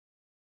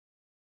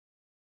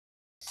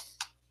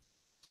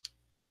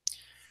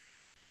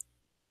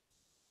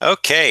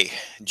Okay,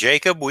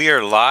 Jacob, we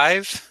are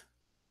live.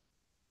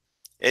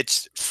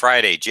 It's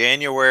Friday,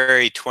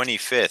 January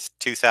 25th,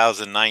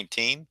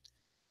 2019.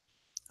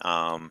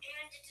 And it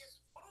is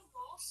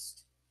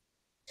almost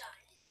done.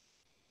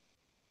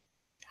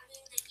 I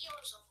mean, the year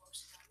is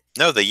almost done.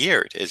 No, the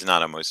year is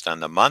not almost done.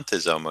 The month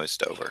is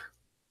almost over.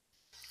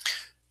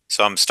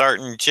 So I'm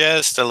starting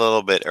just a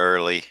little bit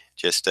early.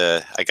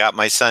 I got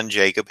my son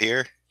Jacob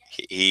here.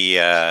 He's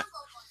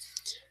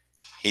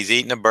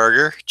eating a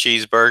burger,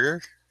 cheeseburger,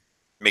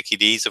 Mickey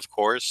D's, of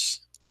course.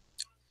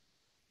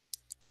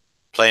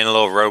 Playing a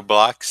little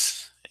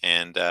Roblox.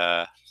 And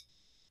hi,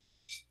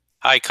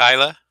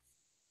 Kyla.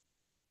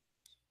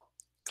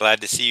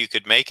 Glad to see you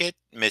could make it,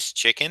 Miss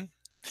Chicken.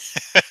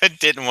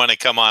 Didn't want to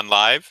come on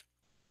live.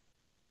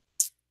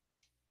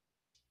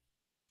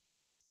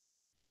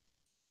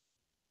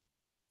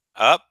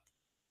 Up.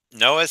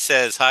 Noah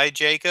says, hi,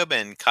 Jacob.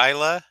 And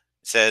Kyla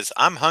says,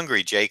 I'm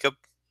hungry, Jacob.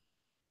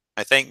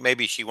 I think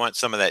maybe she wants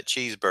some of that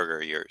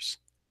cheeseburger of yours.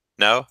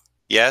 No?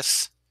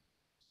 Yes?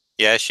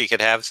 Yes, she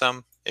could have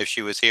some if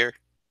she was here.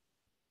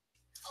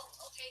 Oh,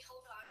 okay,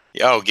 hold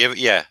on. Oh,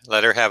 yeah,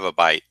 let her have a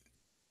bite.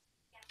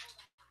 Yeah, hold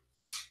on.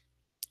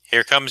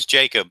 Here comes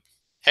Jacob.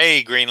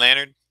 Hey, Green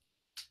Lantern.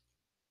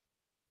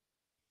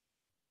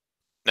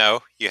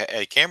 No,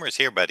 camera's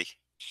here, buddy.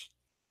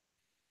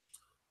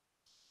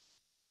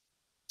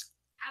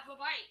 Have a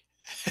bite.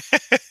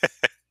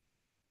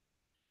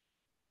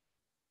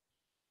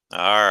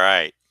 All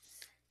right.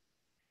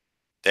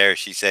 There,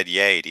 she said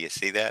yay. Do you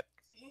see that?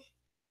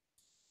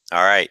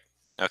 All right.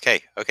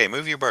 Okay,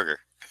 move your burger.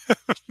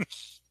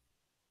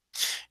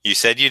 You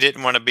said you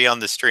didn't want to be on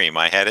the stream.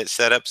 I had it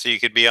set up so you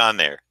could be on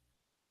there.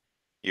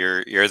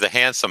 You're the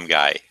handsome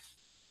guy.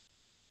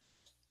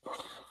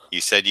 You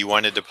said you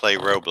wanted to play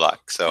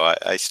Roblox, so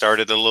I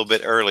started a little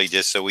bit early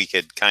just so we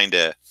could kind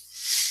of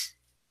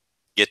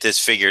get this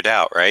figured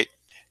out, right?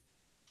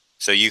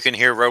 So you can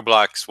hear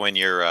Roblox when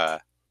you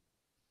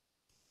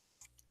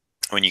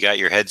got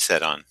your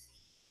headset on,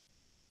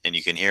 and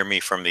you can hear me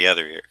from the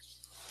other ear.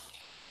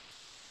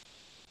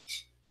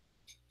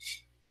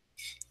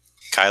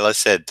 Kyla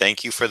said,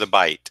 "Thank you for the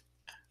bite."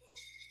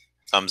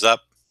 Thumbs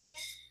up.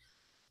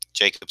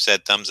 Jacob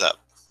said, "Thumbs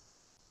up."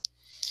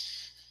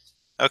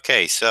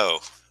 Okay, so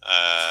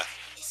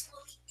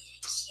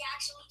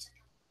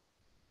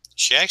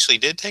she actually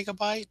did take a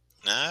bite.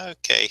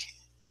 Okay,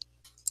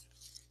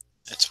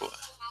 that's what.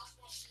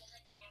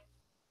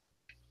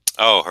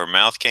 Oh, her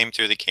mouth came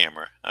through the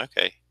camera.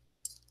 Okay.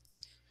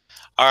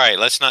 All right,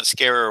 let's not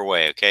scare her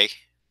away, okay?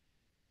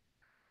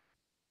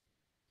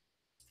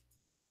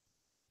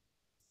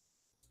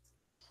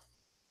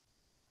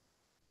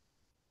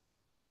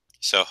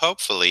 So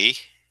hopefully,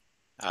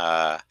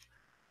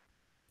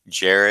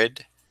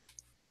 Jarrod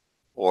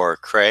or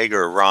Craig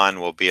or Ron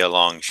will be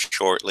along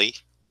shortly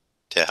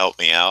to help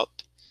me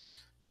out.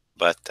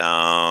 But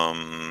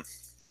I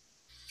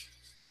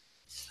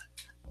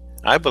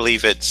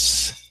believe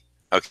it's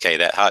okay.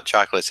 That hot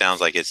chocolate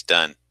sounds like it's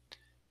done.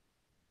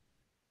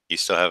 You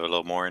still have a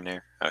little more in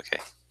there? Okay.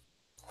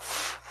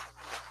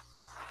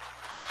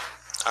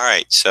 All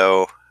right,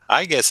 so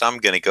I guess I'm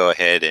going to go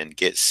ahead and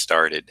get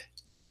started.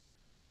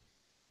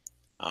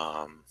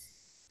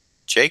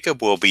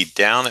 Jacob will be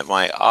down at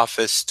my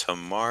office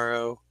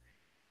tomorrow.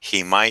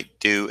 He might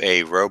do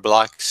a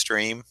Roblox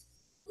stream.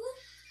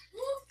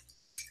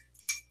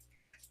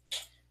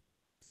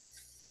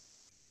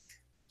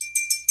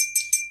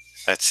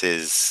 That's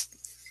his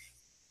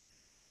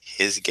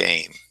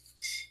game.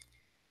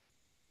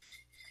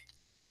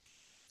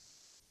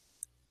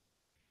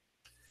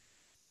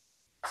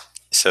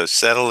 So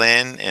settle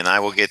in, and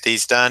I will get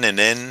these done, and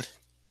then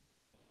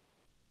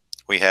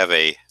we have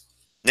a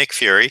Nick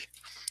Fury,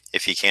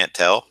 if you can't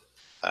tell.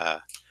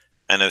 I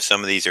know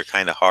some of these are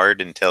kind of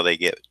hard until they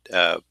get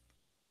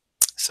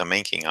some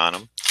inking on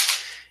them.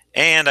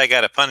 And I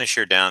got a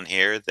Punisher down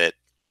here that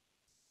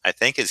I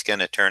think is going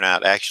to turn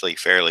out actually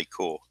fairly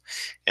cool,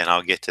 and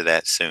I'll get to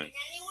that soon. And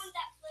anyone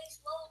that plays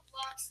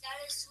Roblox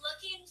that is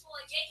looking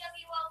for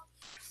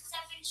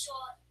JW7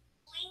 short,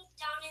 link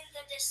down in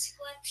the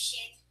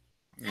description.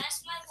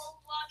 That's my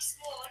Roblox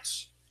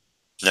merch.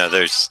 No,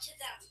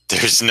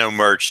 there's no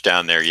merch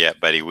down there yet,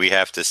 buddy. We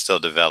have to still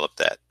develop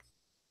that.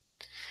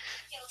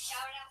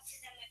 Shout out to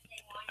them if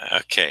they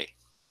want. Okay.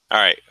 All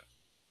right.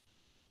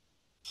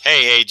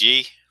 Hey,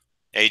 AG.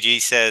 AG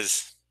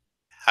says,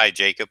 hi,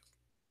 Jacob.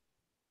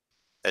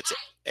 That's hi.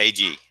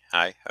 AG.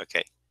 Hi.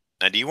 Okay.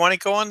 Now, do you want to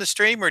go on the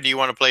stream or do you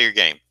want to play your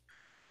game?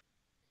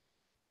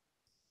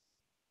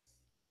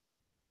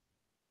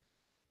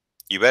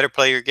 You better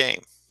play your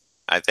game.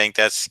 I think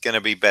that's going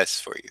to be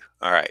best for you.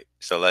 All right.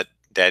 So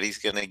Daddy's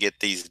going to get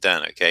these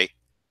done, okay?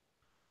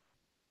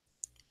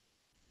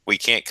 We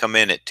can't come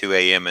in at 2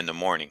 a.m. in the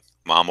morning.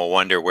 Mom will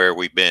wonder where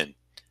we've been.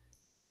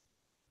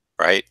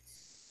 Right?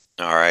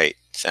 All right.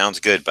 Sounds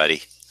good, buddy.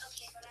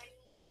 Okay, but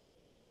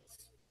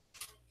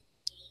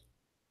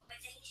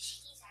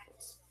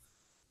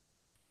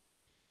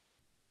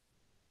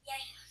yeah,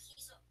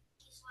 he's like...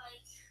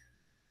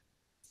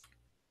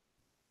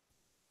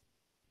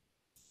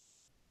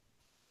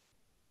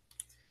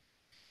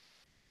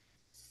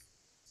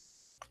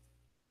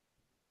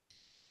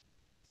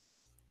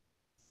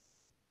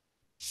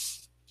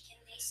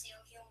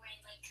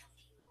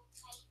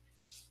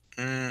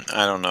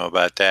 I don't know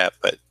about that,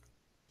 but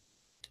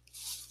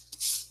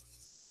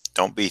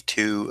don't be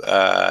too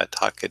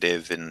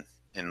talkative. And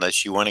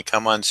unless you want to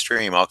come on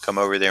stream, I'll come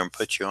over there and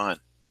put you on.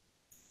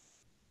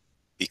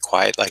 Be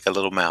quiet like a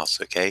little mouse,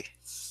 okay?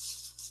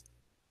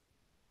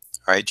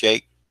 All right,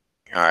 Jake?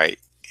 All right.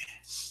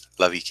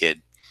 Love you,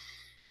 kid.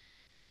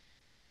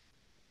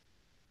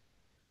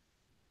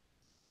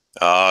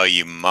 Oh,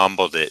 you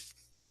mumbled it.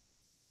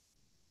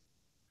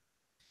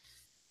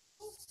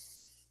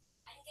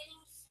 I'm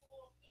getting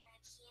full and I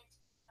can't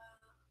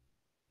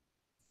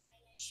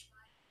finish my.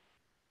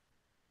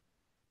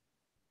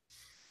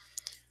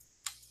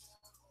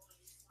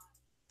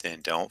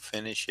 Then don't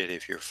finish it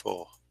if you're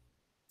full.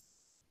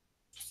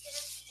 I'm gonna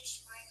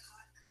finish my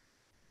hot.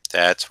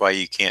 That's why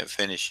you can't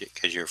finish it,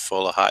 because you're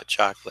full of hot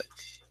chocolate.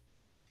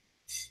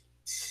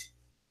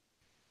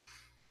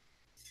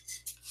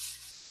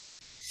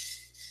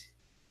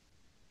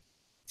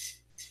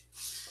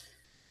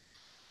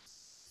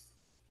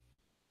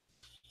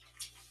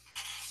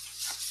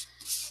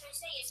 Can I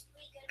say it's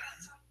pretty good hot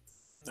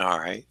chocolate? All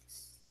right.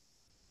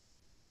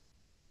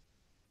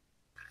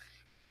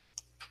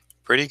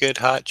 Pretty good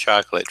hot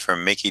chocolate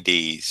from Mickey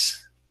D's.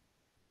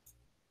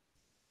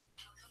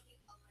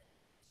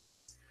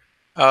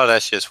 Oh,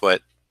 that's just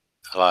what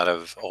a lot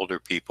of older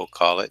people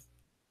call it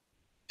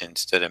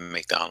instead of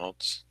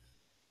McDonald's.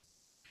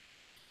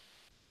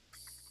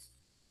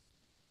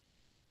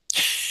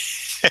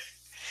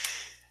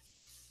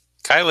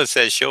 Kyla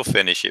says she'll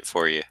finish it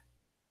for you.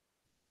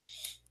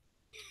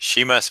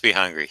 She must be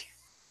hungry.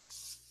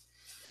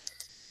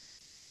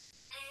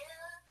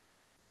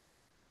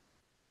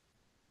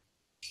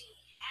 She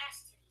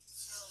has to be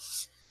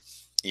so.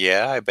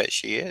 Yeah, I bet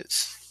she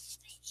is.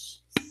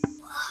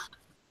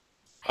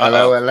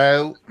 Hello, Uh-oh.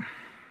 hello.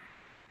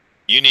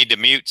 You need to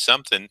mute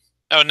something.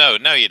 Oh,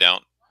 no, you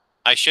don't.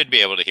 I should be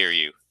able to hear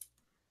you.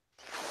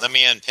 Let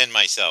me unpin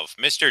myself.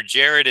 Mr.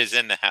 Jarrod is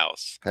in the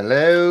house.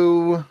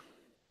 Hello.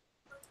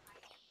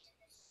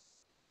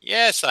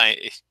 Yes,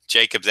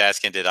 Jacob's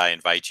asking, did I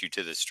invite you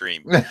to the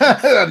stream?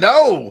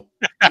 No.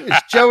 He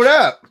just showed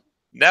up.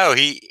 No,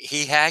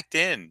 he hacked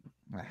in.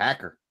 A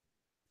hacker.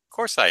 Of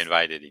course I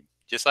invited him,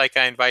 just like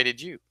I invited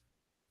you.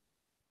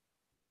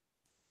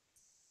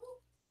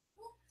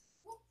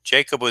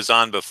 Jacob was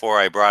on before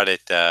I brought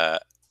it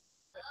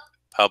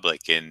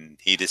public, and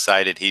he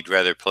decided he'd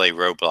rather play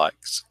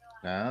Roblox.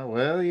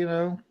 Well, you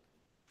know.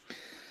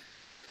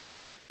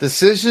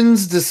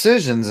 Decisions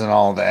and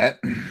all that.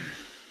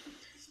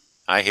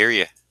 I hear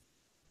you.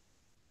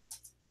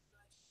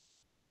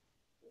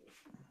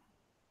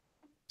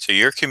 So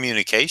your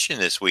communication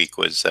this week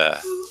was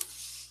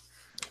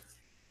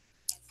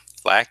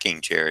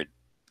lacking, Jarrod.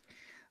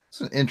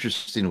 It's an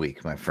interesting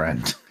week, my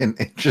friend. An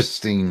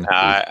interesting week.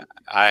 I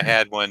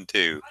had one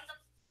too.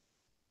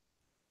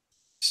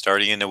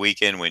 Starting in the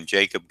weekend when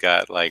Jacob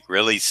got like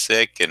really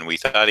sick and we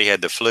thought he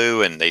had the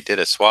flu, and they did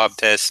a swab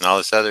test and all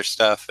this other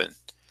stuff, and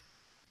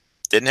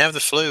didn't have the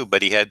flu,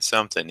 but he had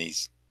something.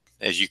 He's,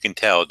 as you can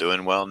tell,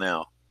 doing well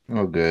now.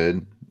 Oh,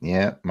 good.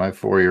 Yeah, my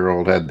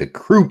 4-year-old had the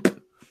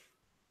croup.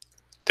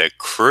 The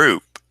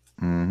croup.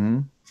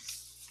 Mm-hmm.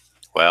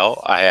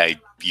 Well,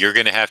 you're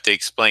going to have to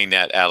explain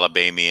that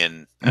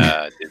Alabamian.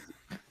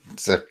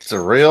 It's a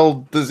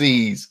real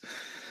disease.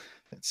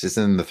 It's just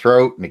in the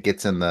throat, and it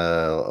gets in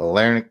the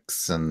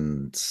larynx,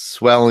 and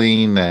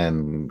swelling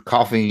and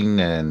coughing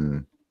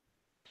and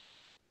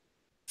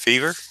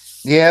Fever?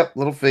 Yep,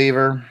 little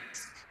fever.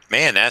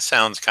 Man, that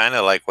sounds kind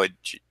of like what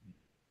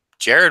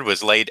Jarrod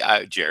was laid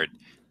out.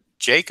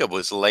 Jacob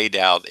was laid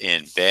out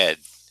in bed,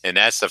 and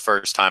that's the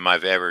first time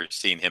I've ever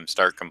seen him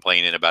start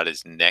complaining about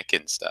his neck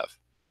and stuff.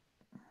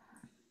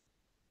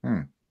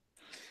 Well,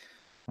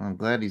 I'm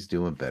glad he's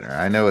doing better.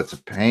 I know it's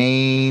a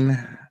pain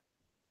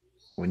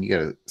when you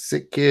got a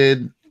sick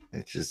kid.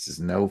 It just is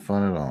no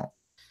fun at all.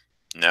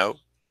 No,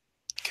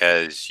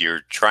 because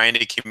you're trying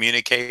to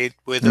communicate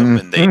with them,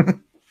 and they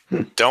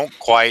don't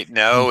quite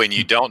know, and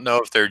you don't know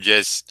if they're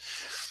just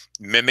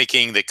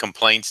mimicking the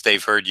complaints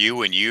they've heard you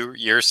when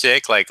you're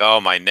sick, like,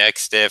 oh, my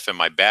neck's stiff and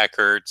my back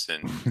hurts,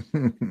 and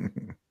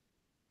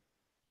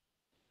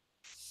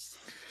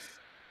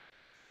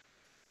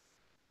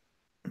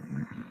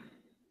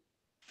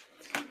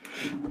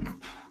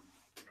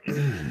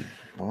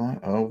Boy,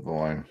 oh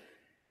boy.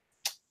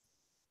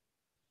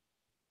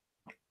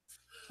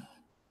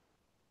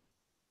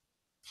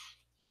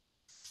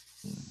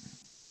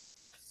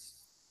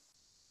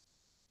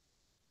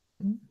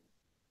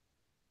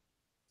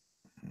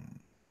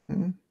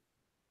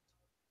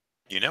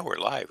 you know we're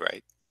live,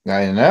 right?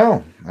 I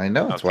know.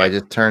 That's why I Okay.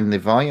 just turned the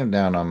volume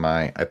down on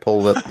I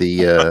pulled up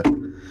the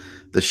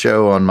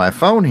show on my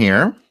phone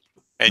here.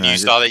 And you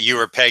saw that you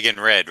were pegging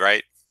red,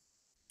 right?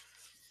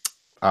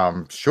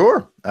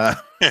 Sure.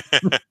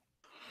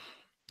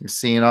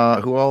 Seeing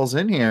who all's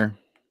in here.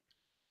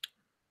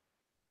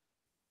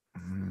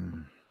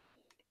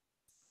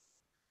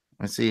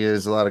 I see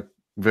there's a lot of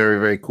very,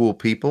 very cool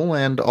people,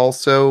 and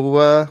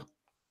also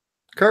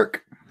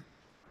Kirk.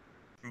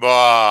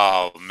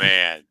 Oh,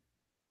 man.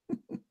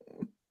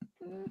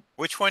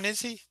 Which one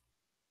is he?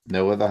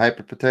 No other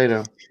hyper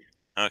potato.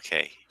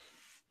 Okay.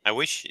 I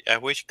wish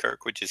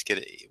Kirk would just get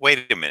it.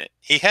 Wait a minute.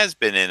 He has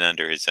been in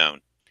under his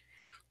own,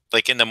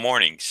 like in the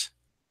mornings,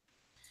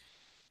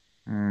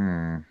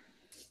 Hmm.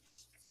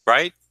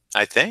 right?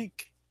 I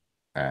think.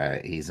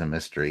 He's a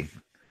mystery.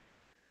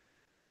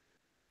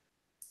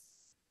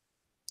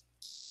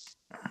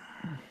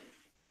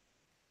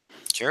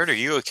 Jarrod, are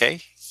you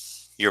okay?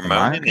 You're Am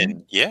I moaning okay?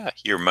 and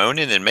you're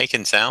moaning and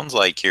making sounds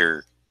like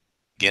you're,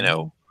 you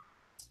know,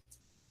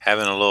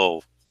 having a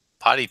little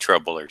potty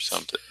trouble or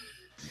something.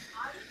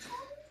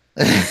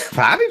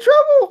 Potty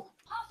trouble?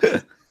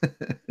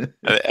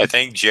 I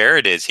think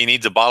Jarrod is. He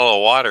needs a bottle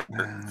of water.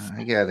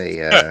 I got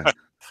a.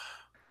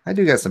 I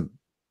do got some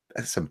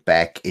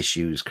back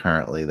issues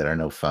currently that are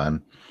no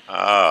fun.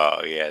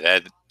 Oh yeah,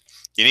 that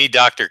you need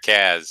Dr.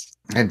 Kaz.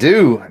 I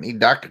do. I need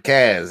Dr.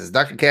 Kaz. Is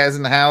Dr. Kaz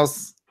in the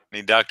house?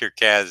 Need Dr.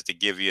 Kaz to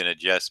give you an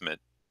adjustment.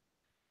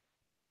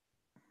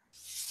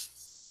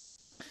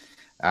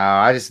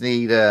 I just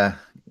need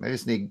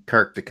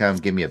Kirk to come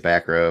give me a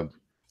back rub.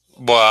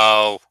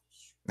 Whoa.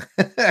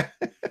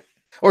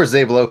 Or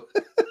Zablo.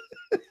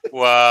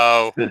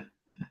 Whoa.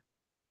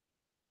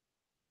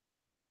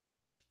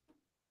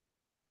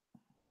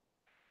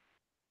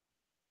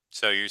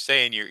 So you're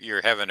saying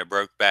you're having a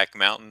Brokeback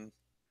Mountain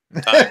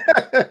time?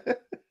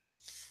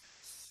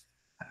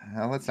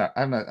 Well, let's not.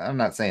 I'm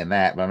not saying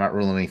that, but I'm not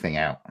ruling anything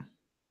out.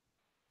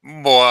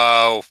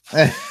 Whoa.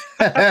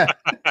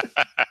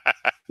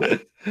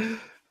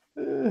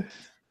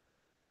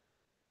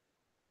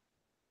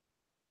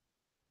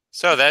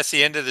 So that's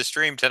the end of the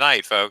stream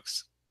tonight,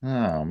 folks.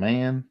 Oh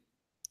man.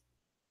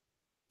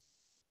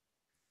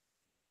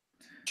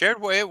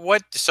 Jarrod,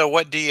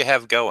 what do you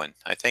have going?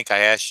 I think I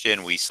asked you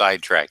and we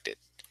sidetracked it.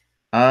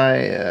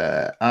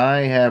 I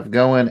have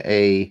going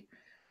a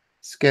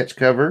sketch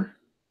cover.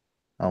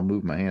 I'll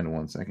move my hand in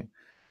 1 second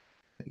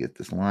to get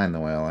this line the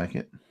way I like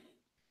it.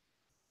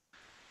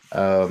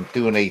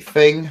 Doing a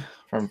thing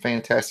from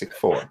Fantastic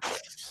Four.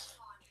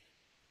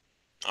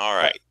 All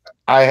right.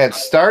 I had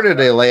started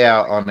a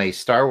layout on a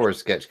Star Wars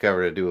sketch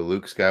cover to do a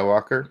Luke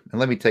Skywalker. And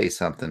let me tell you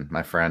something,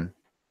 my friend.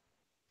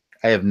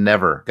 I have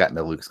never gotten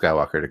a Luke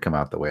Skywalker to come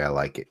out the way I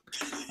like it.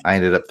 I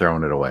ended up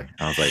throwing it away.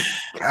 I was like,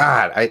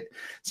 God,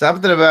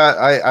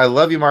 I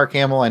love you, Mark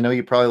Hamill. I know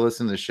you probably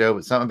listen to the show,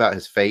 but something about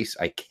his face,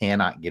 I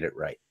cannot get it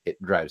right.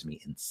 It drives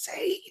me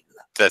insane.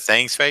 The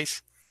Thing's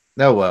face?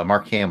 No,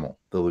 Mark Hamill,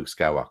 the Luke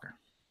Skywalker.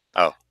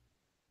 Oh.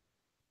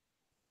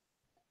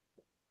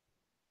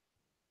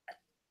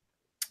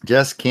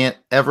 Just can't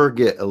ever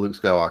get a Luke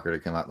Skywalker to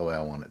come out the way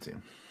I want it to.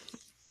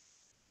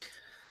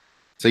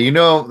 So you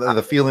know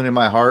the feeling in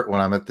my heart when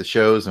I'm at the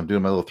shows, I'm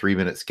doing my little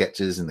 3-minute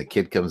sketches, and the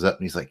kid comes up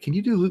and he's like, "Can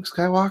you do Luke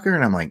Skywalker?"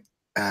 And I'm like,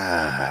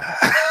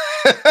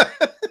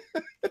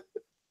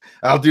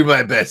 I'll do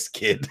my best,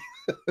 kid.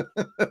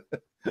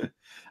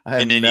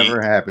 I'm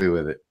never happy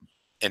with it.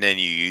 And then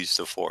you use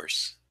the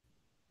Force.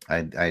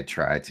 I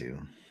try to.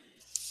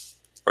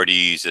 Or do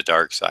you use the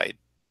dark side?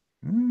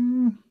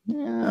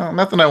 Yeah,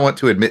 nothing I want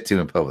to admit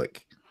to in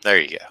public. There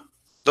you go. A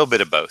little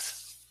bit of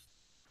both.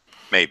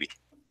 Maybe.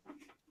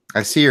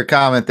 I see your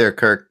comment there,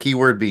 Kirk.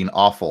 Keyword being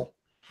awful.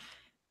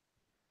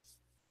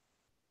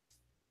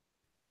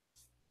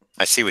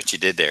 I see what you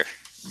did there.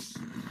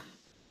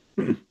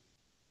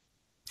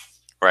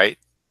 Right?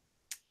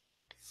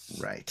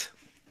 Right.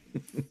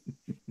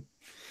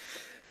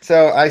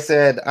 So I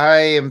said, I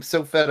am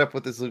so fed up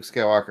with this Luke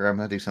Skywalker. I'm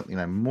going to do something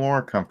I'm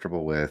more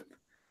comfortable with.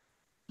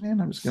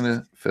 And I'm just going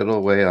to fiddle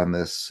away on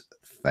this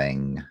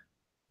thing. I'm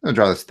going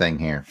to draw this thing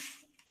here.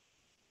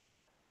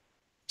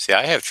 See,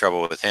 I have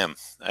trouble with him.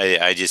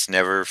 I just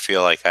never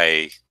feel like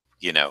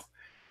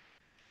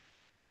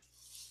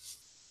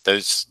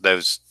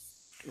those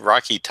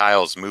rocky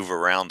tiles move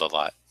around a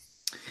lot.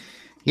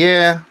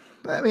 Yeah.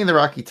 I mean, the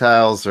rocky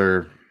tiles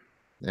are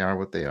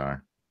what they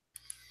are.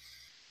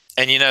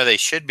 And they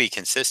should be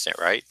consistent,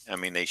 right? I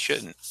mean, they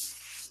shouldn't.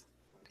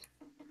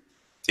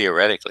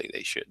 Theoretically,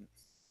 they shouldn't.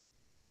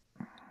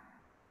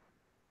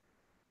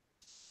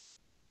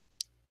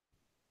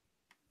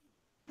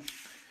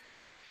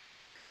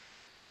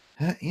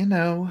 You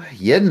know.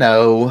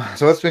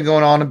 So what's been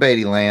going on in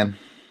Beatty land?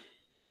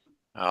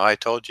 Oh, I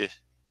told you.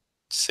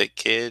 Sick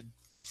kid.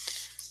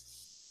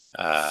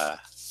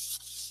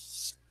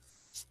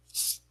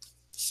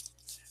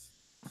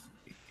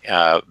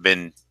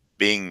 Been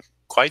being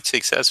quite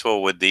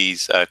successful with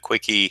these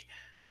quickie,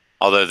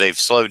 although they've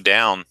slowed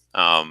down.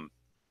 I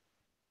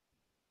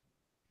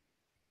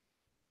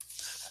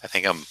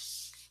think I'm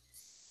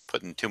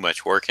putting too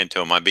much work into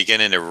them. I'm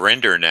beginning to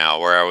render now,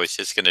 where I was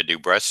just going to do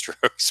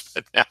brushstrokes,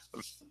 but now,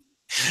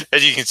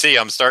 as you can see,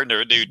 I'm starting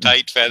to do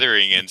tight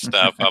feathering and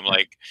stuff. I'm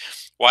like,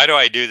 why do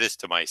I do this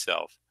to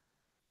myself?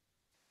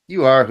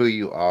 You are who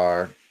you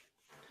are.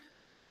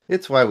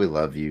 It's why we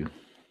love you.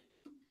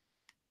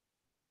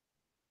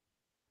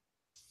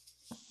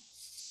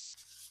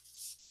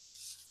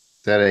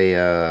 Is that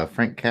a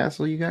Frank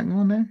Castle you got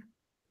going there?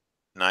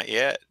 Not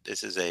yet.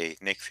 This is a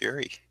Nick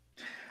Fury.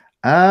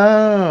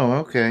 Oh,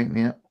 okay.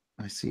 Yeah,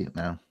 I see it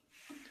now.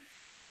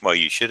 Well,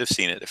 you should have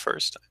seen it the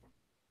first time.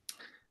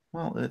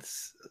 Well,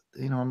 it's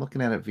I'm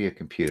looking at it via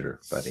computer,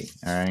 buddy.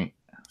 All right.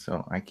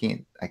 So I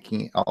can't.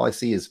 All I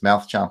see is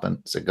mouth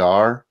chomping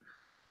cigar.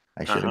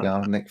 I should have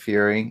gone with Nick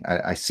Fury.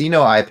 I see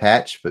no eye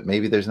patch, but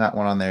maybe there's not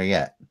one on there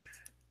yet.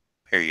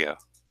 Here you go.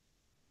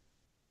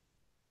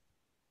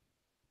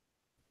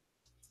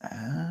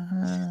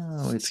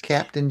 Oh, it's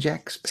Captain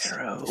Jack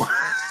Sparrow.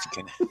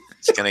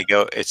 It's gonna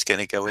go. It's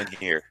gonna go in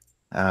here.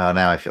 Oh,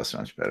 now I feel so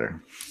much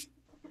better.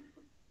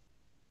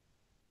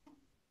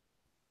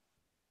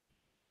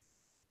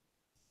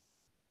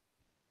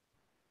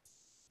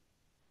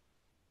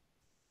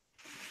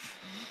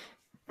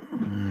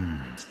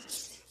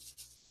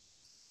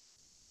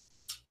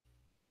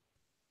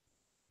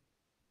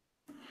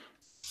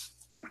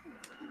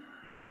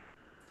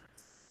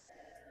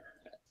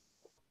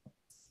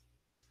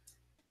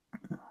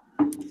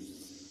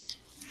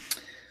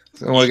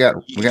 So we got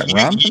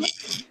rum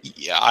tonight?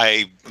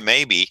 Yeah,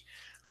 maybe.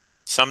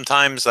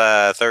 Sometimes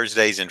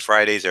Thursdays and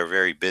Fridays are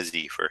very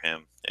busy for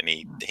him, and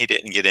he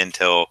didn't get in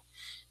till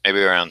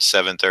maybe around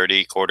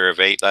 7:30,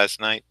 7:45 last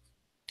night.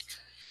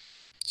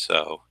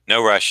 So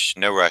no rush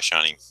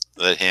on him.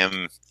 Let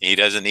him. He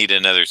doesn't need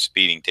another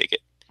speeding ticket.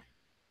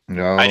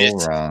 No, I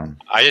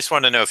just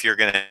want to know if you're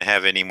going to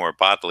have any more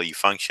bodily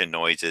function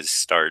noises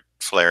start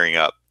flaring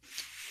up.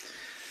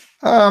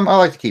 I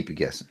like to keep you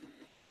guessing.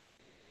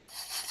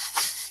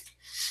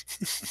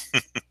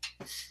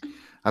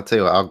 I'll tell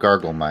you what, I'll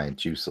gargle my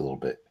juice a little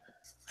bit.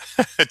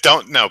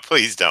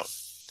 Please don't.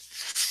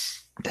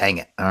 Dang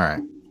it. All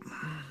right.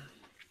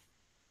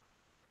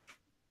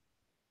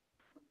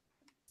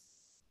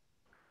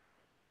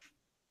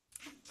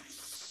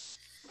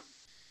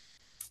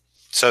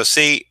 So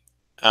see,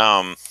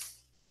 I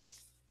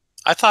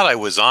thought I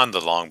was on the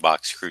Long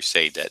Box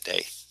Crusade that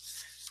day.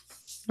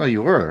 Well,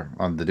 you were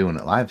on the Doing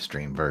It live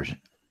stream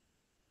version.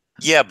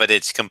 Yeah, but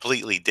it's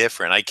completely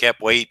different. I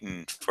kept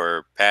waiting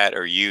for Pat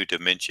or you to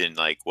mention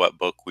like what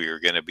book we were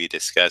going to be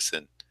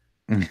discussing.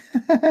 And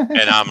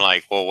I'm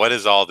like, well, what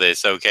is all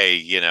this?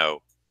 Okay,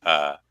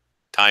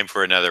 time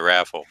for another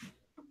raffle.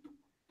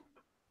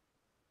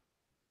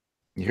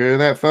 You hear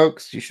that,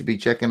 folks? You should be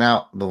checking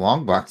out the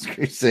Long Box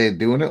Crusade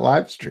Doing It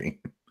live stream.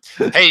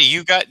 Hey,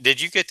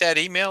 did you get that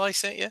email I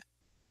sent you?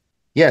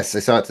 Yes, I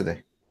saw it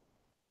today.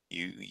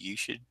 You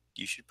should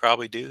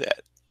probably do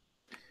that.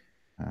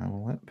 I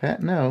will let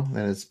Pat know.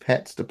 That is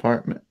Pat's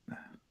department.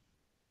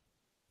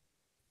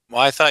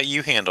 Well, I thought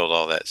you handled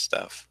all that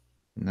stuff.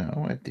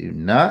 No, I do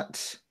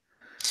not.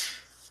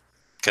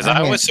 Because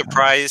I was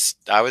surprised.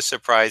 I was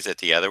surprised that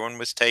the other one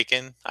was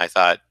taken. I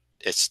thought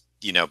it's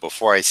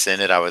before I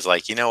sent it, I was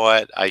like, you know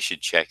what? I should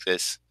check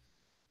this.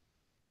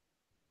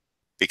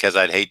 Because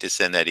I'd hate to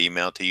send that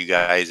email to you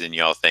guys and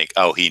y'all think,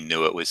 oh, he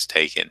knew it was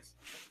taken.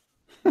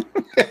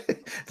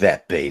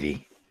 That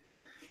Beatty.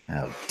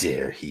 How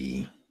dare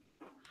he?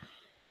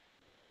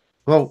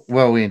 Well,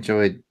 we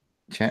enjoyed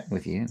chatting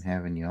with you and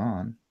having you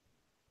on.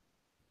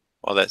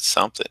 Well, that's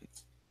something.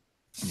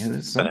 It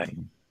is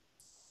something.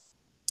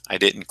 I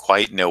didn't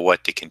quite know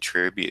what to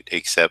contribute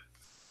except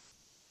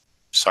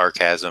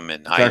sarcasm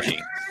and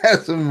hijinks.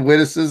 Some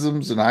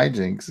witticisms and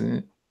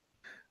hijinks.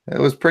 That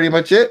was pretty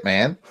much it,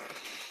 man.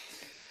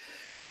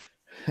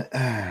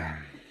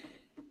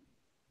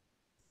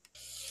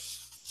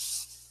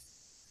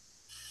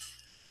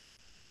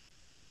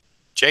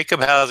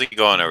 Jacob, how's it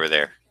going over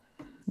there?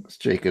 What's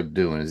Jacob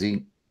doing? Is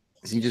he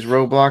just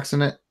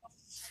Robloxing it?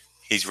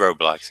 He's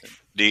Robloxing.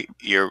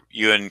 You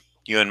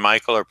and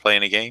Michael are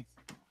playing a game?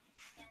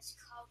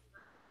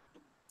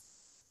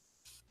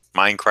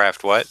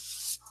 Minecraft what?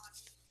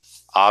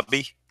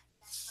 Obby?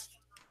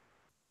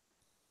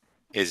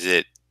 Is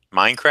it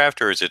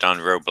Minecraft or is it on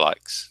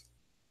Roblox?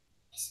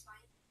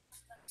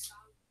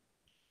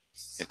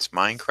 It's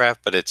Minecraft,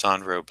 but it's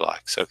on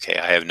Roblox. Okay,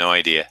 I have no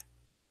idea.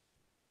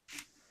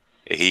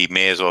 He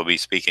may as well be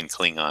speaking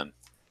Klingon.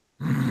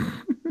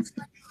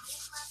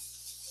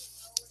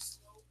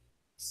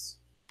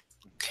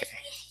 Okay.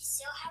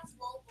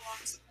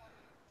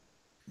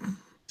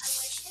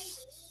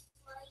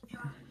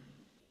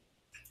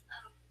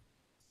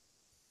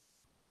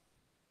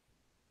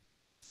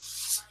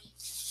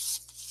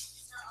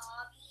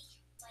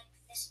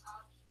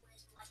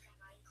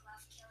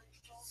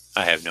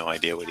 I have no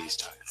idea what he's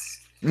talking.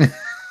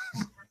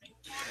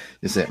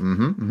 Is it?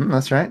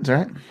 That's right. That's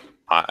right.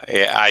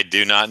 I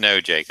do not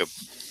know, Jacob.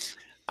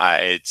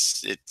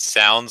 It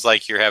sounds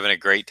like you're having a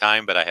great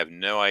time, but I have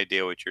no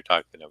idea what you're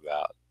talking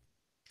about.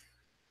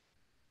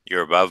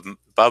 You're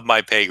above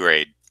my pay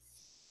grade.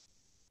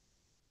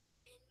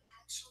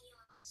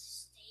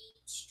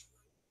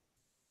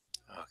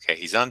 Okay,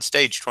 he's on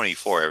stage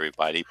 24,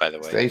 everybody, by the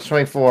way. Stage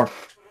 24.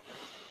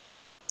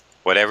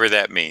 Whatever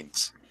that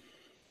means.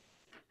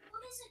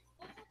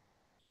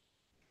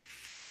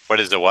 What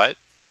is a what?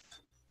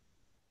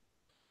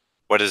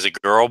 What is a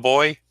girl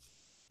boy?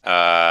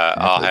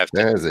 That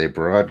is a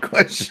broad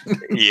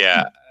question.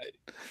 Yeah.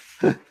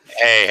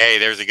 Hey,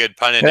 there's a good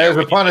pun in there.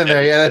 There's a pun in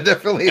there. Yeah, that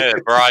definitely is.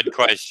 A broad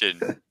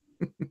question.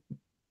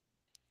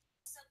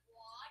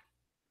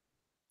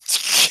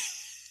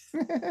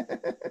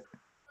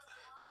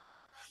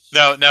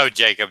 No,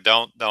 Jacob,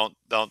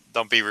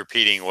 don't be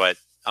repeating what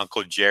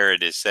Uncle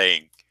Jarrod is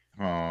saying.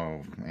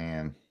 Oh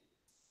man,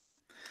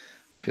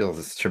 feels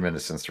this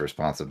tremendous sense of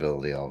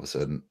responsibility all of a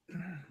sudden.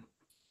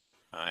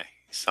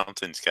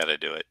 Something's got to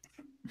do it.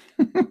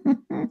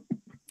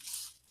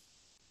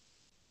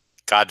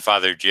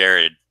 Godfather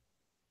Jarrod.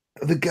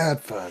 The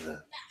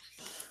Godfather.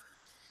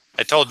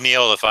 I told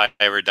Neil if I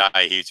ever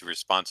die, he's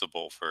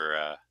responsible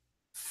for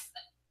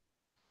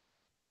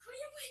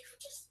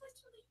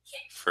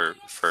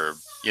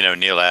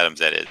Neil Adams,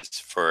 that is,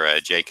 for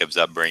Jacob's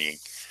upbringing.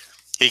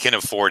 He can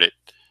afford it.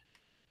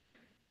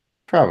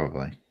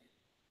 Probably.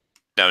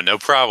 No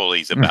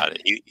probablys about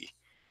it.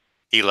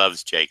 He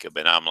loves Jacob,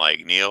 and I'm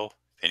like, Neil,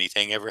 if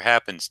anything ever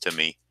happens to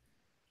me,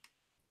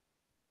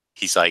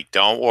 he's like,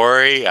 don't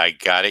worry, I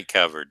got it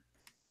covered.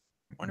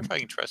 I wonder if I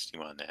can trust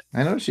him on that.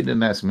 I noticed you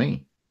didn't ask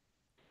me.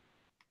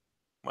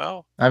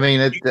 Well, I mean,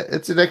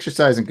 it's an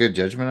exercise in good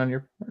judgment on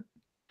your part.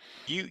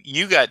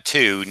 You got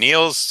two.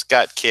 Neil's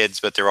got kids,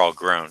 but they're all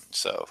grown.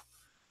 So,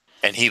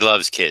 and he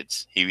loves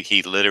kids.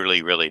 He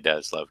literally really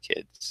does love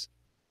kids.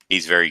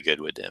 He's very good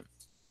with them.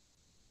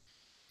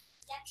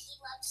 He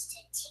loves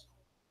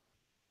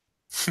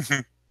to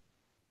tickle.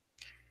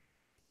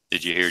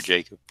 Did you hear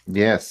Jacob?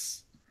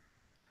 Yes.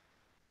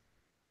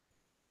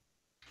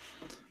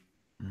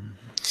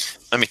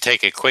 Let me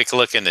take a quick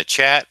look in the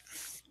chat.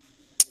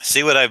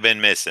 See what I've been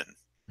missing.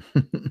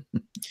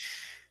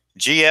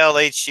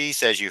 GLHG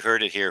says you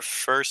heard it here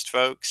first,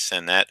 folks,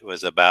 and that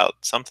was about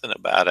something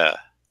about a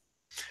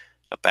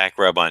back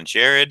rub on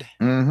Jarrod.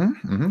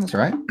 That's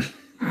right.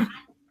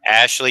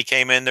 Ashley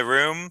came in the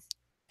room.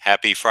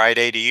 Happy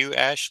Friday to you,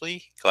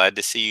 Ashley. Glad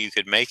to see you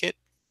could make it.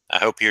 I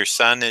hope your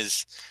son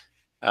is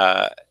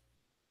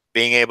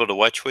being able to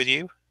watch with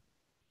you.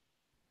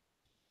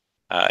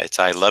 It's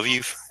I love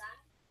you.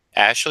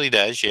 Ashley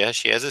does, yes.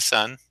 She has a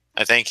son.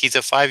 I think he's a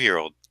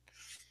 5-year-old.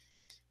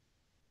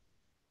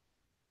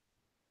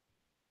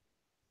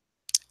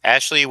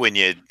 Ashley, when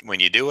you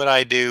do what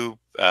I do,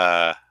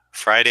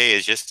 Friday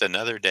is just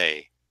another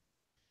day.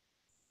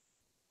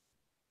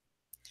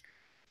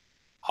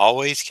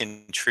 Always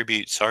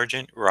contribute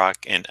Sergeant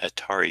Rock and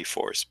Atari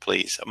Force,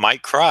 please.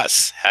 Mike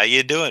Cross, how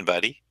you doing,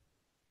 buddy?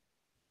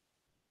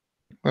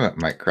 What up,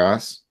 Mike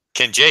Cross?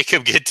 Can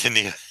Jacob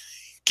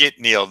get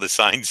Neil to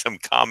sign some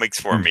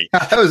comics for me?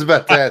 I was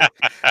about to ask,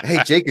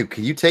 hey, Jacob,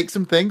 can you take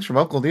some things from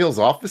Uncle Neil's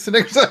office and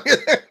everything?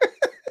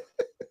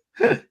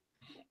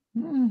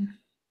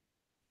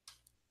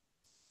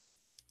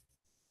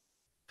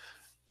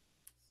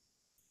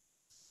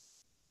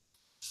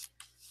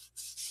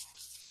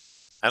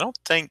 I don't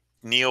think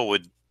Neil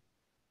would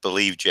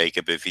believe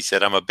Jacob if he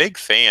said, I'm a big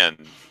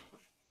fan.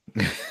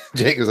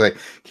 Jacob's like,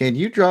 can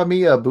you draw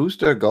me a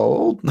booster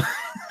gold?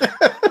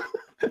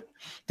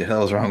 The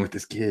hell is wrong with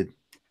this kid?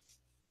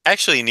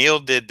 Actually, Neil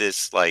did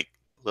this like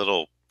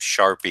little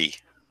Sharpie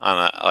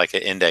on like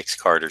an index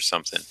card or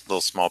something, a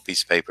little small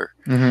piece of paper,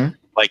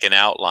 like an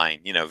outline,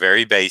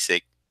 very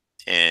basic.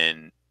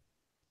 And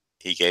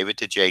he gave it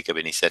to Jacob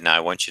and he said, now I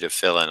want you to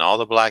fill in all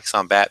the blacks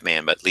on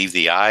Batman, but leave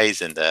the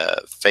eyes and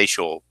the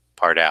facial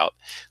part out.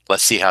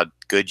 Let's see how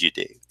good you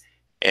do.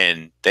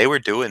 And they were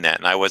doing that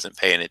and I wasn't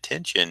paying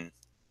attention.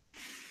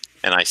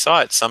 And I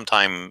saw it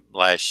sometime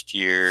last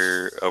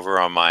year over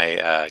on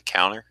my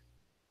counter.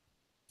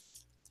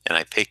 And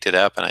I picked it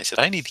up and I said,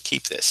 I need to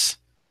keep this.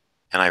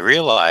 And I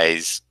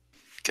realized,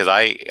 because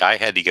I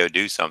had to go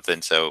do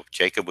something, so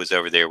Jacob was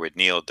over there with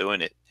Neil doing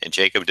it. And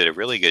Jacob did a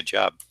really good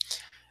job.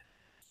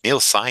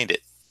 Neil signed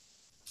it.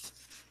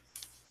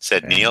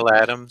 Said Neil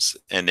Adams,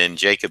 and then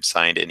Jacob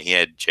signed it, and he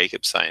had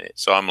Jacob sign it.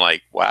 So I'm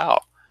like,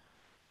 wow.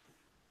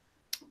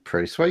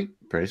 Pretty sweet.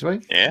 Pretty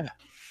sweet. Yeah.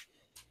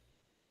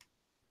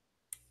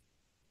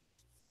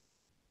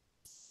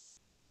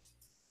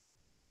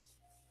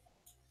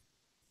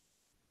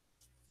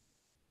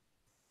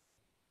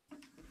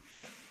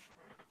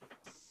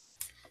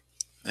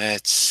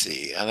 Let's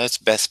see. That's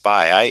Best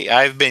Buy.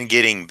 I've been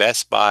getting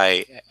Best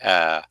Buy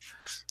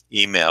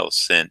emails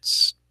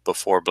since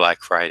before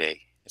Black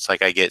Friday. It's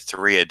like I get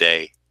 3 a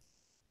day.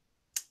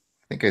 I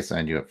think I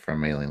signed you up for a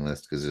mailing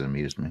list because it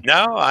amused me.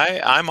 No,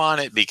 I'm on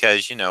it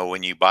because,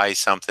 when you buy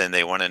something,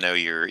 they want to know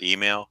your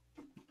email.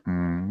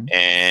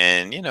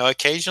 And,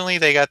 occasionally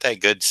they got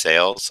that good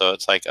sale. So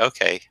it's like,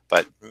 okay,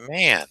 but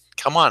man,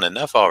 come on,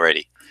 enough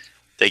already.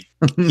 They,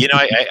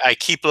 I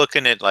keep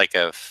looking at like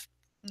a,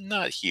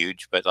 not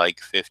huge, but like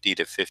 50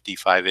 to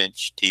 55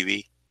 inch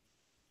TV.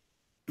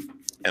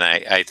 And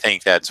I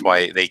think that's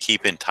why they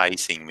keep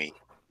enticing me.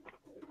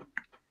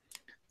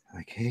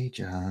 Like, hey,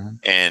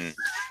 John. And,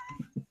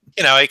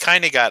 it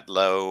kind of got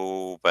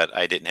low, but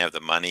I didn't have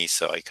the money,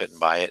 so I couldn't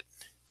buy it.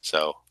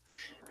 So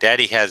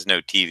Daddy has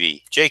no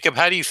TV. Jacob,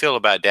 how do you feel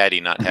about Daddy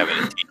not having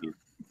a TV?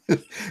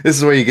 This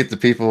is where you get the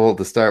people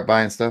to start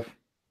buying stuff?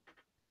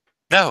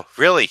 No,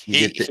 really.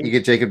 You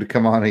get Jacob to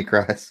come on and he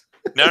cries.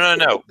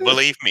 No.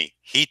 Believe me.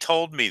 He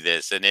told me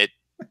this, and it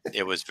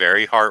was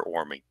very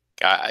heartwarming.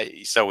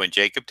 So when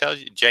Jacob tells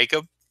you,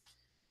 Jacob,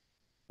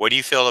 what do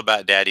you feel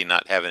about Daddy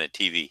not having a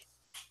TV?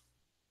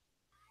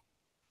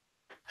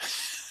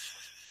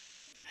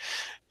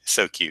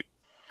 So cute.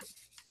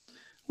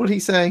 What did he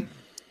say?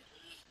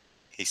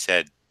 He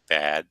said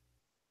bad.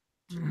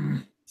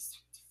 Because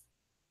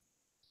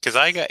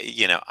I got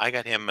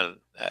him a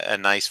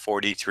nice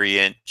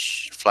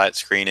 43-inch flat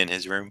screen in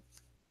his room.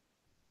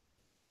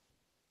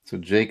 So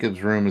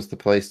Jacob's room is the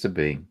place to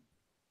be.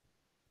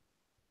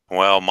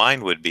 Well,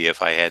 mine would be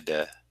if I had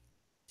a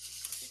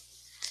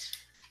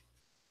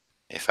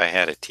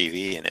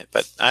TV in it.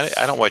 But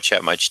I don't watch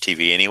that much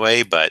TV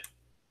anyway. But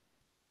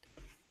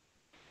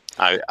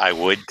I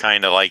would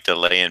kind of like to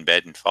lay in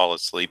bed and fall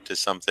asleep to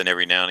something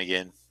every now and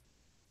again.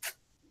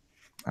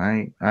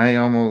 I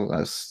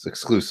almost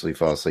exclusively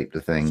fall asleep to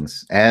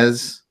things,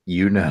 as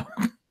you know.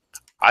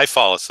 I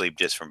fall asleep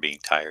just from being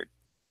tired.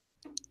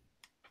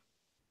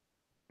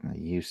 I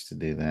used to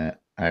do that.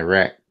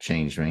 Iraq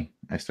changed me.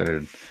 I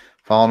started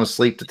falling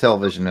asleep to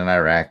television in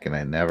Iraq, and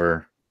I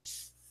never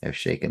have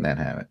shaken that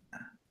habit.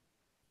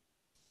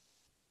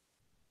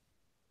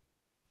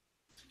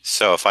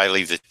 So if I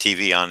leave the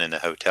TV on in the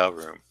hotel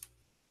room.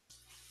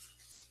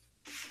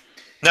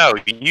 No,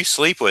 you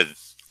sleep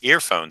with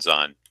earphones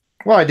on.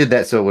 Well, I did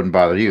that so it wouldn't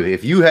bother you.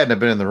 If you hadn't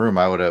been in the room,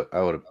 I would have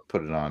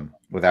put it on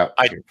without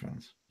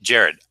earphones.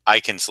 Jarrod, I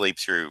can sleep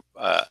through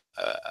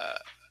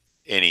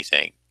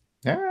anything.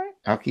 All right,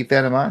 I'll keep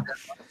that in mind.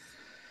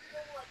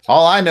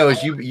 All I know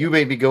is you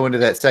made me go into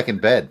that second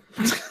bed.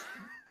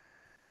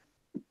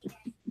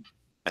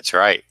 That's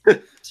right.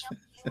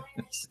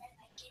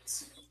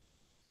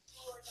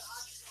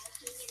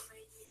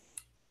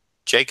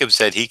 Jacob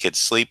said he could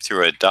sleep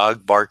through a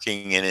dog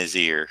barking in his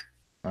ear.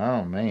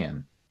 Oh,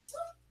 man.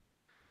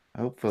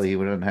 Hopefully he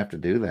wouldn't have to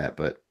do that,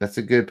 but that's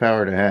a good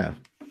power to have.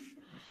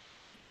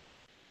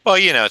 Well,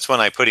 it's when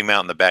I put him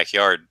out in the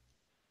backyard.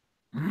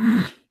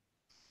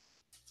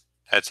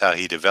 That's how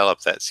he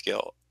developed that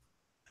skill.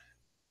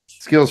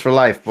 Skills for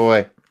life,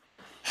 boy.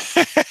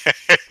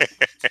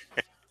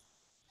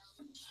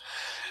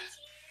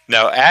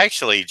 No,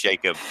 actually,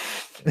 Jacob.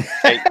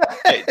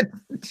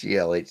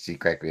 GLHC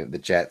cracked me up in the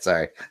chat.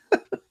 Sorry.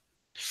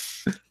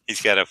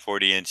 He's got a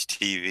 40-inch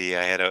TV.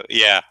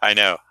 I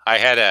know.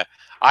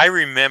 I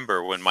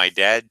remember when my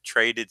dad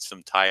traded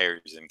some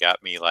tires and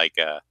got me like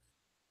a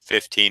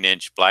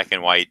 15-inch black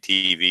and white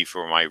TV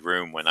for my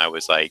room when I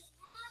was like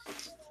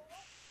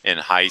in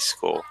high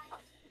school.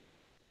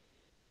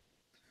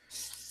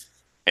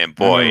 And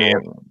boy, I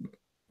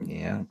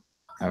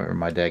remember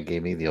my dad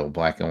gave me the old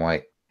black and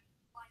white.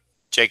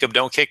 Jacob,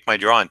 don't kick my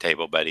drawing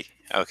table, buddy.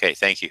 Okay,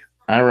 thank you.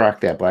 I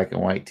rocked that black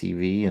and white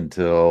TV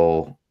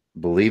until,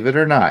 believe it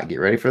or not, get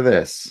ready for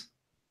this,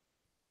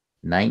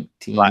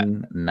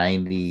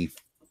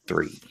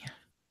 1993.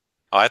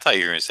 Oh, I thought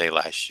you were going to say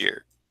last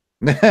year.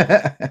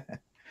 I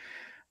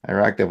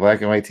rocked that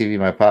black and white TV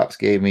my pops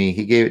gave me.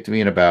 He gave it to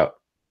me in about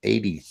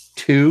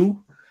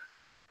 82,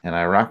 and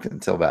I rocked it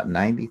until about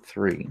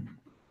 93.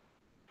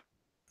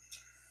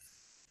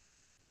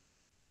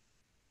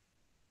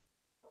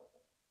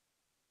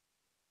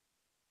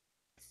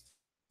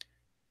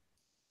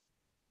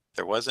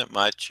 There wasn't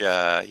much,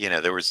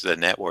 there was the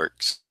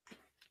networks. It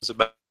was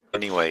about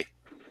anyway.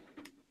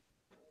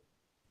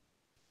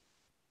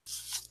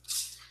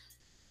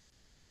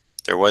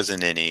 There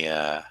wasn't any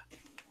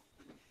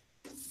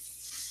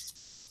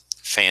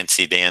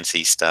fancy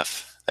dancy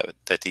stuff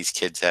that these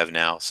kids have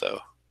now. So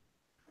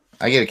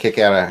I get a kick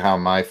out of how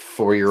my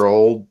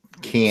 4-year-old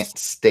can't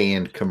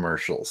stand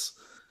commercials.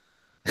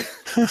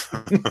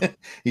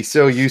 He's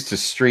so used to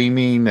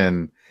streaming,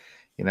 and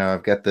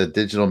I've got the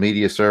digital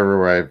media server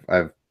where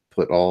I've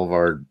put all of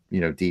our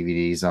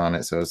DVDs on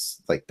it, so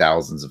it's like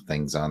thousands of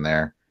things on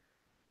there.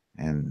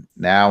 And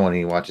now when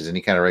he watches any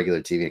kind of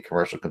regular TV, a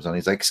commercial comes on,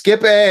 he's like,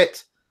 skip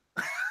it.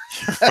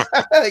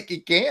 Like,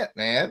 you can't,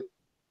 man.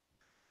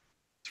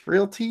 It's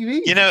real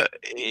TV.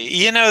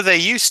 They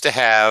used to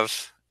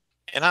have,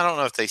 and I don't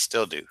know if they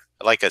still do,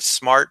 like a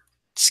smart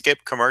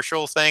skip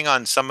commercial thing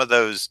on some of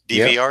those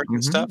DVRs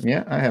and stuff.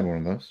 Yeah, I have one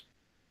of those.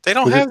 They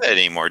don't have that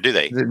anymore, do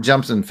they? It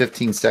jumps in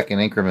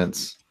 15-second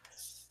increments.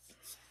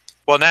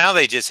 Well, now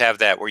they just have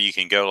that where you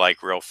can go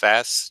like real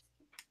fast.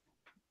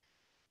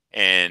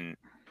 And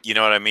you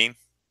know what I mean?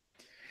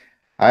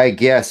 I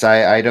guess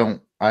I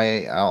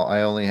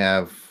only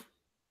have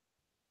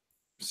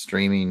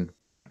streaming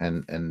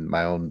and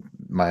my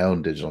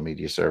own digital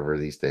media server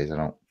these days.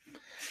 I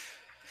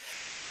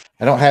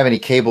don't have any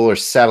cable or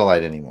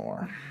satellite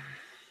anymore.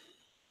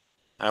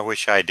 I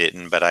wish I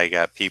didn't, but I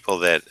got people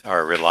that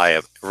are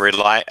I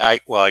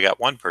got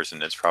one person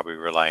that's probably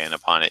relying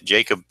upon it.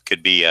 Jacob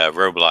could be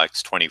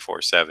Roblox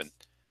 24/7.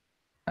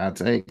 I'll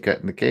tell you,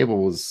 cutting the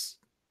cable was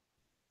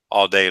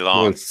all day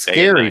long. It was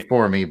scary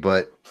for me,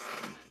 but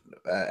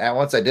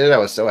once I did it, I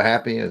was so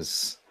happy. It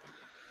was.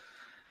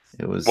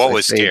 What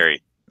was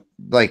scary?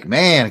 Like,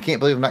 man, I can't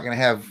believe I'm not going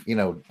to have.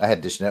 I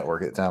had Dish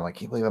Network at the time. I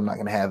can't believe I'm not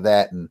going to have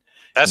that. And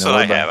that's what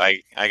I have.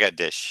 I got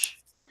Dish.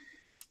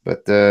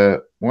 But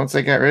once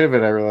I got rid of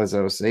it, I realized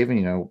I was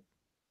saving, a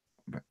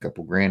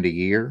couple grand a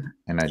year,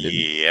 and I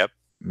didn't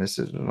miss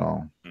it at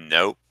all.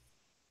 Nope.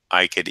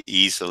 I could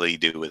easily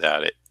do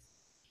without it.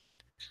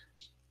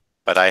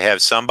 But I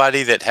have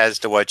somebody that has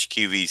to watch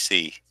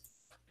QVC.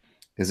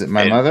 Is it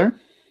my mother?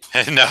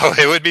 No,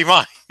 it would be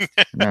mine.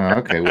 No,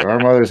 okay. Well, our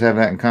mothers have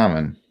that in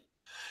common.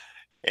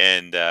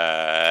 And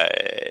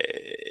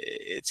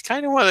it's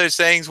kind of one of those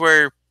things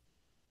where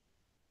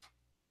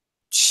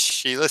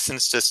she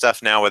listens to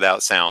stuff now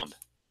without sound,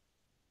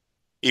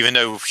 even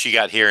though she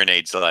got hearing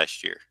aids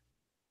last year.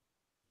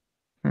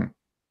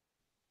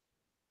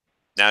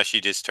 Now she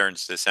just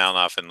turns the sound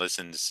off and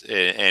listens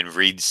and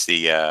reads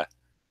the,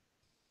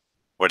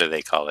 what do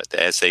they call it?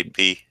 The SAP?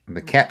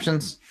 The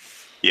captions?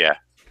 Yeah.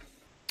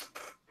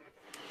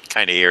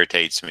 Kind of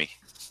irritates me.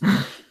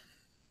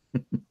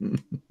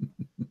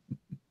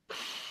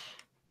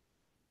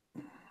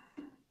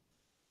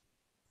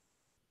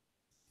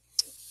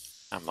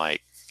 I'm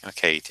like,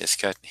 okay, you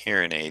just got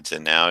hearing aids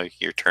and now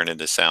you're turning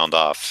the sound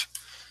off.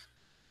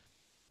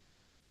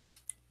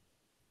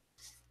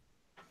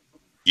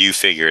 You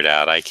figure it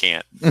out. I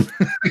can't.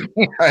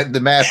 The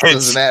math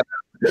doesn't matter.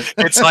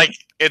 It's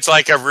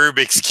like a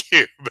Rubik's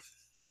Cube.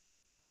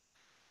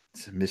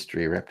 It's a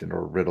mystery wrapped in a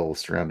riddle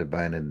surrounded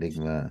by an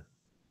enigma.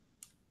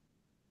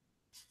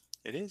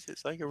 It is.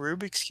 It's like a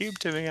Rubik's Cube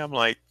to me. I'm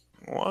like,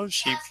 well,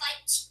 she... Wait,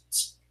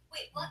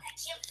 what? I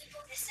can't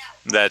figure this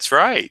out. That's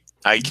right.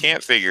 I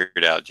can't figure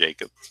it out,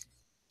 Jacob.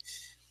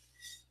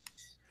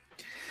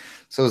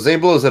 So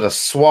Zablo's at a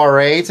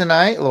soiree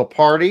tonight, a little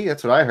party.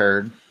 That's what I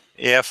heard.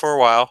 Yeah, for a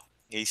while.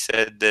 He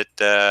said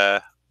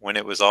that when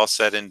it was all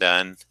said and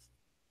done,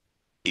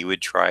 he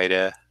would try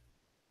to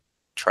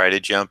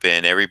jump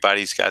in.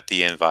 Everybody's got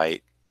the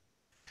invite.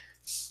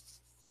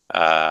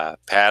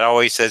 Pat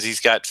always says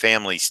he's got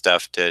family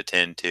stuff to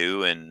attend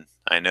to, and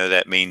I know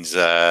that means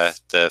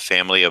the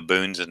family of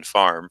Boone's and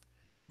Farm.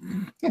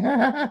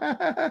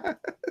 Someone's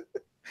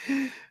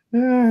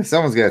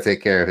got to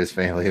take care of his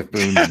family of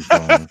Boone's and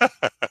Farm.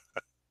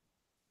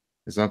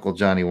 His Uncle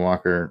Johnny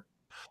Walker.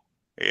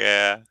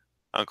 Yeah,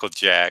 Uncle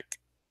Jack.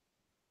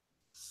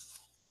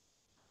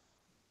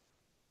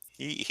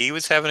 He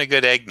was having a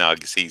good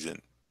eggnog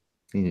season.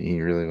 He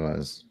really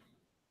was.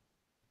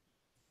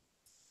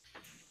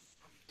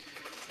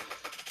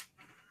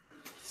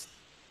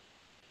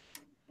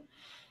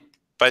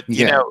 But,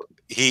 you know,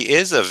 he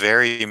is a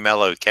very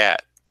mellow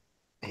cat.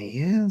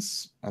 He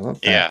is. I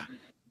love that. Yeah.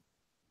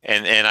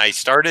 And I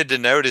started to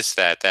notice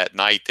that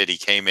night that he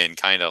came in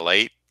kind of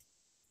late.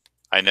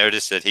 I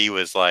noticed that he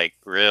was, like,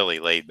 really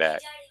laid back.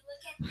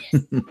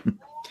 Daddy, look at this.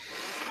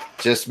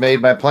 Just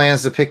made my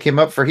plans to pick him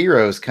up for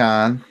Heroes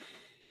Con.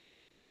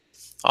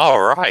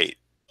 All right.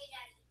 Hey,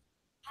 Daddy,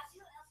 have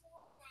you ever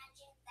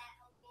imagined that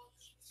a worm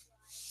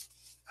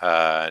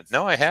can fly?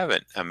 No, I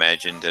haven't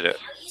imagined it. Now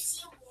you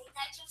see a worm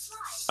that can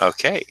fly.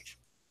 Okay.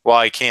 Well,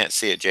 I can't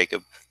see it,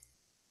 Jacob.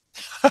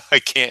 I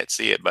can't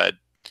see it, bud.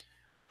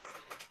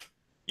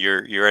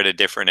 You're at a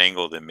different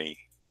angle than me.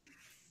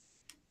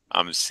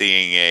 I'm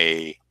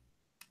seeing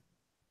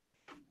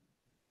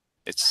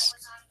it's,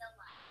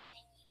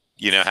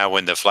 you know how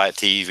when the flat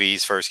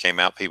TVs first came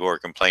out, people were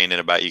complaining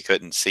about you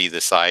couldn't see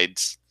the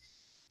sides.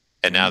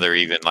 And now they're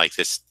even like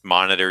this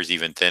monitor's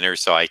even thinner,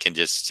 so I can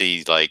just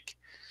see like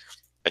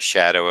a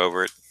shadow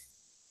over it.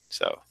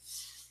 So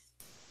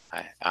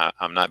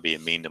I'm not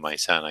being mean to my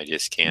son. I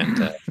just can't.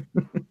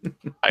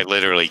 I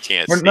literally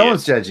can't see No it.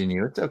 one's judging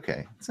you. It's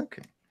okay. It's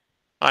okay.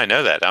 I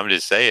know that. I'm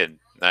just saying.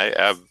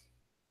 I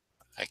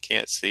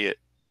can't see it.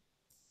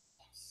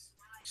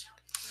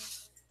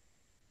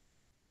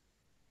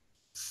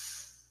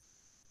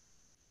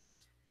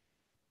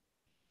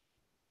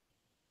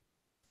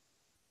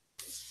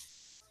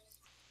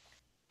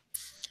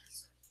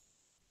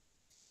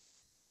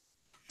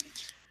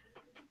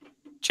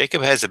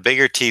 Jacob has a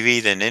bigger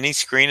TV than any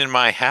screen in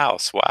my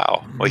house.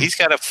 Wow. Well, he's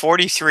got a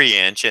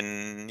 43-inch,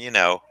 and, you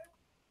know,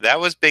 that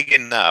was big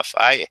enough.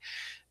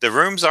 The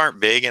rooms aren't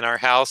big in our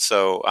house,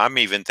 so I'm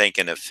even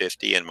thinking of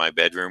 50, and my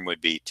bedroom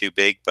would be too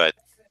big, but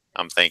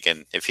I'm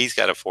thinking if he's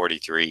got a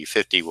 43,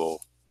 50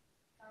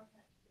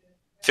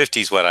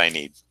 is what I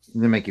need.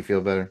 Does it make you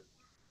feel better?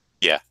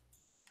 Yeah.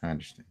 I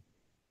understand.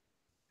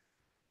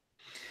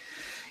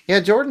 Yeah,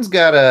 Jordan's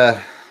got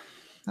a,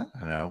 I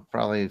don't know,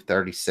 probably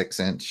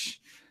 36-inch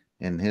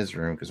in his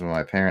room, because when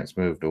my parents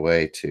moved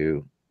away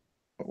to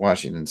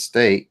Washington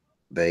State,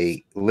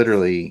 they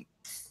literally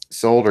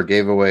sold or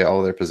gave away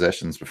all their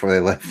possessions before they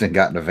left and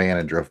got in a van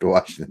and drove to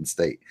Washington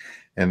State.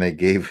 And they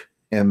gave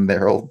him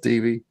their old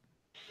TV.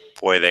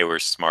 Boy, they were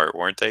smart,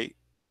 weren't they?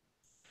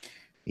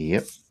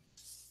 Yep.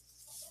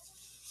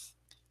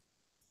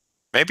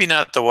 Maybe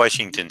not the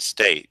Washington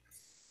State.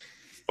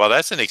 Well,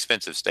 that's an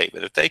expensive state,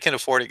 but if they can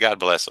afford it, God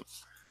bless them.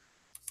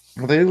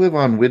 Well, they live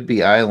on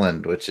Whidbey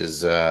Island, which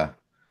is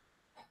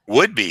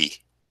Whidbey.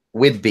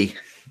 Whidbey,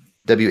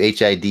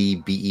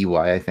 Whidbey,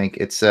 I think.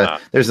 It's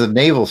there's a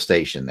naval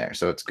station there,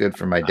 so it's good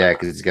for my dad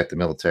because he's got the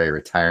military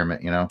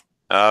retirement, you know.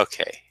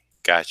 Okay,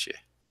 gotcha.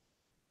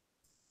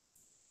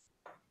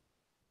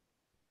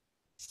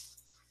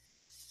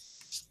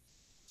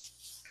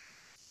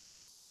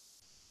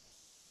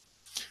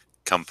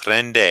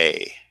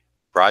 Comprende.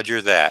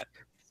 Roger that.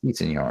 Sí,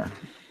 señor.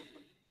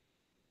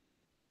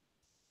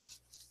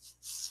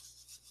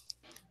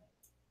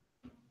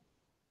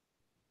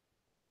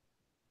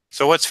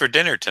 So what's for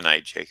dinner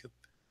tonight, Jacob?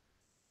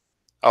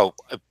 Oh,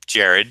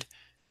 Jarrod.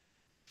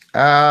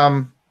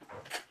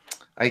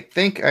 I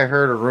think I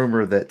heard a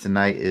rumor that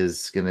tonight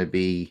is going to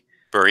be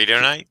Burrito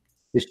night?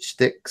 fish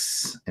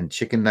sticks and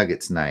chicken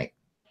nuggets night.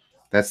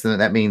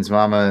 That means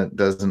Mama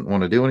doesn't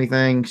want to do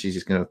anything. She's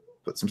just going to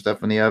put some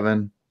stuff in the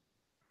oven.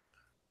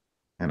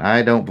 And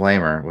I don't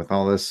blame her with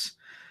all this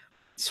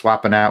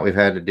swapping out we've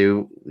had to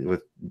do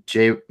with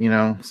Jay. You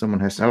know,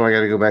 someone has, oh, I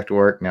got to go back to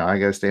work. Now I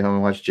got to stay home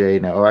and watch Jay.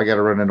 Now, oh, I got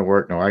to run into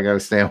work. No, I got to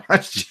stay and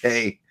watch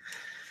Jay.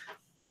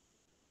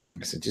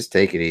 I said, just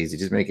take it easy.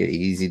 Just make it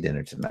easy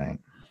dinner tonight.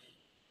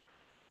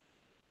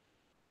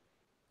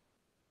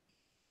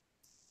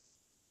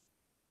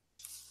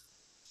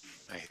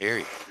 I hear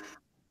you.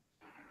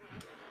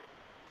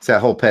 It's that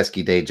whole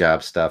pesky day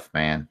job stuff,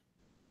 man.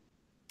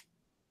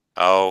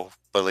 Oh,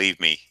 believe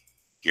me,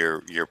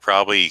 you're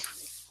probably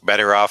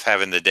better off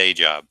having the day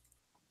job.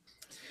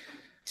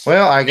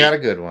 Well, I got a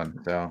good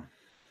one, so.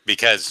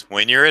 Because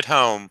when you're at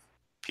home,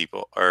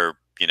 people are,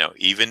 you know,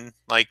 even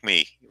like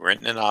me,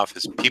 renting an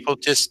office, people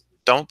just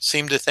don't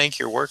seem to think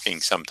you're working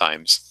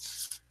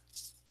sometimes.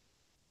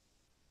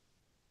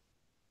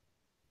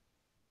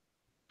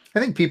 I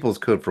think people's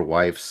code for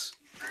wives.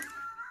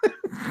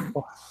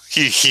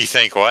 You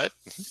think what?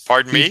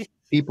 Pardon me?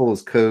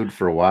 People's code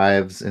for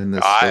wives in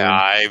this.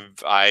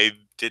 I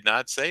did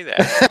not say that.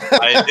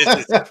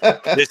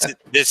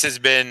 This has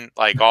been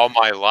like all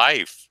my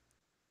life.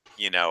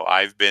 You know,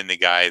 I've been the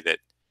guy that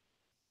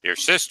your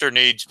sister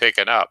needs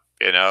picking up.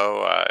 You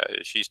know,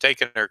 she's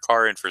taking her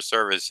car in for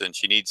service and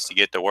she needs to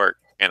get to work.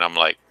 And I'm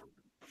like,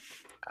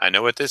 I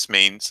know what this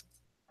means.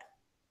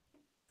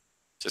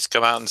 Just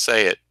come out and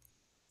say it.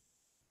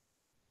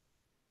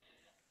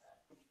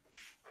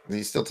 Do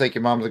you still take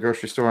your mom to the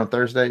grocery store on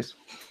Thursdays?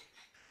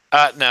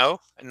 No,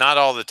 not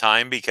all the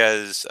time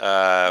because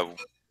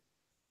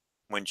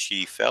when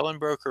she fell and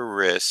broke her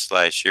wrist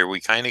last year, we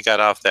kind of got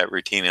off that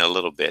routine a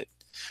little bit.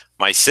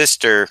 My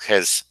sister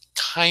has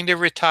kind of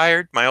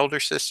retired. My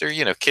older sister,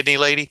 you know, kidney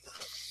lady.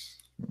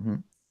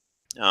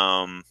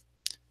 Mm-hmm.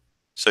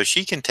 So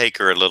she can take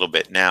her a little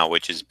bit now,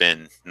 which has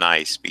been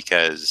nice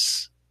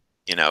because,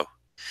 you know,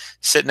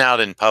 sitting out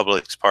in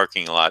Publix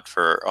parking lot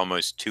for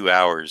almost 2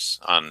 hours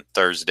on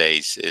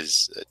Thursdays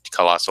is a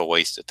colossal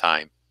waste of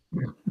time.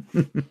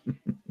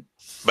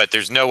 But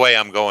there's no way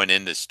I'm going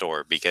in the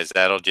store because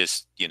that'll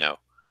just, you know,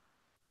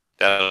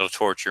 that'll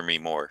torture me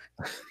more.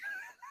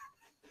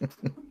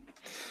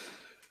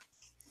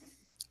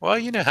 Well,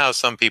 you know how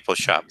some people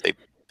shop. They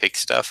pick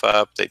stuff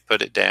up, they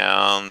put it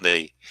down,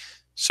 they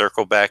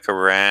circle back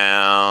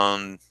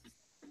around.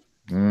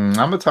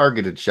 I'm a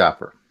targeted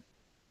shopper.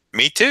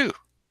 Me too.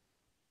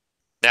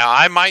 Now,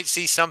 I might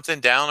see something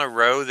down a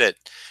row that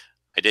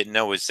I didn't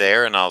know was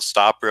there, and I'll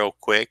stop real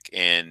quick,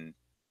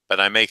 but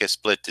I make a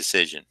split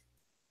decision.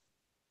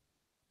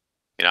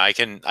 You know, I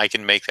can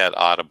make that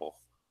audible.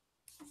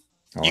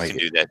 You can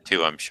do that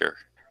too, I'm sure.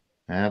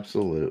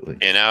 Absolutely.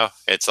 You know,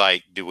 it's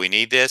like, do we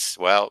need this?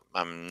 Well,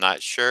 I'm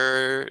not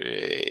sure.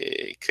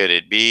 Could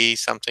it be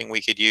something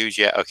we could use?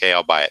 Yeah, okay,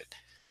 I'll buy it.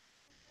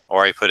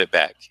 Or I put it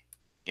back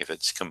if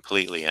it's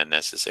completely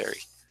unnecessary.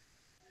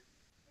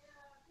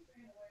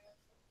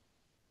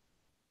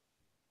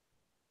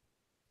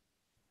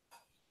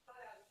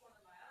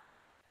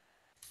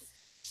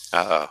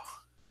 Uh-oh.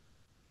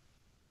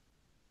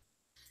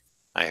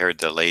 I heard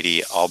the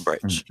lady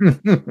Alberich.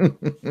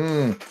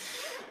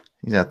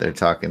 He's out there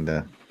talking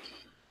to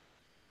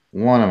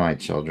one of my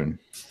children.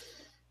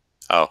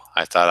 Oh,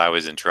 I thought I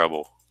was in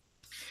trouble.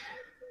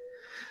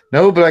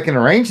 No, but I can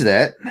arrange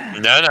that.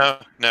 No.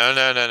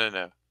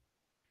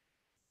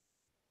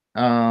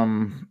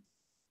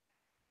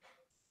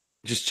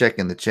 Just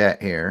checking the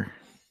chat here.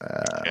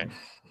 Okay.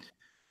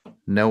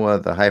 Noah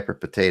the Hyper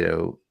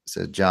Potato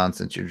says, John,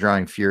 since you're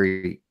drawing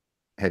Fury,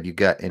 have you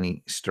got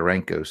any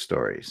Steranko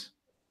stories?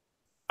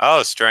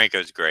 Oh,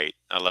 Steranko's great.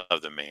 I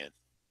love the man.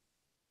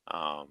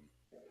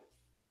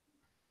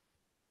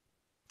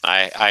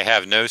 I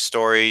have no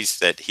stories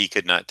that he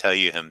could not tell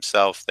you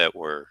himself that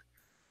were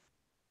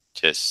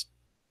just,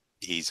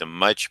 he's a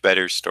much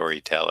better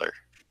storyteller.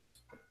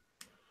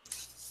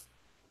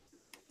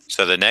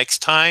 So the next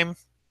time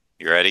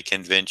you're at a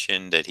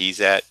convention that he's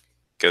at,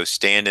 go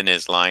stand in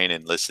his line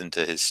and listen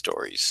to his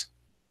stories.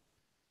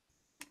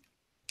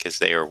 Because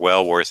they are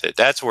well worth it.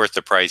 That's worth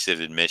the price of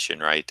admission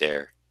right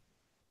there.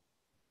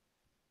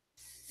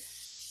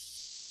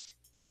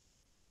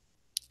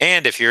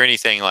 And if you're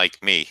anything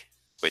like me,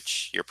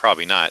 which you're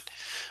probably not,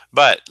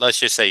 but let's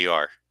just say you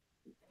are,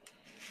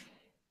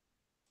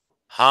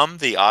 hum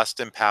the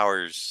Austin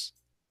Powers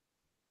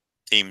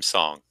theme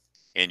song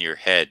in your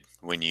head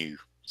when you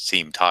see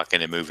him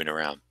talking and moving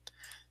around.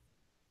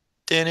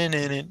 Yep.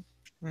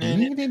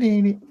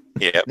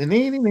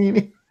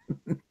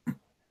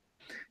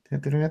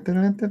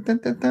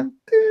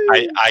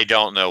 I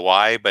don't know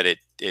why, but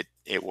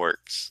it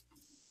works.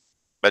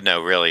 But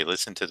no, really,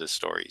 listen to the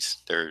stories.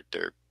 They're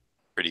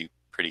pretty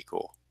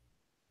cool.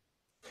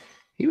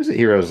 He was at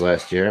Heroes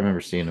last year. I remember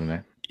seeing him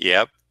there.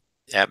 Yep.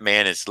 That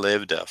man has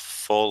lived a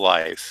full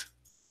life.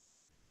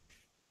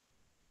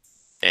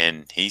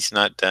 And he's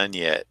not done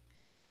yet.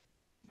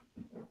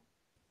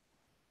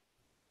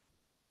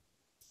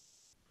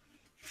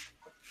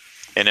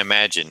 And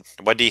imagine,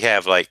 what do you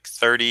have, like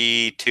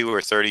 32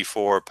 or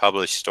 34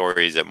 published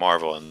stories at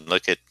Marvel? And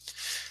look at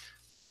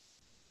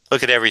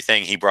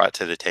everything he brought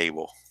to the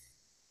table.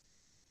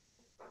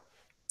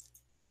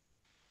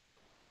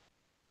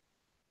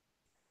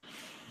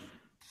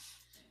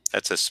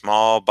 That's a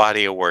small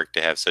body of work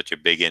to have such a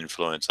big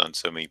influence on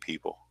so many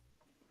people.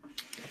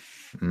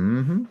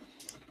 Mm-hmm.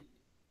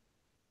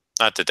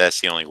 Not that that's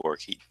the only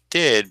work he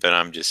did, but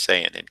I'm just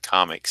saying, in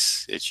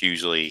comics, it's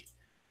usually,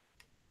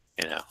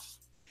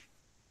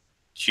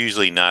 it's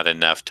usually not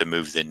enough to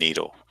move the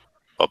needle.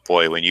 But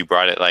boy, when you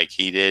brought it like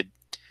he did,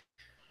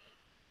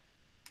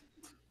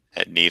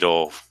 that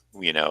needle,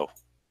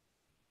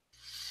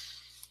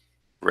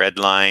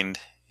 redlined,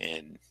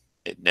 and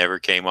it never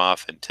came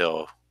off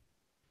until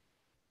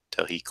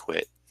he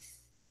quit.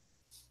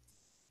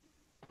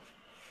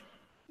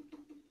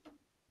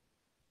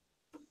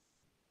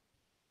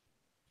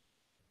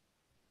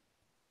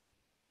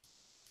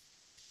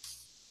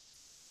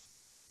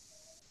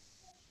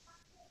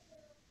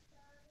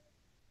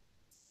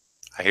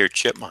 I hear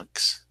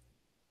chipmunks.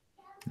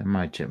 They're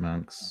my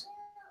chipmunks.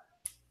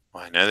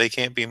 Well, I know they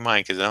can't be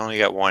mine because I only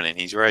got one, and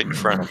he's right in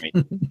front of me.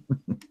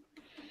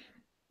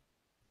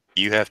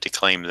 You have to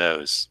claim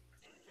those.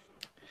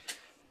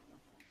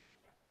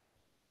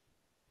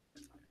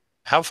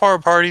 How far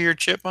apart are your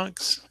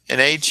chipmunks in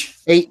age?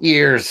 8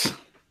 years.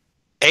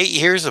 8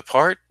 years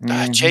apart?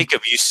 Mhm.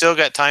 Jacob, you still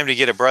got time to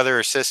get a brother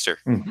or sister.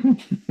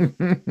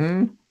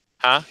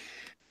 Huh?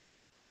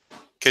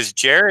 Because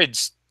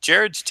Jarrod's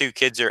 2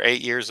 kids are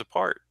 8 years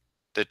apart.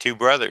 The 2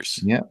 brothers.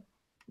 Yep.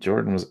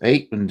 Jordan was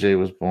 8 when Jay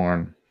was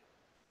born.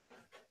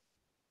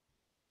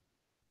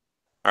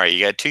 All right,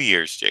 you got 2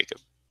 years, Jacob.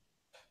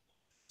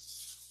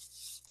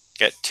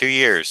 Got 2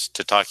 years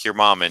to talk your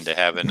mom into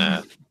having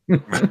a...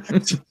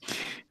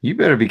 You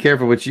better be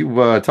careful what you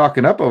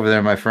talking up over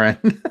there, my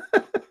friend.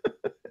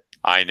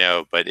 I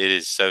know, but it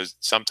is so...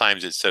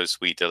 Sometimes it's so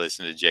sweet to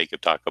listen to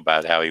Jacob talk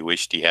about how he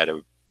wished he had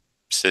a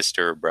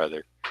sister or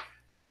brother.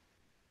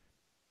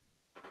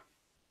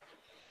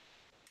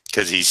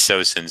 Because he's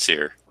so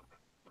sincere.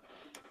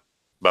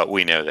 But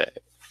we know that.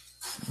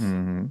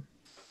 Mm-hmm.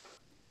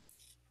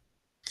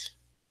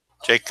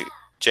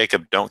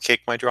 Jacob, don't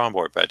kick my drawing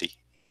board, buddy.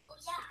 Oh,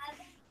 yeah,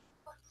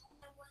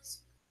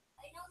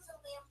 I know the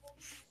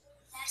Lamborghini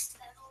less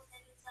better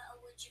than the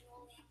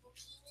original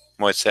Lamborghini.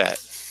 What's that?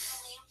 The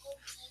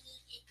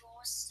Lamborghini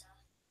Endorsed.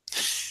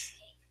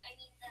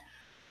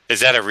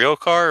 Is that a real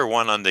car or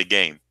one on the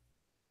game?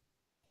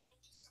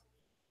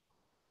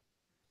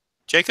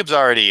 Jacob's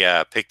already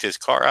picked his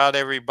car out,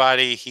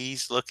 everybody.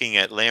 He's looking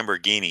at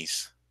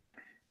Lamborghinis.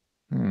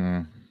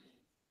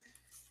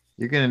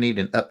 You're going to need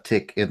an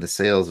uptick in the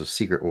sales of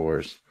Secret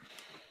Wars.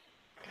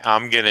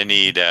 I'm going to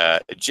need...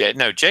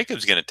 no,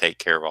 Jacob's going to take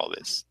care of all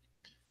this.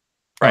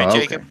 Right, okay.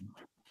 Jacob?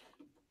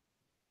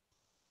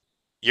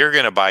 You're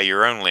going to buy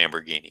your own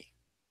Lamborghini.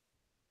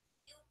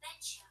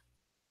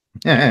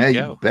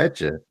 You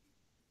betcha.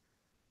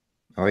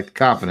 I like the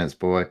confidence,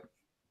 boy.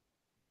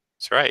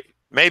 That's right.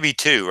 Maybe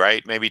 2,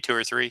 right? Maybe 2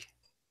 or 3.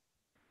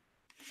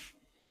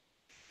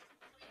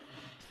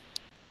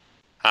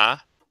 Huh?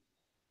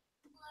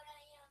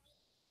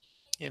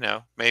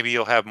 Maybe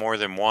you'll have more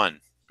than one.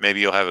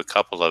 Maybe you'll have a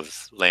couple of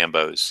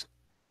Lambos,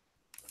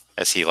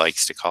 as he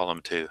likes to call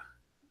them, too.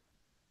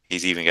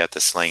 He's even got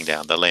the slang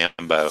down, the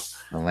Lambo.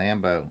 The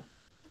Lambo.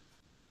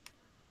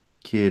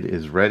 Kid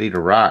is ready to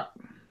rock.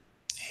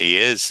 He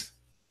is.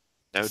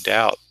 No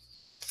doubt.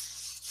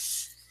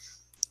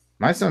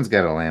 My son's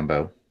got a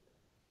Lambo.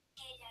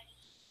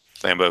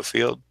 Lambeau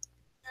Field.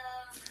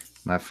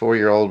 My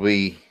 4-year-old,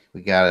 we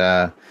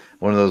got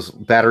one of those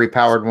battery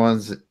powered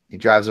ones that he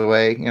drives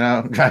away,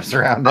 drives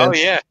around. Oh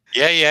yeah.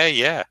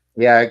 Yeah.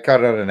 Yeah, I caught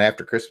it on an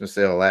after Christmas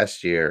sale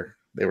last year.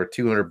 They were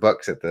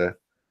 $200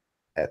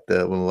 at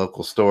the one of the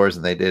local stores,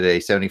 and they did a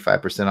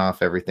 75%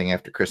 off everything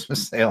after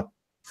Christmas sale.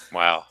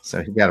 Wow.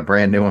 So he got a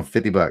brand new one,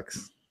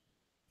 $50.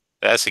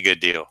 That's a good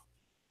deal.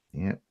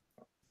 Yeah.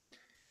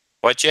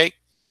 What, Jake?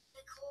 The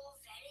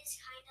Corvette is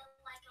kind of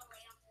like a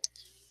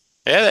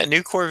Lamborghini. Yeah, that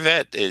new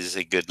Corvette is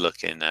a good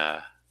looking.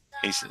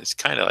 It's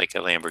kind of like a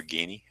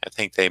Lamborghini. I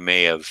think they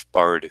may have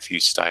borrowed a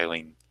few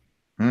styling.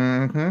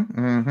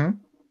 Mm-hmm.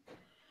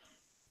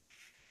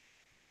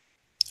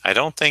 I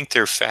don't think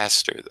they're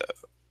faster though.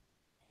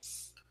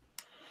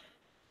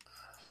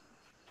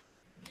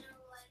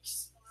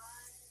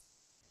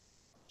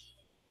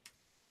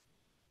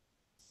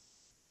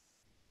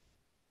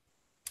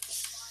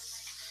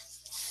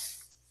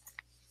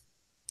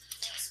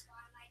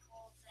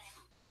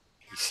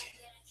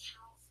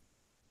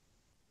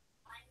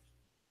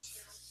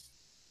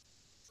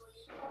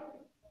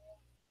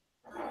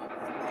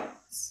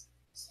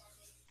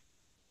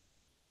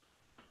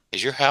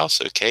 Is your house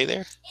okay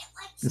there?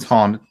 It's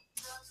haunted.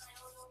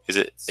 Is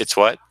it? It's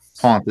what?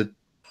 Haunted.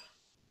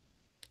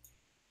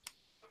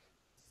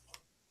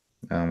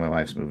 Oh, my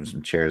wife's moving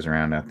some chairs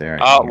around out there.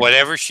 Oh,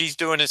 whatever she's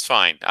doing is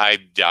fine. I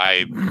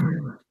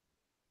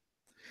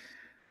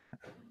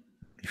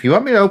If you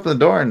want me to open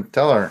the door and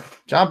tell her,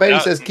 John Beatty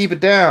says keep it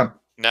down.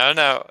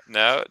 No.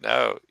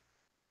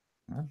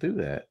 I'll do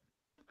that.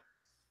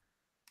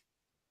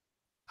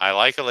 I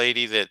like a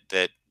lady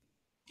that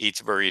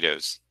eats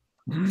burritos.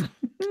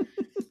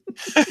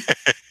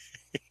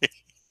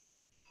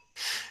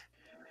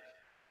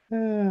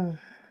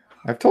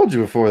 I've told you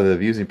before the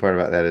amusing part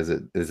about that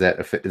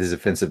is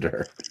offensive to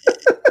her.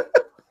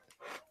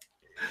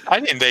 I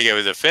didn't think it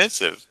was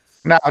offensive.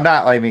 No,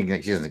 not. I mean,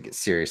 she doesn't get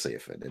seriously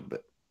offended,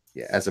 but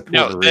yeah, as a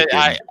Puerto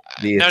Rican,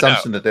 the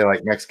assumption that they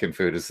like Mexican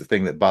food is the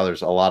thing that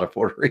bothers a lot of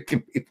Puerto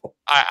Rican people.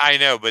 I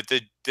know, but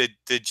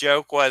the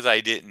joke was I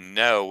didn't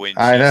know when she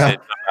said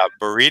about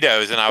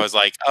burritos, and I was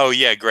like, oh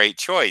yeah, great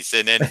choice.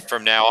 And then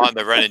from now on,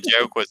 the running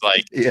joke was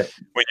like,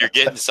 when you're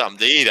getting something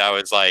to eat, I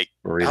was like,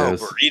 burritos.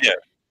 Oh, burrito.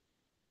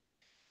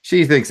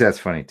 She thinks that's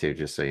funny too,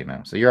 just so you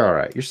know. So you're all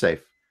right. You're safe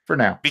for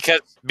now.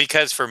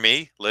 Because for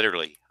me,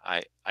 literally,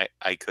 I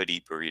could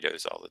eat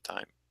burritos all the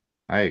time.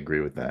 I agree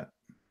with that.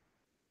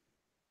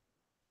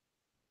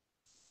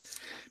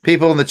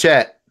 People in the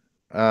chat,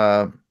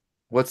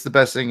 what's the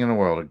best thing in the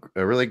world?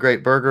 A really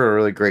great burger or a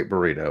really great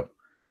burrito?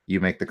 You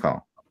make the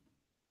call.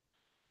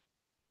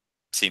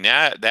 See,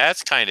 now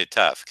that's kind of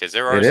tough because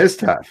there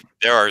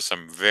are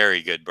some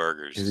very good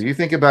burgers. Because if you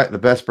think about the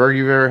best burger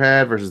you've ever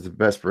had versus the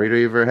best burrito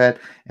you've ever had,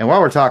 and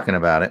while we're talking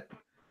about it,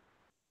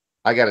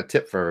 I got a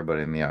tip for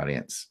everybody in the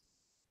audience.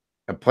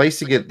 A place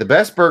to get the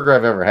best burger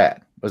I've ever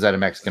had was at a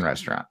Mexican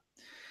restaurant.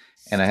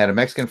 And I had a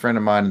Mexican friend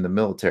of mine in the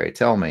military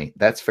tell me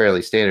that's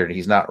fairly standard.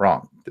 He's not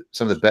wrong.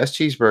 Some of the best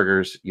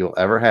cheeseburgers you'll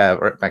ever have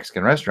are at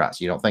Mexican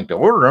restaurants. You don't think to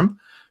order them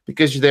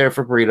because you're there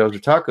for burritos or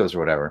tacos or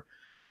whatever.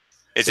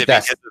 Is it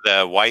because of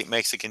the white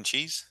Mexican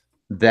cheese?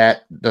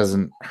 That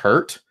doesn't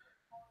hurt.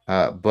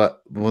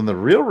 But when the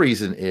real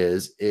reason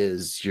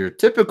is your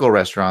typical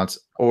restaurants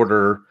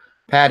order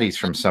patties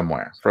from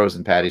somewhere,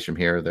 frozen patties from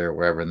here or there,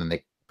 wherever, and then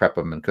they prep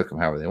them and cook them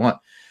however they want.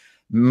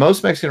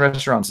 Most Mexican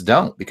restaurants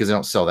don't because they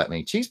don't sell that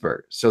many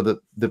cheeseburgers. So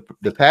the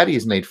patty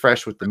is made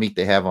fresh with the meat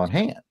they have on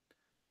hand.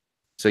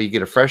 So you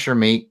get a fresher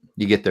meat,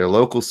 you get their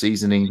local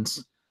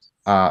seasonings.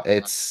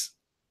 It's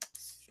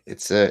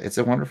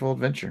a wonderful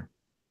adventure.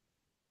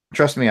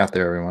 Trust me out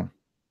there, everyone.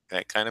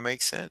 That kind of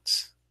makes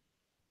sense.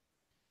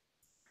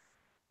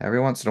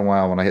 Every once in a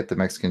while when I hit the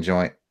Mexican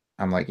joint,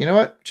 I'm like, you know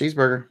what?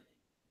 Cheeseburger.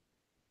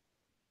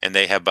 And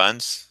they have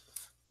buns?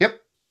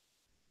 Yep.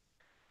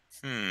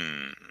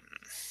 In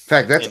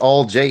fact, that's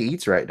all Jay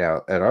eats right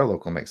now at our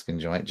local Mexican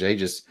joint. Jay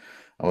just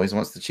always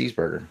wants the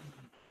cheeseburger.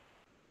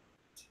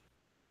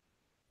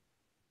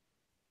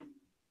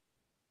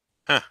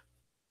 Huh.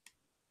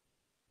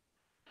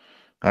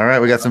 All right,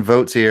 we got some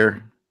votes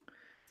here.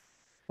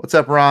 What's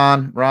up,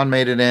 Ron? Ron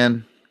made it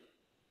in.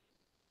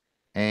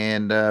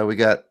 And we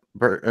got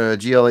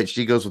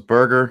GLHG goes with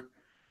burger.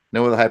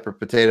 Noah the Hyper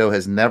Potato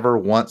has never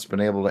once been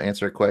able to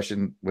answer a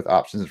question with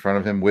options in front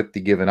of him with the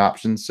given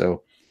options.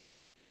 So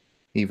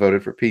he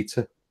voted for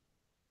pizza.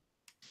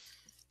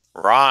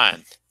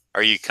 Ron,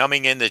 are you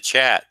coming in the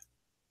chat?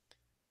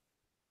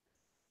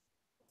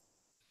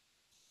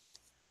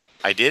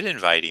 I did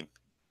invite him.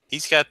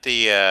 He's got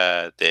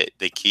the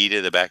key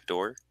to the back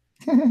door.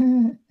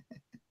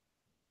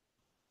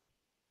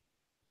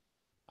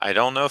 I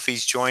don't know if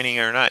he's joining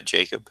or not,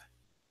 Jacob.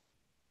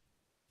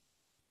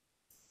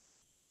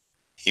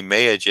 He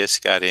may have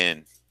just got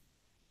in.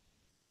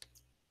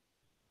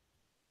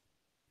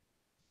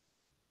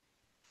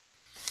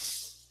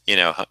 You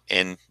know,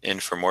 in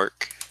from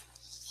work.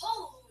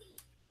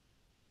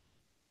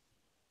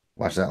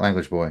 Watch that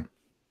language, boy.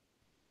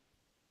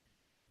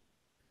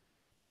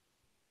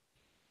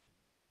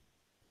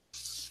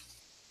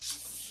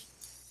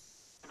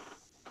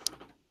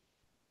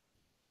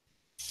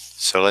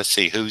 So let's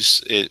see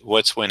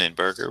what's winning.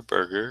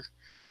 Burger.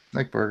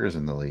 Like burger's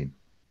in the lead.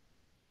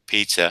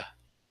 Pizza.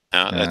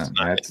 No,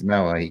 that's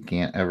no. He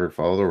can't ever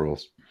follow the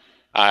rules.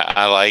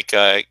 I like.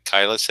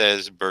 Kyla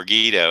says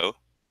burrito.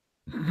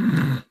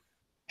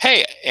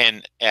 Hey,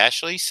 and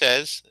Ashley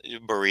says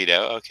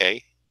burrito.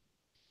 Okay.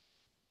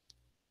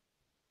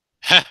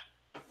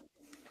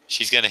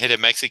 She's gonna hit a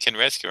Mexican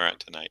restaurant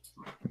tonight.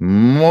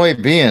 Muy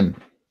bien.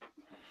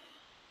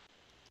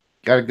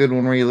 Got a good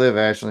one where you live,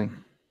 Ashley.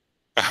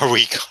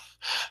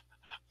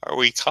 Are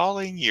we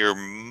calling your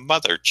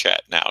mother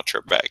chat now,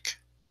 Trebek?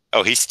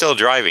 Oh, he's still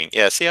driving.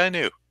 Yeah, see, I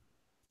knew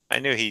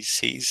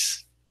he's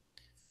Does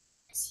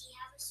he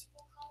have a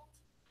supercar?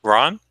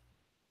 Ron?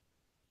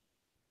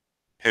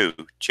 Who?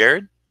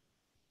 Jarrod?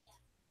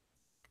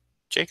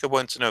 Jacob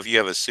wants to know if you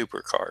have a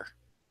supercar.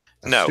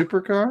 No.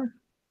 Supercar?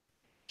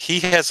 He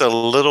has a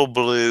little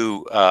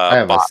blue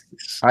box.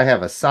 I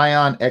have a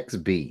Scion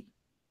XB.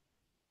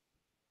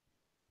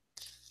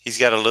 He's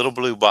got a little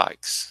blue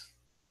box.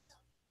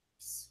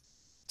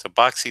 It's a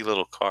boxy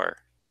little car.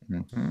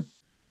 Mm-hmm.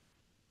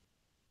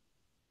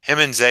 Him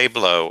and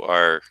Zablo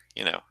are,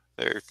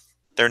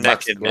 they're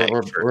neck and neck.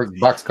 We're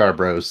boxcar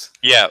bros.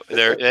 Yeah,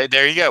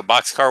 there you go,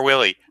 Boxcar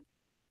Willie.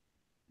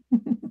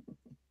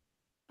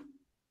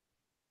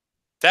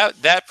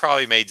 That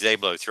probably made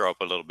Zablo throw up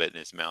a little bit in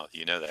his mouth.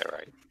 You know that,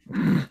 right?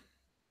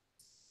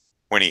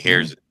 when he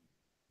hears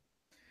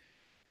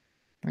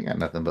I got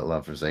nothing but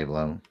love for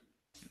Zablo.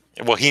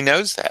 it. Well, he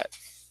knows that.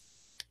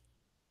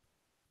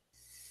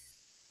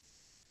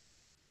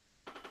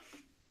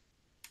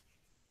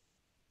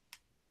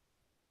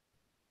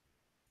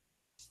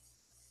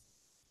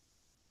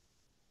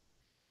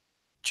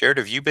 Jarrod,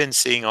 have you been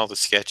seeing all the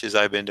sketches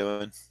I've been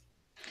doing?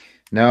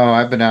 No,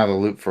 I've been out of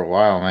the loop for a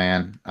while,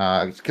 man.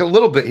 A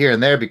little bit here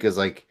and there because,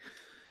 like,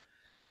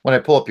 when I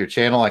pull up your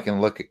channel, I can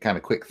look at kind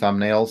of quick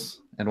thumbnails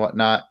and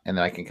whatnot, and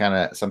then I can kind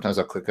of sometimes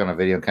I'll click on a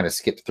video and kind of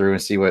skip through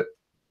and see what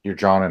you're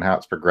drawing and how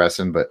it's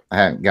progressing. But I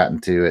haven't gotten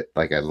to it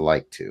like I'd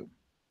like to.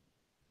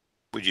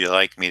 Would you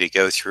like me to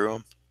go through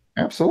them?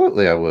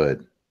 Absolutely, I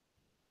would.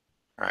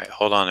 All right,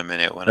 hold on a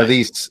minute. Are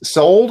these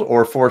sold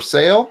or for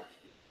sale?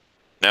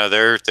 No,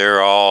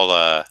 they're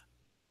all.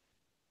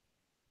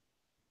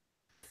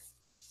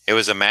 It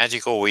was a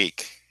magical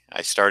week.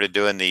 I started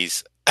doing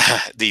these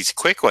these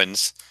quick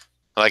ones,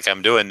 like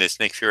I'm doing this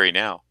Nick Fury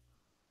now,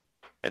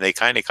 and they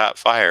kind of caught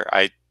fire.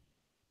 I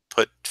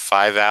put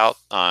 5 out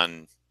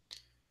on.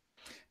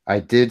 I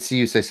did see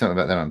you say something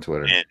about that on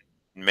Twitter. And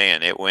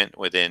man, it went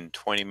within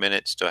 20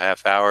 minutes to a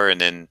half hour,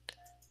 and then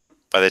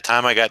by the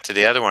time I got to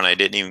the other one, I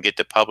didn't even get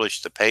to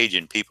publish the page,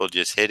 and people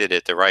just hit it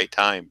at the right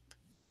time.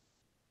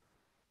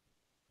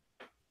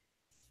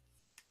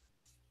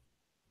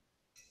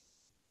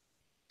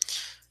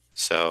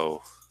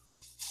 So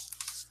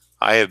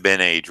I have been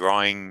a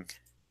drawing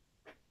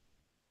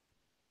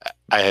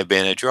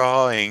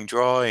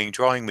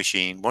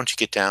machine. Won't you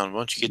get down?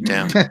 Won't you get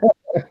down?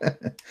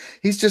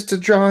 He's just a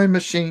drawing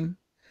machine,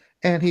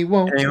 and he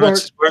won't work.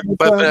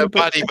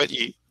 Body, but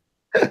you.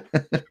 Yeah.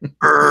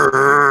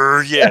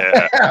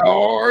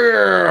 Oh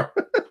yeah.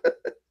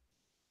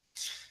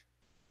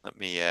 Let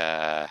me.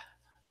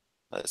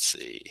 Let's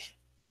see.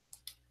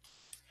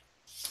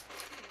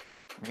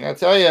 I gotta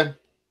tell you,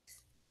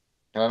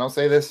 and I don't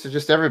say this to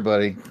just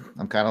everybody.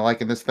 I'm kind of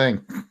liking this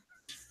thing.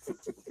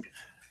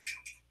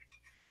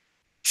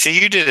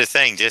 See, you did a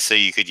thing just so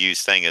you could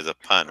use "thing" as a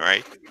pun,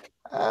 right?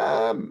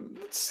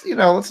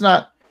 Let's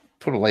not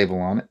put a label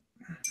on it.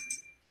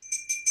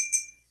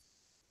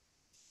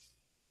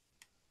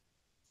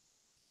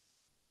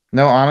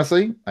 No,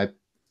 honestly, I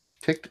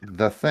picked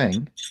the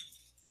thing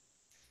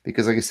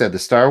because, like I said, the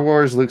Star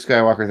Wars Luke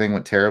Skywalker thing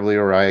went terribly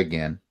awry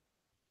again.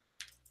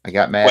 I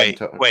got mad.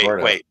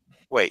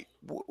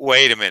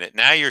 Wait a minute.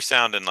 Now you're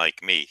sounding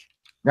like me.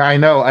 I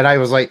know, and I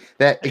was like,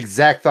 that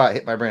exact thought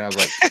hit my brain. I was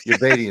like, "You're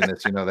Beatty in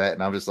this, you know that,"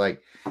 and I'm just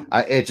like,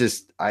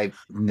 I've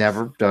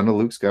never done a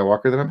Luke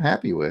Skywalker that I'm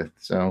happy with,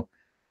 so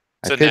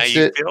I pitched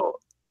it.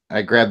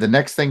 I grabbed the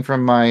next thing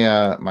from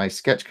my my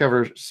sketch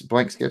cover,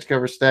 blank sketch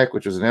cover stack,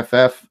 which was an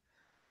FF,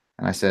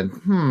 and I said,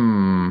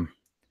 I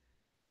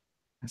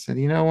said,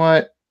 you know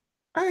what,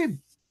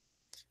 I'm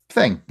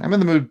in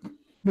the mood. I'm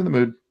in the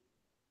mood.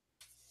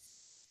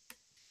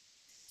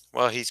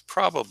 Well, he's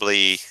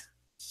probably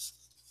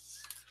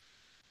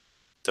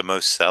the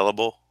most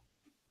sellable.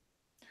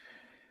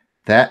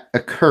 That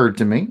occurred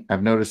to me.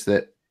 I've noticed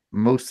that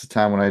most of the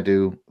time when I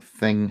do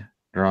thing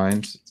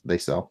drawings, they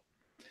sell.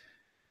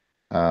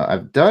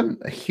 I've done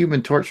a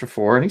Human Torch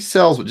before, and he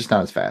sells, but just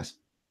not as fast.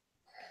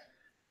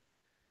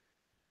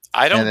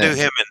 I don't do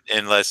him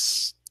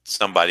unless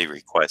somebody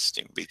requests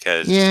him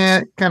because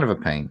kind of a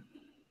pain.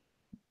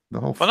 The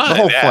whole flame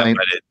thing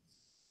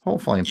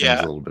is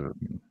a little bit of a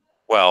pain.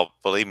 Well,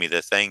 believe me,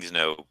 the thing's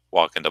no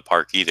walk in the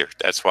park either.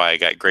 That's why I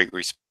got great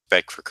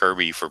respect for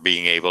Kirby for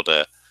being able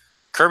to,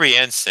 Kirby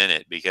and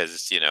Senate,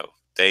 because,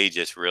 they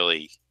just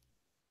really,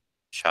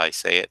 shall I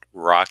say it,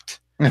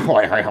 rocked. How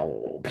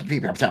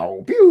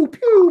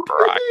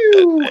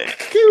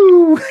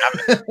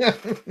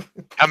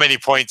many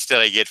points did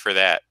I get for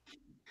that?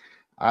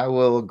 I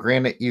will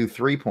grant it you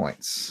 3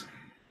 points.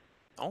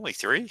 Only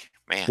 3?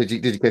 Man. Did you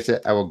catch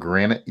that? I will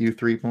grant it you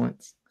 3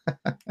 points.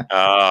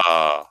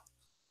 Oh.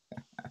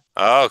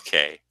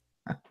 Okay.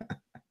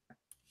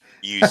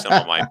 You used some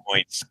of my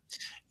points.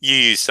 You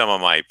used some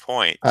of my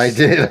points. I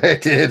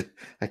did.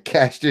 I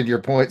cashed in your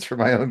points for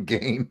my own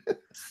gain.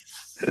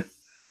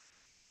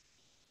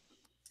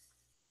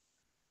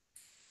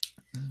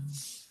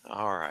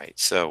 All right.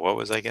 So what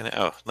was I gonna?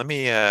 Oh, let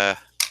me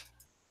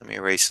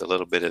erase a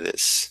little bit of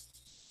this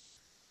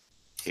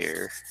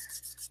here.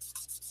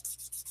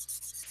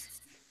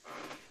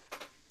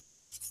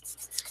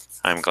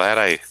 I'm glad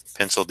I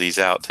penciled these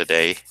out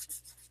today,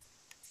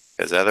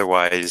 because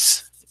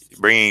otherwise,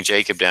 bringing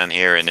Jacob down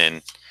here and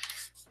then,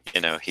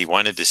 he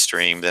wanted to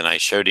stream. Then I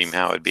showed him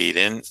how it'd be.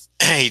 Then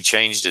he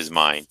changed his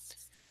mind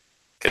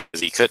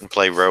because he couldn't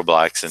play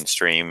Roblox and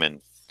stream,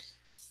 and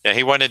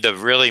he wanted to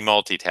really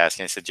multitask.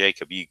 And I said,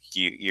 Jacob,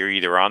 you're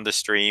either on the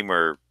stream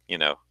or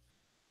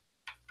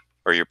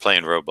or you're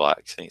playing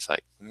Roblox. And he's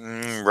like,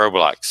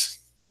 Roblox.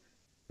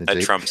 That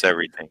trumps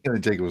everything.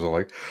 And Jacob was all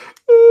like,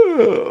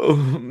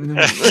 oh.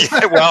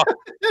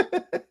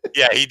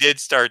 Yeah, he did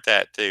start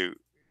that too.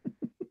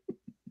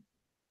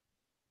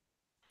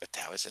 But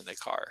that was in the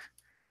car.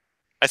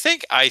 I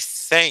think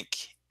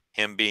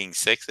him being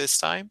sick this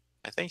time,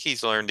 I think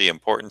he's learned the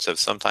importance of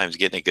sometimes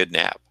getting a good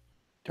nap.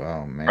 Oh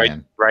Right,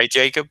 man, right,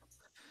 Jacob?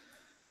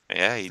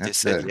 Yeah, he that's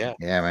just said good. yeah.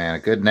 Yeah, man, a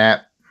good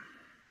nap.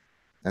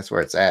 That's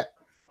where it's at.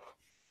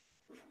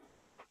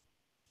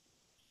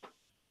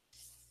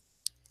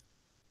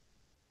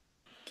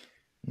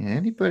 Yeah,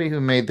 anybody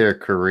who made their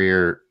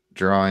career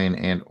drawing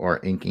and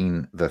or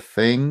inking The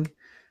Thing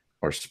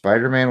or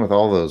Spider-Man with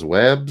all those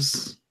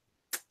webs,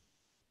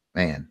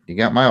 man, you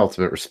got my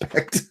ultimate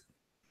respect.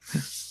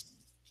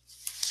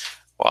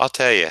 Well, I'll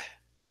tell you,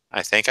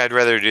 I think I'd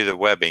rather do the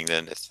webbing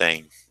than the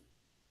thing.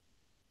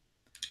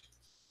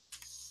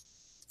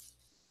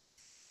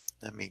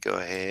 Let me go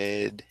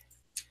ahead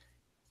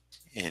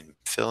and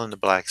fill in the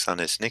blacks on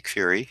this Nick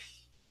Fury.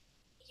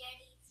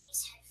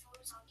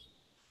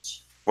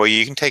 Well,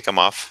 you can take them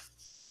off.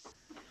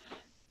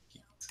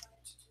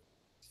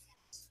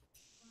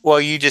 Well,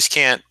 you just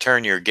can't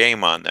turn your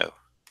game on, though.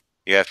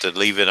 You have to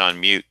leave it on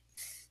mute.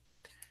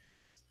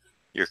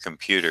 Your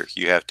computer.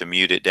 You have to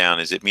mute it down.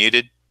 Is it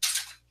muted?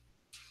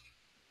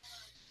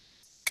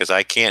 Because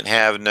I can't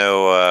have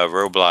no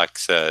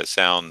Roblox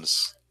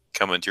sounds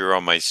coming through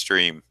on my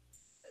stream.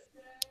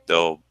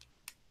 They'll...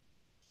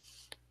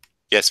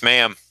 Yes,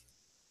 ma'am.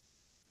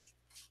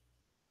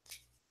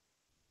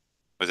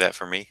 Was that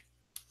for me?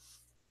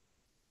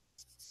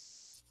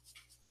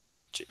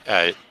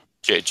 Jarrod.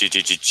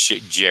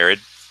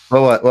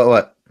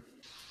 What?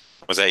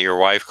 Was that your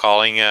wife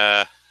calling?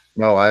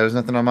 No, I was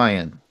nothing on my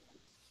end.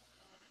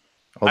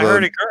 Although, I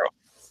heard a girl.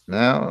 No,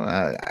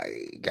 I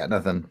got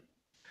nothing.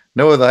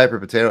 Noah the Hyper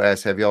Potato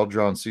asks, have y'all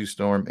drawn Sue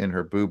Storm in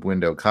her boob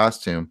window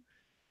costume?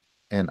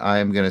 And I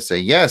am going to say,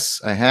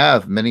 yes, I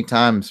have many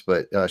times,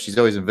 but she's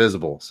always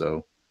invisible.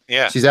 So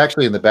yeah, she's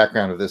actually in the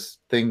background of this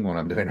thing what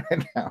I'm doing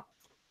right now.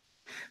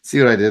 See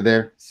what I did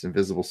there? It's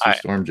invisible Sue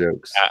Storm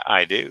jokes.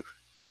 I do.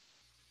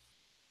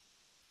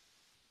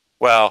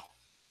 Well,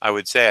 I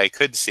would say I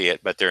could see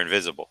it, but they're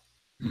invisible.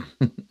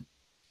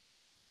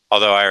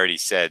 Although I already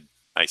said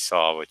I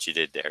saw what you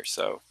did there,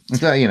 so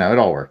you know, it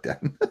all worked out.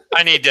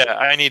 I need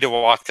to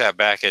walk that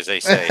back, as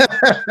they say.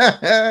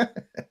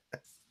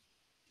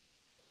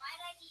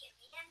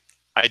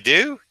 I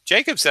do.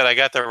 Jacob said I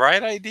got the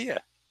right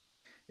idea.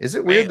 Is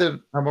it weird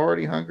that I'm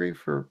already hungry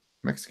for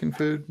Mexican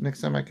food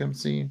next time I come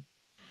see you?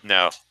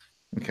 No.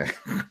 Okay.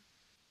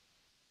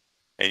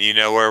 And you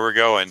know where we're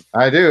going.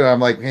 I do. I'm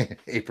like, man,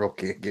 April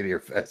can't get here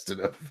fast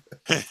enough.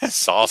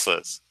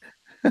 Salsas.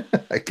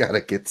 I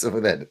gotta get some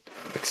of that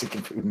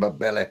Mexican food in my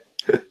belly.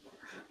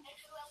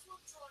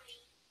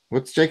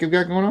 What's Jacob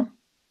got going on?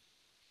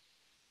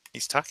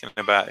 He's talking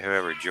about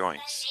whoever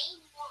joins.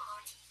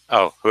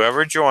 Oh,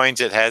 whoever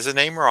joins, it has the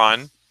name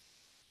Ron.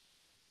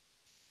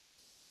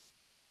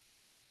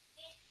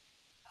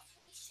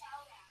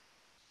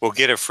 We'll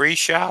get a free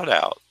shout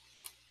out.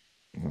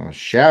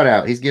 Shout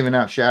out. He's giving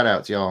out shout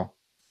outs, y'all.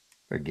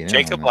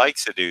 Jacob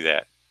likes to do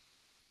that.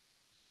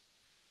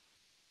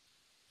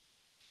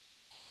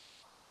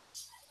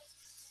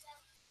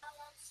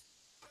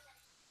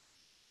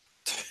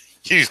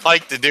 You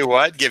like to do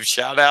what? Give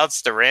shout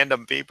outs to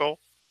random people?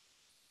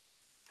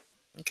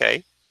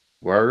 Okay.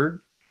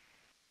 Word.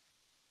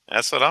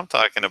 That's what I'm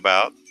talking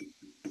about.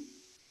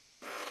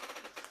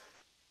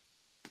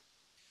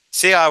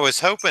 See, I was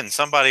hoping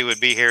somebody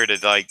would be here to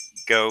like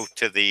go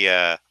to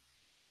the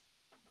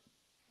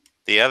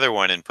other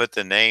one and put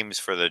the names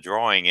for the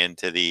drawing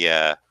into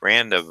the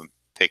random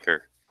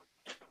picker.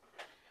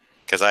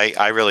 Because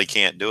I really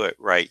can't do it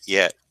right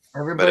yet.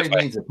 Everybody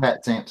needs a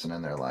Pat Sampson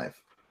in their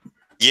life.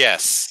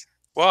 Yes.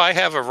 Well, I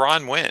have a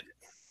Ron Went.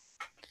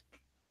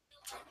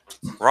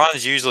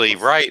 Ron's usually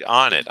right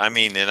on it. I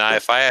mean, and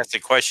if I ask a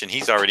question,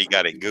 he's already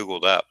got it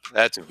Googled up.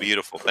 That's a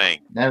beautiful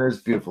thing. That is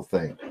a beautiful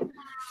thing.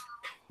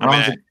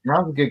 Ron's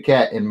a good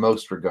cat in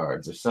most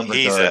regards. There's some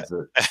regards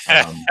that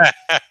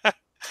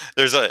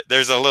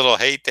there's a little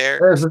hate there.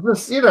 There's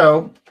this, you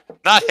know,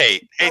 not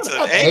hate.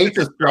 Hate's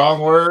a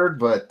strong word,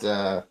 but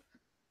I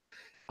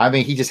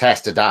mean, he just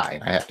has to die,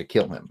 and I have to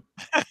kill him.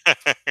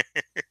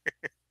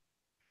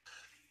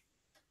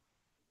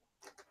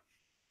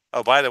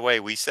 Oh, by the way,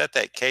 we set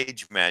that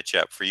cage match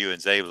up for you and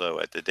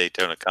Zablo at the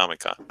Daytona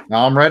Comic-Con. No,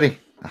 I'm ready.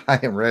 I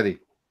am ready.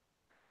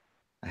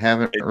 I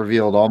haven't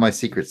revealed all my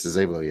secrets to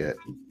Zablo yet.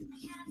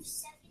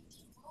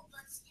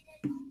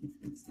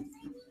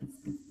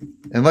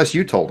 Unless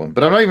you told him,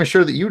 but I'm not even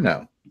sure that you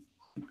know.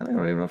 I don't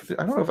know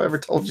if I ever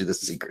told you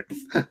this secret.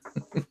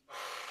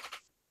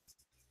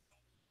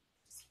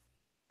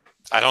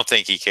 I don't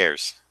think he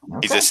cares.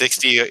 Okay. He's a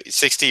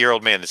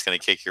 60-year-old man that's going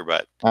to kick your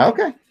butt.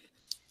 Okay.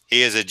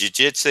 He is a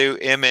jiu-jitsu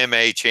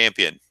MMA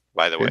champion,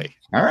 by the way.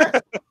 All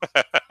right.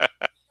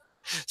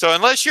 So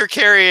unless you're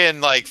carrying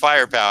like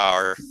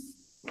firepower,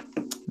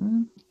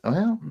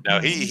 well, no,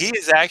 he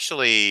is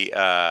actually.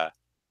 I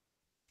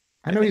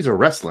know he's a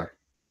wrestler.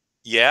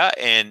 Yeah,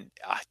 and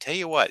I tell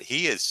you what,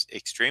 he is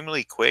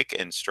extremely quick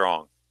and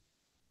strong.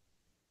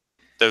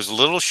 Those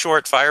little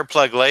short fire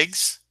plug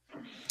legs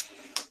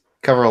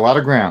cover a lot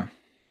of ground.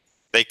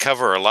 They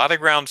cover a lot of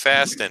ground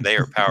fast, and they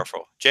are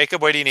powerful.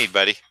 Jacob, what do you need,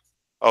 buddy?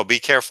 Oh, be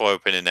careful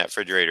opening that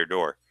refrigerator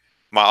door.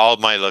 All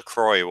my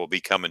LaCroix will be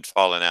coming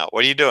falling out.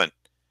 What are you doing?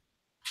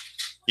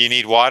 You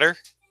need water?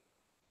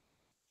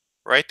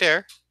 right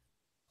there.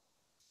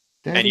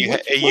 And Daddy, you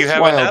what's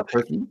have wild another.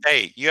 turkey?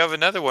 Hey, you have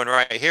another one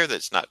right here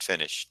that's not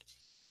finished.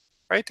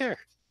 Right there.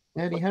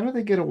 Daddy, how do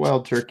they get a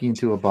wild turkey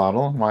into a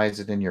bottle? Why is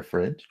it in your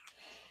fridge?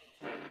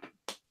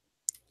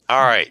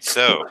 All right,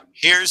 so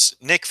here's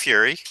Nick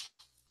Fury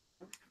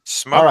All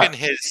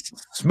smoking right.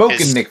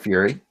 Smoking Nick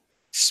Fury.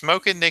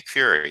 Smoking Nick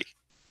Fury.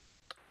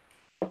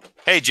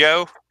 Hey,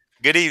 Joe.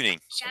 Good evening.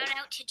 Shout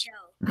out to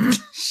Joe.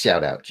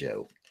 Shout out,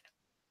 Joe.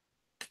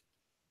 Daddy,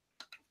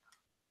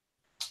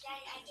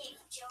 I gave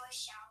Joe a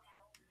shout out.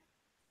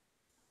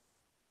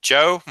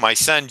 Joe, my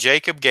son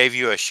Jacob gave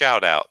you a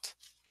shout out.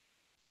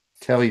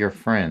 Tell your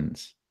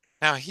friends.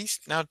 Now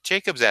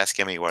Jacob's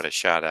asking me what a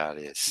shout out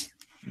is.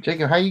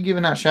 Jacob, how you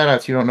giving out shout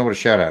outs? You don't know what a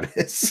shout out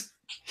is.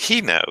 He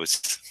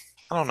knows.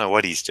 I don't know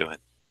what he's doing.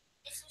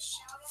 It's a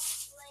shout out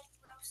like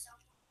when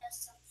someone does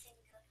something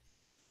good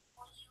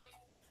for you.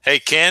 Hey,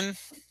 Ken.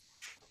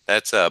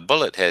 That's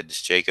Bullet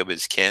Heads. Jacob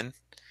is Ken.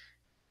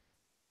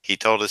 He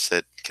told us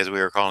that because we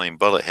were calling him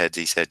Bullet Heads,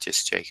 he said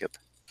just Jacob.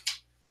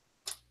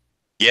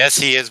 Yes,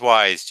 he is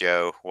wise,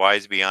 Joe.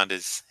 Wise beyond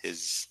his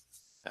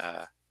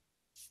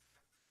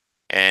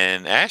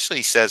and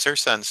Ashley says her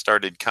son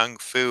started Kung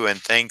Fu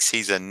and thinks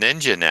he's a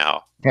ninja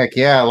now. Heck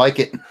yeah, I like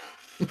it.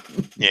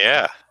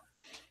 Yeah.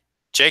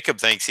 Jacob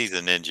thinks he's a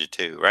ninja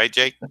too, right,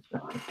 Jake?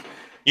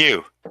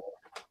 You.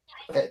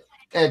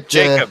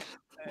 Jacob.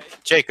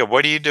 Jacob,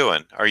 what are you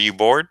doing? Are you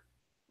bored?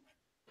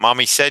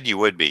 Mommy said you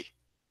would be.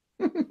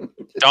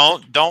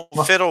 Don't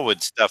fiddle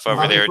with stuff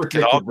over there. It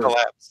could all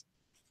collapse.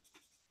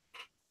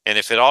 And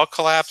if it all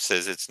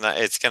collapses, it's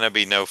gonna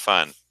be no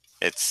fun.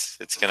 It's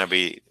gonna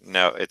be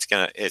no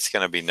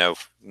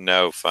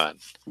fun.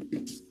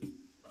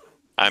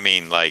 I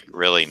mean, like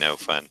really no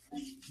fun.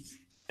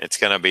 It's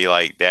gonna be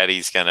like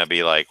Daddy's gonna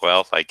be like,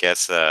 well, I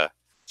guess. All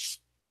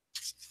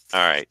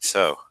right,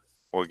 so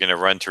we're gonna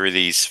run through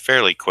these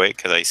fairly quick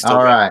because I still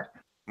got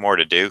more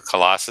to do.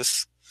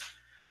 Colossus.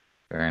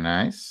 Very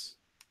nice.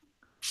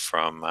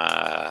 From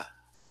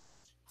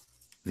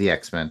the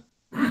X-Men.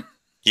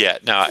 Yeah,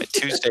 no,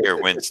 Tuesday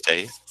or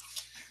Wednesday.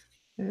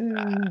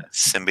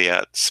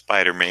 Symbiote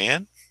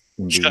Spider-Man.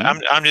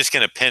 I'm just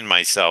gonna pin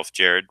myself,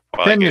 Jarrod.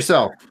 Pin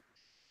yourself.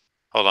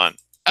 Hold on.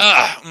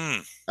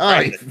 You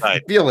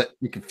can feel it.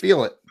 You can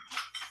feel it.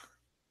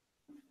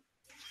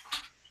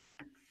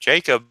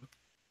 Jacob,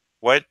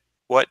 what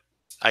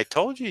I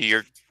told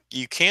you,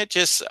 you can't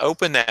just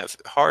open that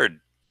hard,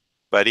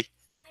 buddy.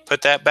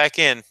 Put that back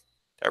in.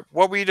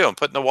 What were you doing?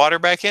 Putting the water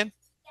back in?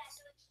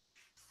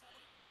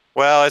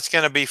 Well, it's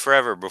gonna be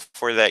forever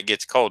before that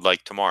gets cold,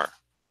 like tomorrow.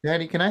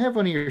 Daddy, can I have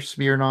one of your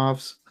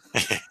Smirnoffs?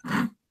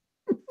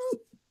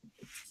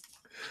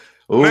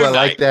 Oh, I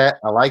like that.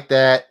 I like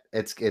that.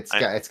 It's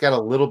got a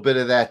little bit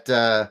of that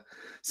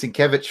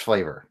Sienkiewicz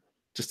flavor,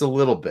 just a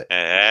little bit.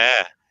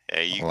 Yeah,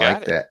 you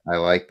got it. I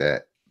like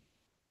that.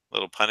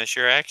 Little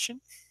Punisher action.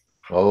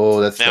 Oh,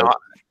 that's dope.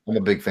 I'm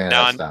a big fan of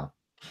that style.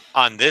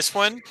 On this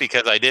one,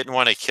 because I didn't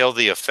want to kill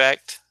the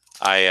effect,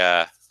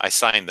 I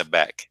signed the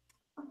back.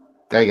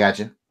 I got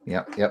you.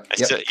 Yep.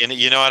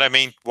 You know what I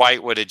mean?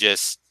 White would have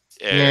just.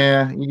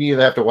 Yeah, you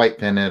either have to white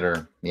pin it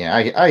or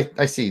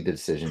I see the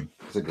decision.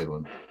 It's a good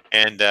one.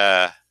 And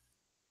I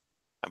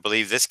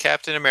believe this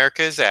Captain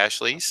America is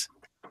Ashley's.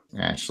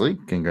 Ashley,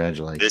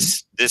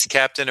 congratulations. This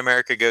Captain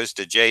America goes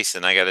to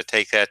Jason. I got to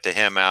take that to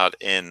him out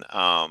in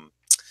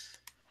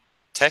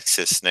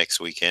Texas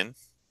next weekend.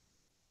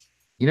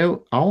 You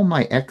know, all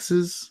my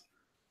exes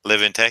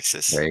live in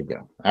Texas. There you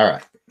go. All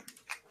right.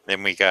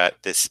 Then we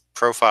got this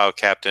profile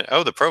Captain.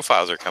 Oh, the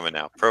profiles are coming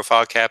out.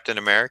 Profile Captain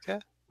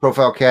America.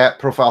 Profile Cap.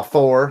 Profile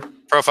Thor.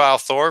 Profile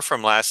Thor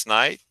from last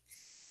night.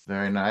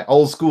 Very nice.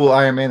 Old school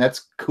Iron Man.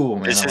 That's cool,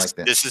 man. I like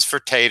that. This is for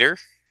Tater.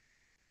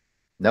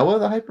 Noah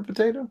the Hyper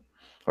Potato?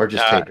 Or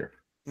just Tater?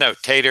 No,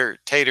 Tater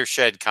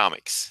Shed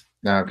Comics.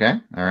 Okay.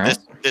 All right.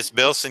 This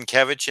Bill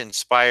Sienkiewicz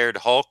inspired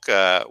Hulk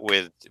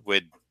with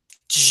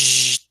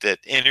that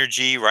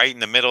energy right in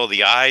the middle of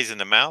the eyes and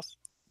the mouth.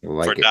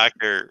 For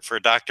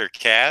Dr.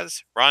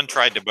 Kaz. Ron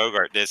tried to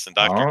bogart this, and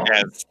Dr.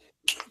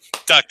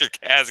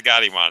 Kaz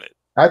got him on it.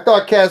 I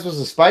thought Kaz was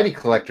a Spidey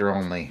collector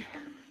only.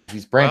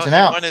 He's branching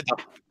out.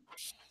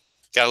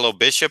 Got a little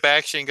Bishop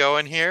action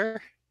going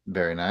here.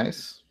 Very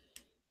nice.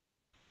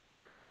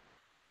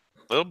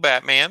 Little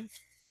Batman.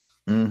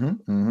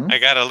 I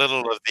got a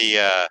little of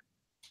the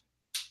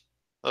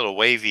little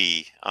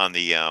wavy on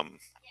the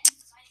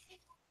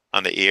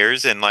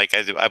ears, and like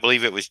I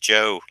believe it was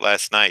Joe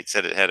last night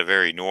said it had a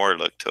very noir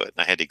look to it, and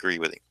I had to agree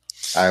with him.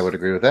 I would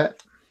agree with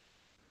that.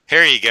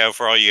 Here you go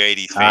for all you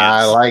 80s fans.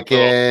 I like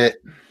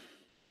it.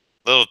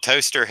 Little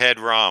toaster head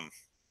Rom.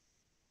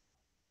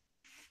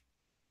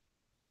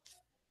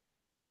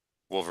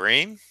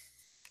 Wolverine.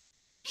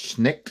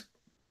 Schnicked.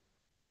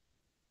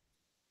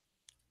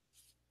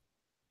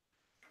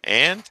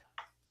 And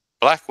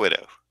Black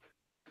Widow.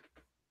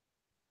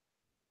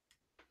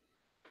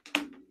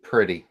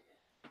 Pretty.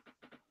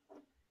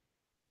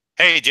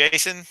 Hey,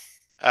 Jason.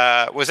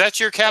 Was that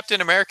your Captain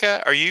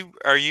America? Are you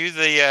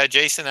the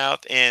Jason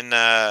out in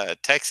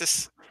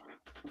Texas?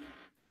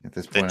 At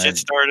this that point, just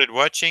started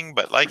watching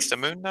but likes the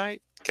Moon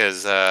Knight?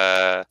 Because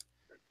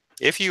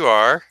if you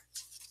are,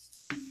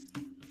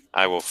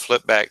 I will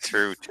flip back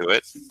through to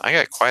it. I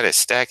got quite a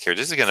stack here.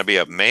 This is going to be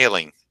a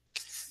mailing.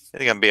 This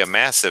is going to be a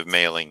massive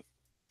mailing.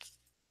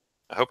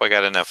 I hope I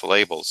got enough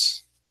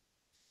labels.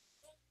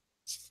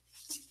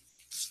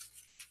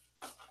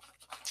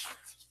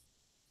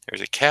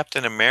 There's a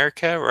Captain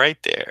America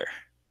right there.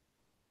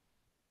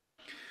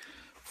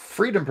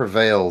 freedom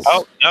prevails.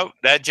 Oh, no,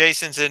 that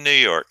Jason's in New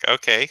York.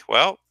 Okay,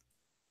 well.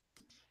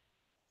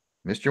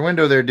 Mr.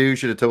 Window there, dude,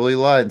 should have totally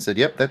lied and said,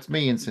 yep, that's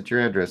me, and sent your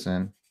address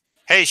in.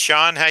 Hey,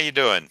 Sean, how you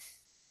doing?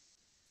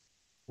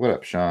 What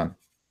up, Sean?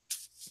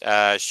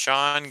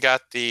 Sean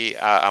got the,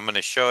 I'm going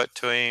to show it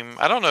to him.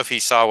 I don't know if he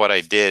saw what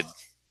I did.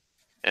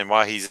 And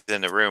while he's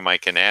in the room, I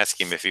can ask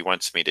him if he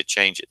wants me to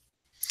change it.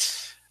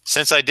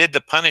 Since I did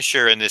the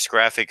Punisher in this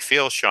graphic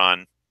feel,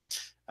 Sean,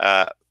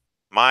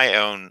 my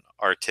own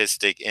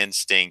artistic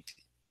instinct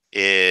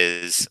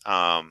is,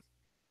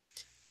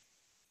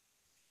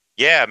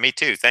 yeah, me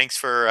too. Thanks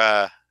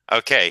for,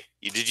 okay.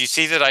 Did you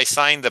see that I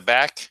signed the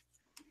back?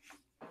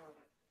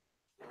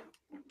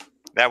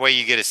 That way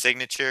you get a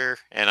signature,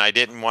 and I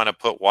didn't want to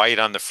put white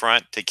on the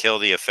front to kill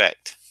the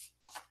effect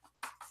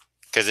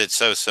because it's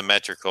so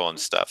symmetrical and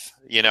stuff.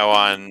 You know,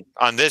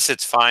 on this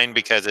it's fine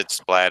because it's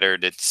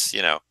splattered. It's,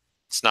 you know,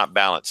 it's not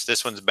balanced.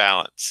 This one's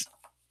balanced.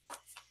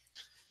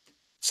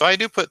 So I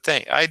do put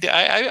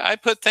I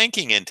put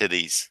thinking into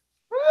these.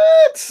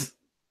 What?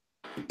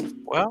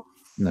 Well,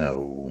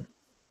 no.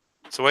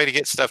 it's a way to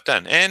get stuff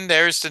done. And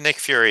there's the Nick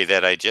Fury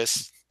that I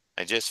just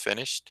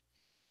finished.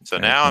 So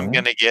now I'm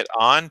going to get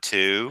on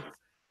to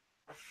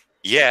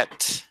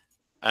yet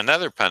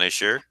another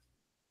Punisher.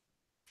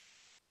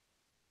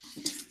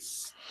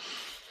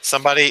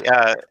 Somebody,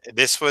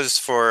 this was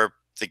for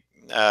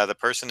the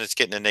person that's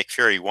getting the Nick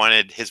Fury.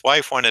 His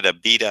wife wanted a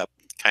beat up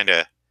kind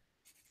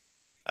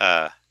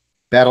of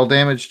battle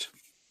damaged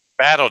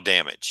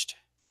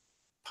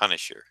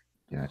Punisher.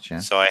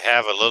 Gotcha. So I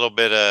have a little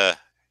bit of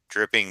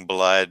dripping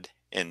blood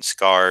and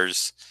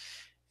scars,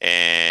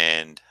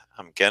 and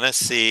I'm gonna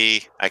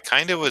see. I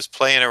kind of was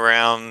playing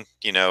around,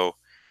 you know.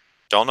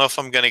 Don't know if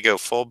I'm gonna go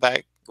full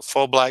black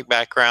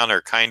background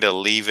or kind of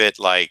leave it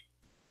like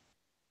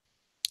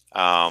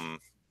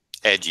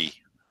edgy.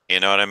 You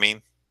know what I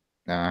mean?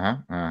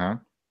 I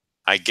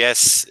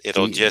guess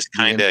it'll just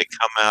kind of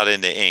come out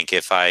in the ink.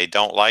 If I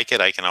don't like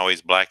it, I can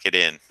always black it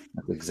in.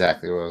 That's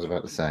exactly what I was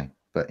about to say.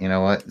 But you know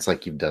what? It's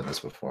like you've done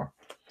this before.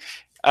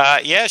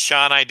 Yeah,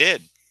 Sean, I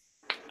did.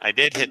 I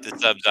did hit the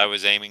subs I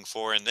was aiming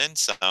for, and then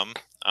some.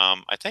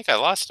 I think I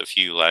lost a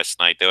few last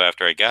night, though,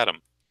 after I got them.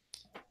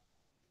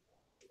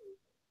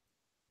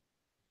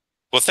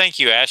 Well, thank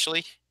you,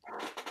 Ashley.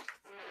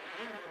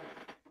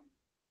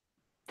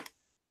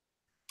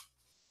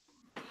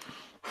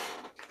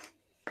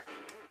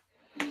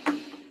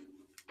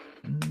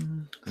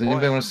 Does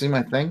anybody want to see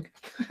my thing?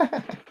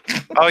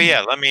 Oh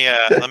yeah, let me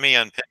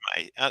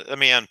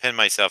unpin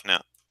myself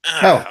now.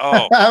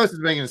 Oh. I was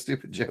just making a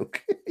stupid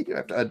joke. You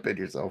have to unpin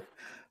yourself.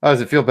 Oh,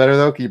 does it feel better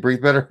though? Can you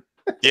breathe better?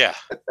 Yeah.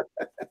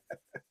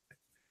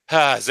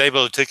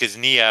 Zabel took his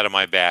knee out of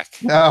my back.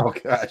 Oh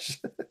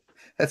gosh,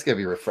 that's gonna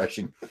be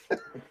refreshing.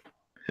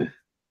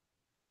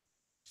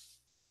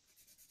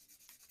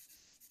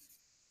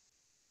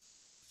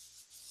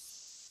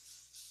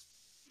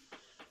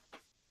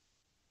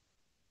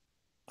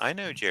 I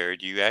know,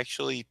 Jarrod. You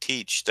actually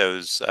teach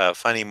those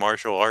funny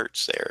martial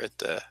arts there at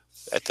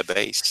the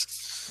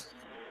base.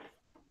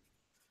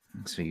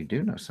 So you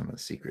do know some of the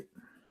secret.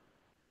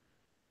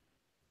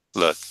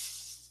 Look,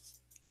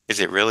 is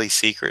it really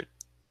secret?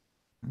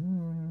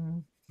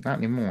 Not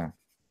anymore.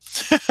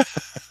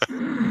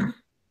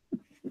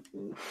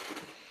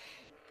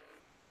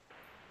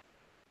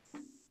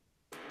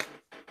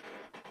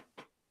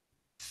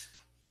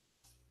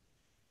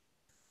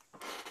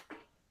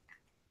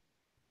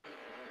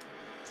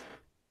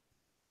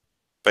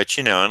 But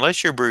you know,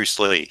 unless you're Bruce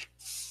Lee.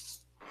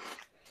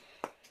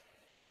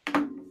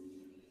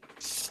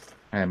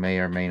 I may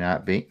or may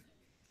not be.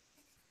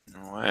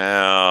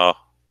 Well,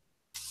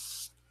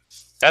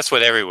 that's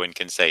what everyone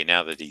can say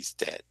now that he's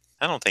dead.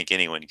 I don't think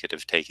anyone could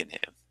have taken him.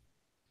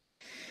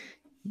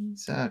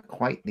 He's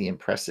quite the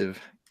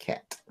impressive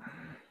cat.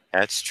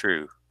 That's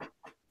true.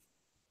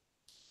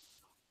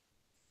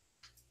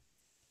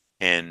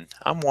 And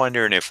I'm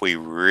wondering if we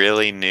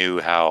really knew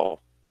how,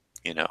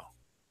 you know,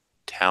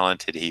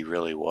 talented he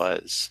really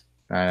was.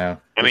 I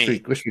know. I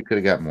mean, wish we could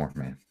have got more,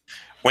 man.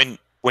 When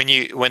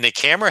the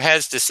camera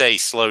has to say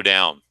slow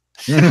down.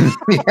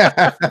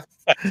 Yeah.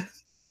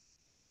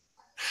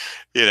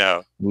 You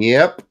know.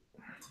 Yep.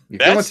 You're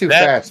going too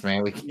fast,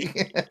 man.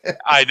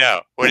 I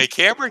know. When a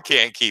camera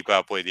can't keep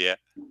up with you,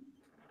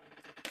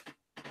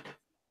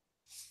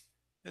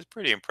 it's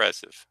pretty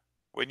impressive,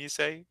 wouldn't you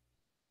say?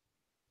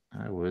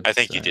 I would. I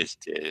think you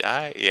just did.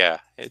 Yeah.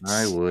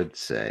 I would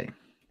say.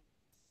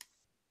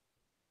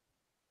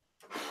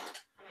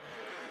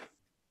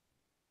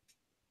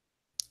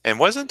 And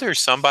wasn't there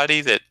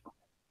somebody that?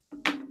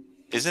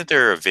 Isn't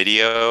there a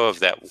video of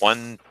that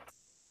one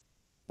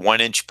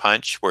 1-inch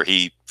punch where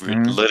he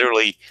Mhm.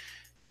 literally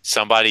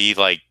somebody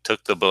like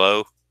took the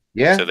blow.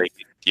 Yeah. So they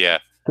yeah.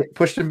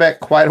 Pushed him back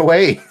quite a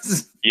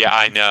ways. Yeah,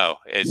 I know.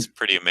 It's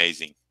pretty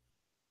amazing.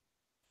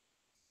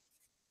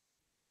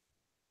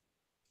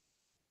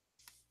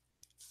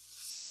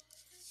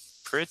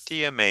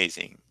 Pretty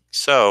amazing.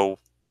 So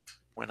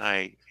when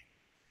And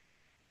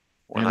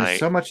there's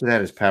so much of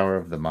that is power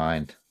of the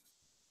mind.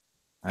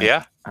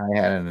 Yeah. I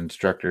had an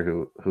instructor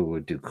who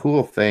would do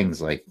cool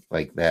things like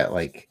that.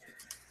 Like,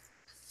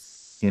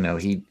 you know,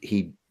 he'd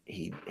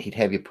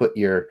have you put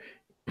your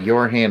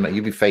hand,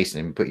 you'd be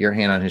facing him, put your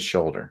hand on his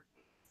shoulder,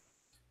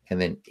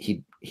 and then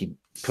he'd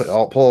pull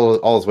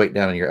all his weight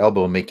down on your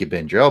elbow and make you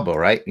bend your elbow,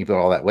 right? You put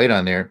all that weight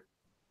on there,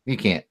 you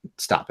can't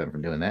stop him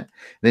from doing that.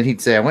 Then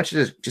he'd say, I want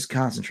you to just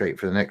concentrate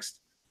for the next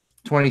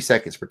 20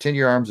 seconds. Pretend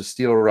your arm's a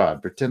steel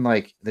rod. Pretend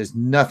like there's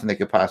nothing that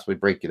could possibly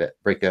break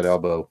that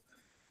elbow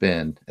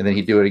bend. And then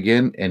he'd do it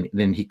again, and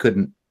then he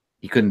couldn't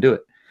do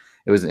it.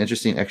 It was an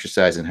interesting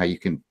exercise in how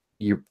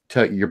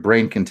your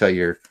brain can tell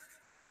your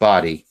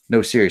body,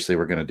 no, seriously,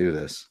 we're going to do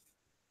this,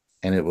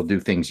 and it will do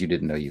things you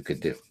didn't know you could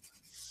do.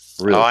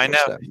 Really I know.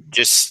 stuff.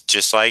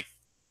 Just like,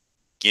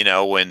 you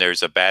know, when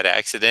there's a bad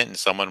accident and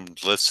someone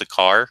lifts a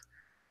car,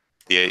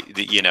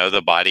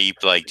 the body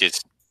like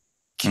just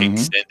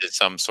kicks into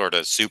some sort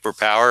of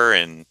superpower,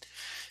 and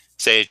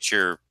say it's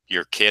your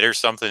kid or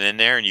something in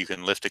there, and you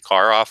can lift a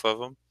car off of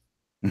them.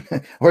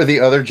 Or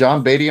the other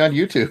John Beatty on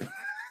YouTube.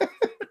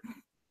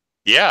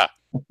 Yeah.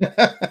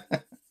 It's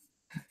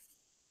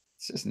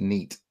just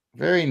neat.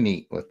 Very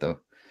neat what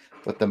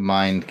the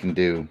mind can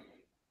do.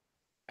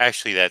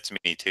 Actually, that's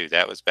me too.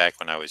 That was back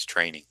when I was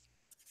training.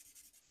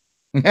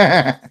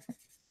 Yeah,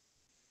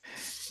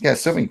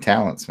 so many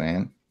talents,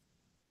 man.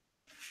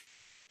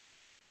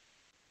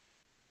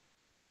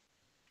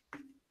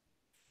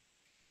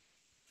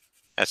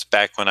 That's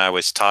back when I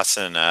was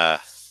tossing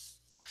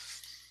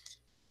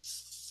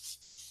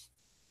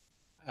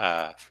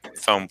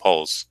foam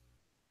poles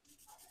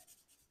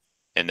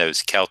in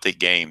those Celtic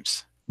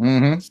games.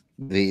 Mm-hmm.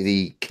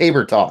 The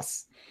caber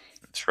toss.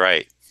 That's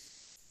right.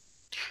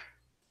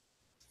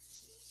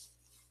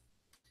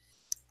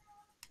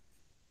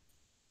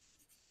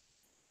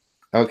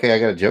 Okay, I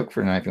got a joke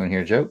for tonight. If you want to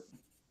hear a joke.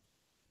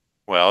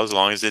 Well, as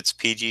long as it's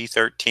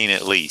PG-13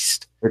 at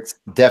least. It's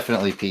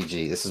definitely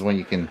PG. This is when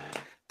you can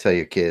tell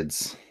your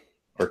kids,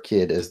 or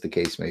kid as the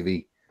case may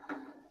be.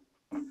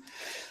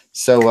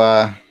 So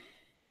a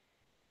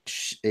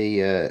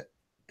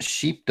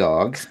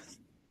sheepdog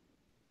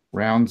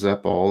rounds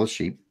up all the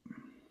sheep.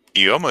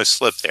 You almost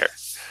slipped there.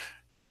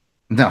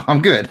 No,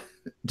 I'm good.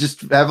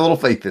 Just have a little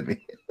faith in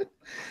me.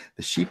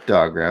 The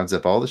sheepdog rounds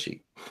up all the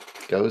sheep,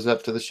 goes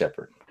up to the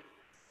shepherd,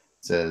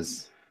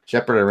 says,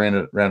 Shepherd, I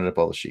rounded up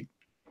all the sheep.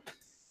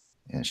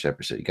 And the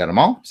shepherd said, you got them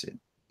all? He said,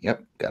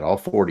 yep, got all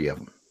 40 of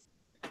them.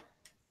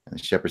 And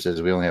the shepherd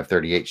says, we only have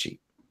 38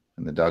 sheep.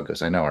 And the dog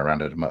goes, I know, I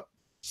rounded them up.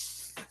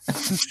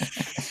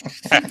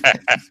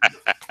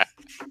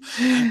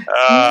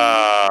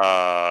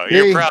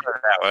 You're proud of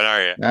that one,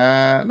 are you?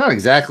 Not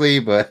exactly,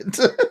 but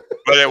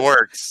but it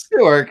works.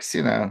 It works,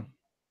 you know.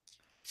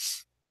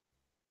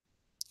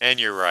 And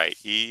you're right.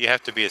 You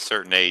have to be a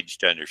certain age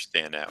to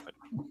understand that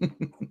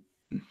one.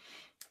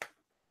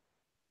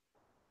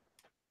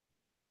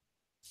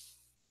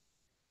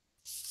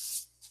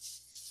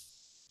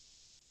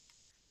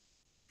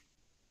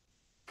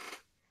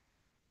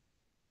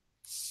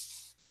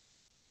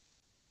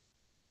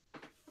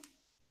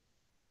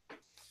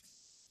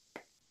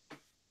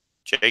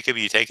 Jacob,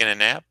 you taking a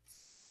nap?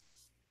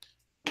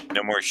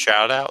 No more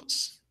shout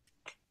outs?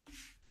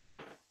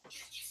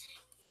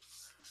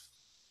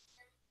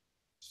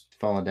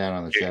 Falling down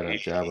on the shout out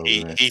job over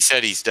there. He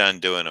said he's done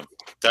doing them.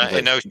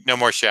 No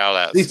more shout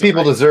outs. These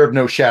people deserve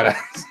no shout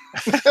outs.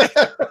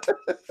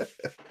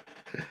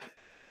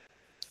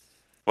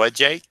 What,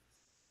 Jake?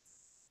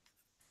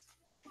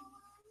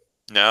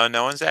 No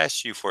one's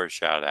asked you for a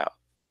shout out.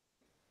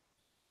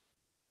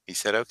 He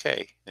said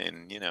okay.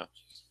 And,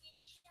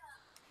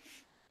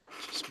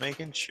 just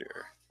making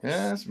sure.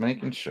 Just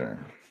making sure.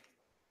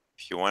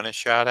 If you want a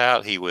shout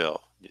out, he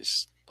will.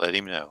 Just let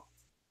him know.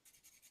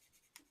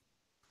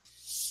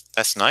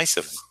 That's nice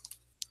of him.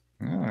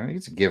 All right,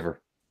 he's a giver.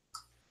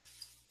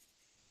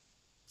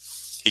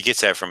 He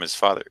gets that from his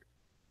father.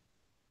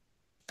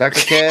 Dr.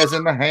 Kaz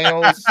in the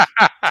house.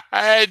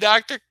 Hey,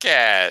 Dr.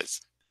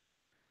 Kaz.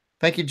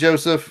 Thank you,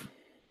 Joseph.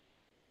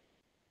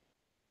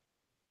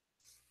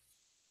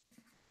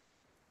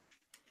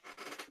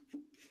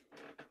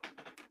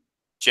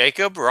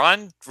 Jacob,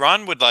 Ron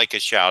would like a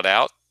shout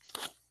out.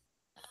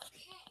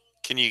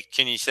 Can you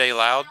say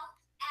loud?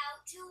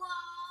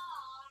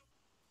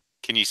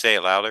 Can you say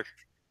it louder?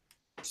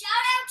 Shout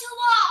out to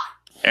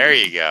Ron. There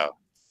you go.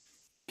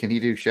 Can he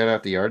do shout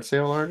out the yard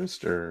sale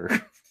artist, or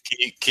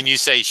can you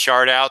say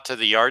shout out to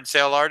the yard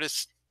sale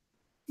artist?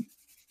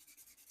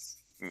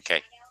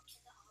 Okay.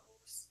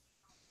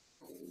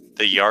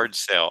 The yard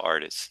sale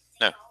artist.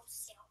 No.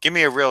 Give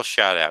me a real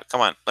shout out.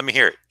 Come on, let me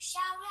hear it.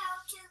 Shout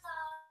out to the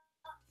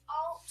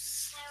art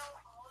sale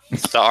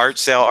artist. The art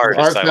sale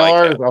artist. art sale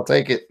artist? I'll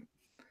take it.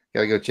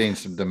 Gotta go change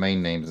some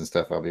domain names and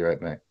stuff. I'll be right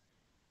back.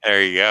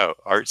 There you go.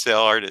 Art sale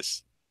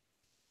artist.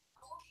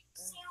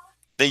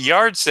 The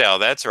yard sale.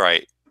 That's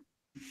right.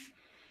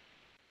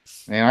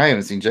 Man, I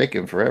haven't seen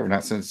Jacob forever.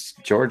 Not since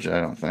Georgia,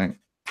 I don't think.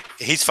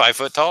 He's 5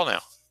 foot tall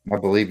now. I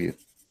believe you.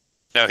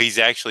 No, he's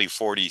actually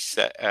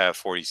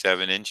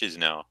 47 inches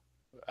now.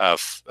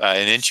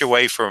 An inch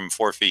away from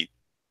 4 feet.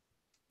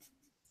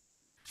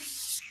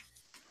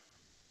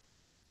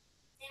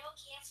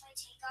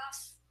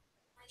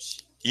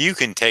 You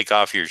can take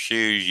off your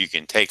shoes. You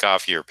can take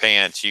off your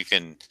pants. You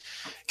can,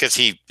 because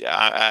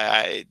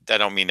I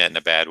don't mean that in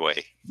a bad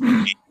way.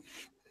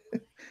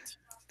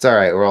 It's all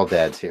right. We're all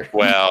dads here.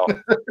 Well,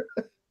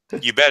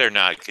 you better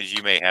not, because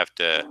you may have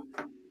to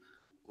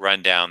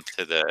run down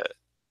to the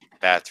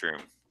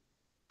bathroom.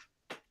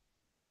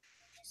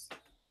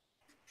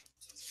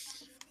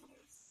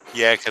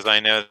 Yeah, because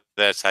I know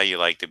that's how you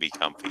like to be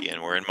comfy,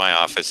 and we're in my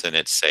office and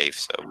it's safe.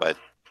 So, but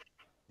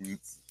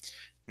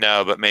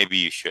no, but maybe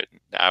you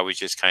shouldn't. I was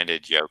just kind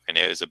of joking.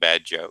 It was a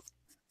bad joke.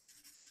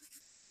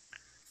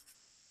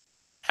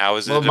 How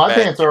is it? Well, my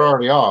pants are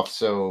already off,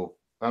 so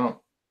I don't.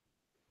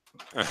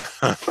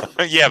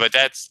 Yeah, but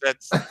that's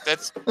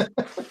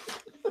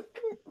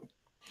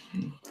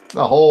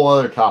a whole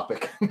other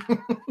topic.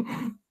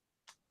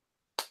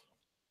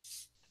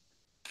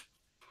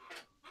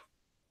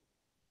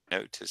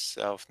 Note to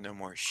self: no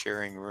more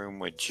sharing room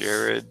with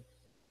Jarrod.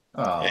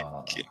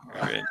 Oh.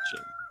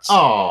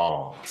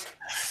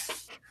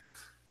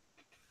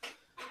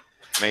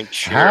 Make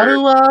sure. How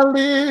do I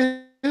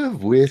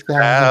live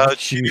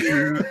without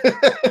you?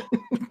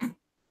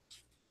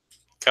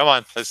 Come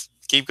on, let's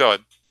keep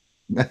going.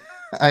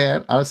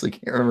 I honestly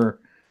can't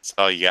remember. That's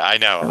all you got. I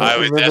know.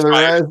 That's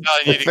why I was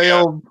telling you to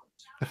go.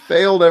 I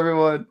failed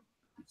everyone.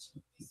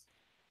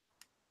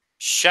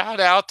 Shout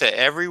out to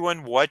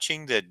everyone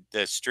watching the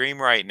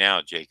stream right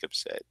now, Jacob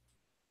said.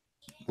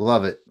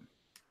 Love it.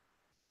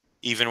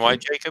 Even what,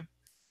 Jacob?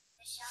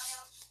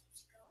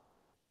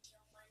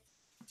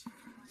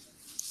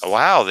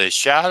 Wow, the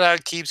shout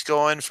out keeps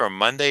going from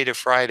Monday to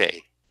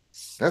Friday.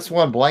 That's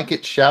one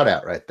blanket shout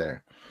out right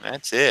there.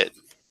 That's it.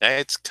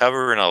 That's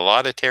covering a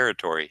lot of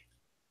territory.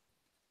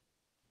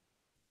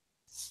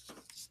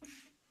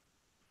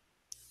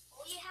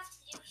 All you have to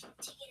do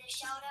to get a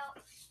shout out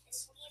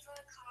is leave a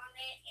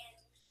comment and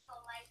a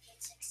like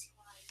and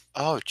subscribe.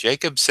 Oh,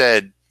 Jacob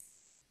said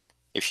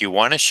if you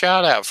want a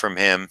shout out from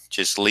him,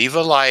 just leave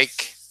a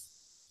like.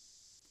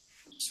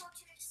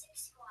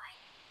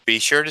 Be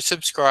sure to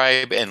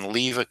subscribe and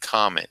leave a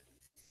comment.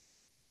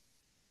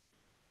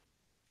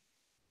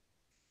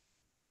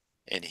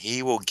 And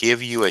he will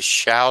give you a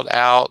shout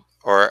out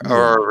or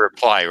a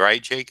reply,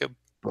 right, Jacob?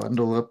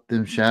 Bundle up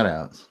them shout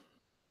outs.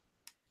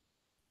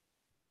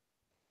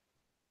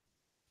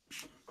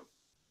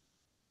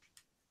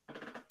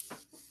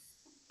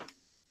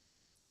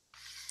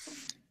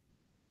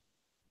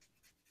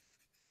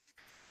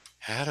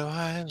 How do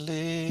I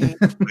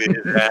live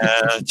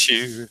without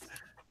you?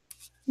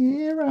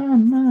 Here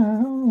on my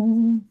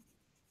own.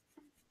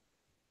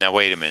 Now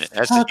wait a minute.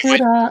 That's How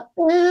could I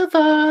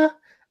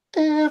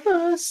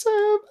ever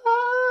survive?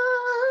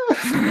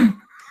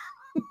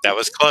 That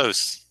was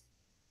close.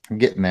 I'm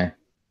getting there.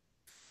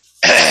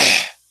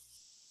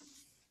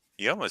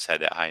 You almost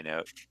had that high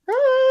note.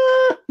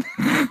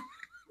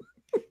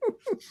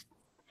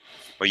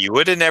 Well, you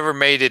would have never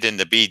made it in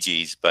the Bee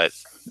Gees, but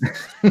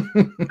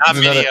not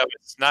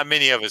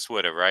many of us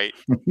would have, right?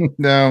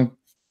 No.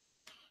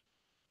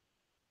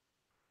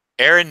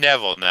 Aaron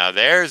Neville. Now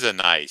there's a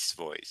nice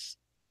voice.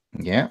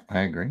 Yeah, I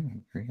agree.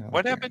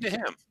 What happened to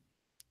him?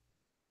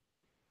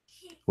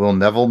 We'll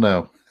never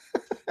know.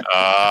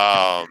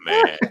 Oh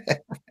man.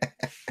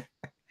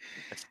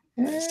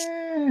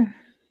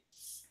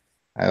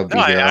 I'll be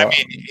I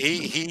mean,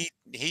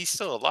 he's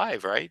still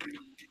alive, right?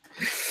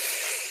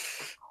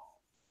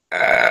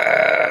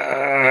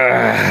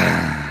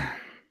 I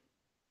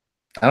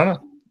don't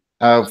know.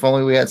 If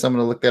only we had someone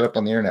to look that up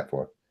on the internet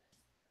for.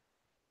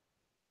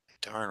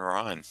 Darn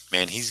Ron,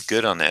 man, he's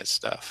good on that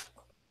stuff.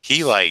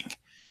 He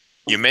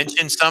you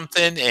mentioned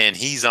something and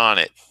he's on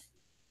it.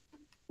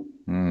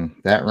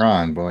 That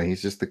Ron, boy,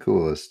 he's just the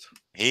coolest.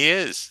 He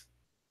is.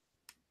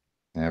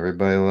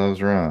 Everybody loves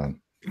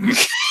Ron.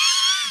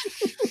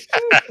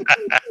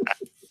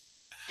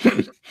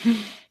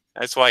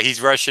 That's why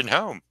he's rushing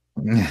home.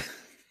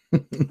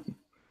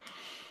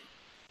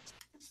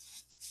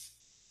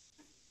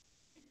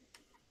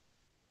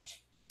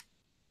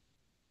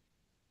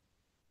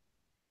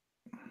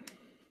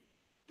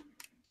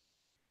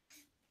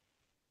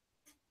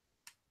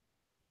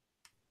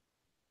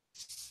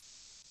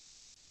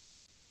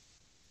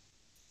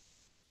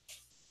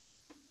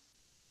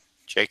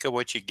 Jacob,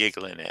 what you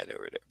giggling at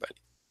over there, buddy?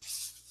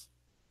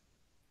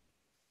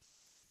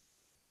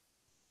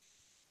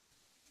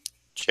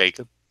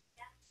 Jacob,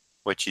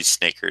 what you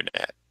snickering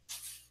at?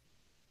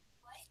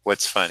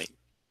 What's funny?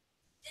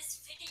 This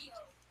video.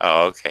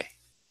 Oh, okay.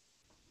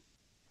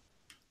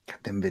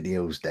 Got them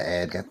videos,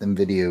 Dad. Got them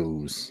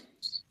videos.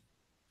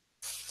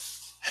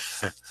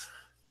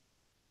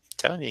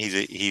 Telling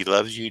you, he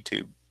loves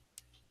YouTube.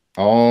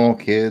 All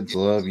kids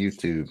love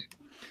YouTube.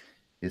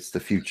 It's the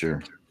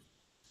future.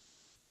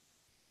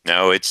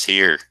 No, it's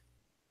here.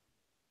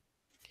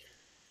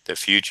 The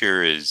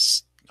future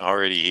is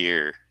already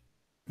here.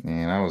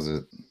 Man, I was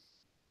at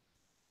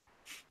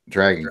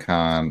Dragon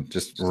Con,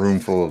 just a room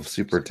full of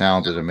super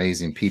talented,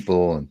 amazing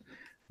people. And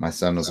my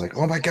son was like,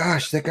 oh my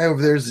gosh, that guy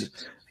over there's a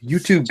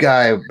YouTube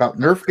guy about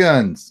Nerf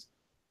guns.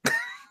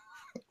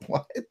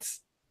 What?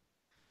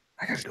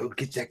 I gotta go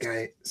get that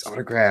guy's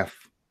autograph.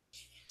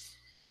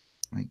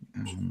 Like,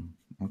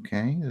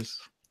 okay, there's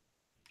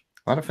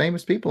a lot of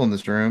famous people in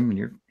this room, and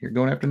you're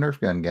going after Nerf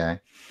gun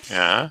guy.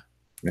 Yeah.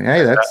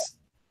 Hey,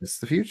 that's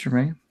the future,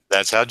 man.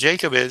 That's how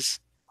Jacob is.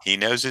 He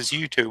knows his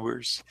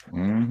YouTubers.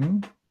 Mm-hmm.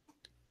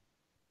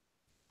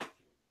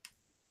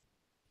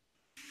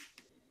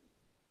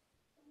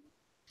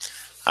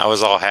 I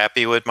was all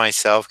happy with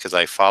myself because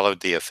I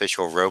followed the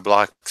official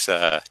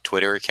Roblox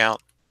Twitter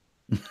account.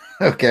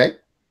 Okay.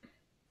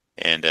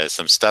 And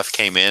some stuff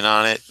came in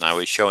on it, and I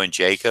was showing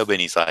Jacob, and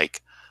he's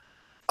like,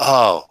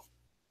 "Oh,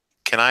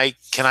 can I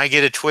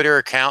get a Twitter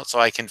account so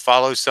I can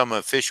follow some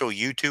official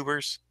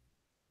YouTubers?"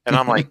 And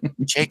I'm like,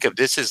 "Jacob,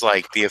 this is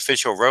like the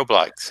official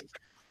Roblox.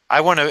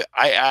 I want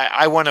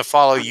to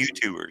follow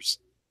YouTubers."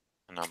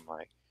 And I'm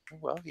like,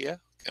 "Well, yeah,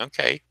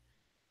 okay."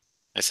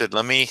 I said,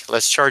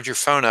 let's charge your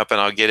phone up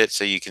and I'll get it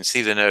so you can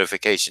see the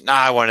notification. No,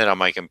 I want it on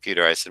my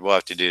computer. I said, we'll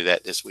have to do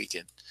that this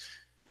weekend.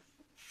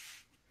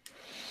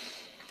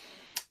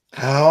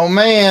 Oh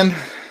man.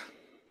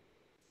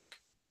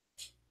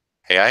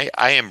 Hey,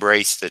 I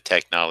embrace the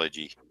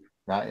technology.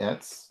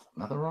 That's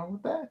nothing wrong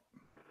with that.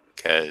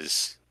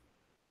 Because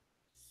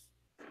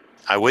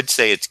I would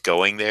say it's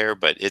going there,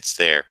 but it's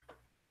there.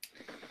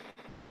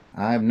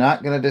 I'm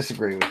not going to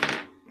disagree with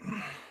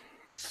you.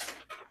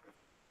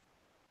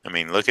 I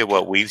mean, look at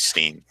what we've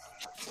seen.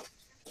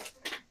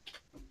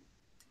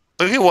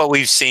 Look at what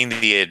we've seen,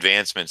 the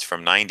advancements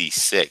from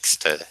 96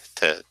 to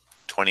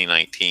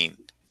 2019.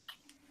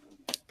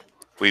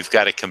 We've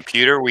got a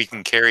computer we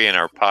can carry in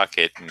our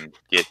pocket and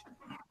get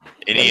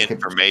any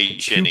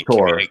information and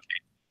communicate.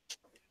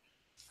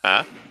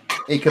 Huh?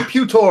 A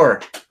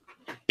computer.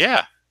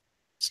 Yeah.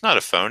 It's not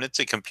a phone. It's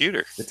a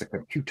computer. It's a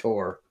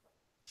computer.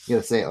 You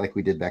got to say it like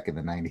we did back in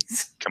the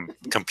 90s.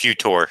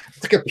 Computer.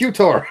 It's a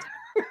computer.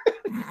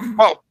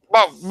 Well,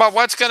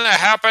 what's going to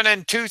happen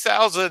in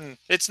 2000?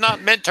 It's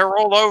not meant to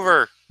roll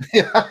over.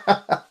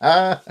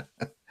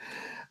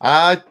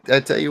 I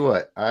tell you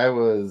what,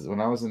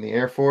 when I was in the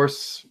Air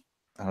Force,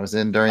 I was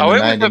in during the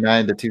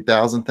 99 to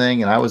 2000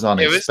 thing, and I was on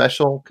a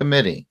special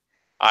committee.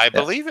 I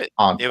believe it.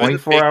 On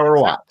 24-hour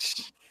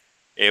watch.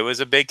 It was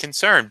a big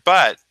concern,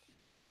 but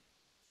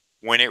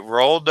when it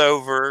rolled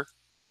over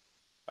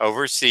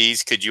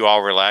overseas, could you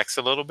all relax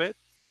a little bit?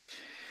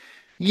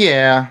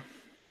 Yeah.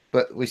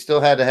 But we still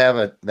had to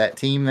have that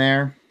team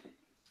there.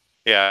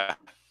 Yeah.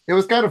 It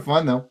was kind of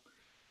fun though.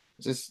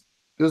 There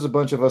was a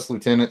bunch of us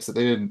lieutenants that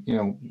they didn't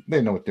know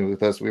what to do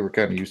with us. We were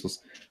kind of useless.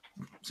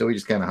 So we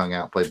just kind of hung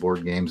out, played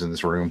board games in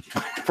this room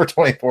for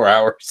 24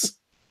 hours.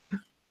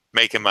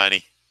 Making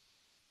money.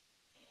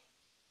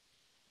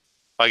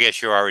 Well, I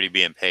guess you're already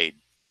being paid.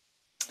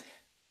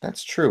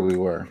 That's true, we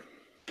were.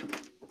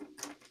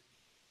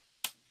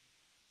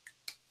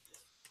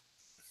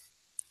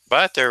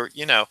 But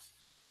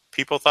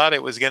people thought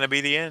it was going to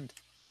be the end.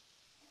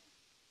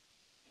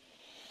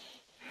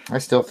 I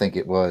still think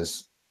it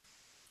was.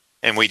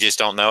 And we just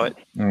don't know it?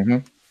 Mm-hmm.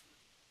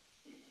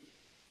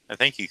 I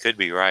think you could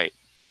be right.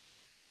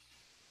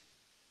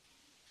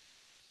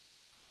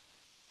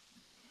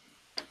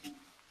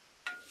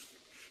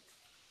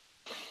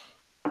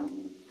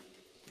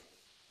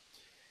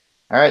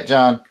 All right,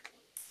 John.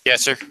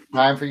 Yes, sir.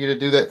 Time for you to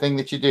do that thing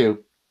that you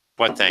do.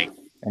 What thing?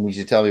 I need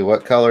you to tell me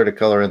what color to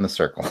color in the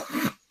circle.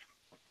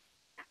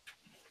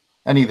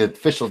 I need the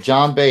official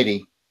John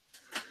Beatty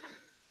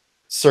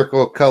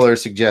circle color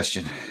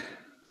suggestion.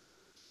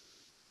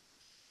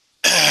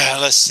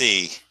 Let's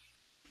see.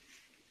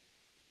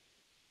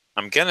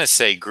 I'm going to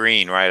say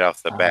green right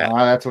off the bat.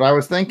 That's what I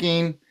was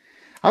thinking.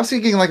 I was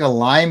thinking like a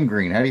lime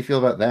green. How do you feel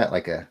about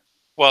that?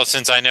 Well,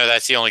 since I know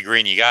that's the only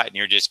green you got and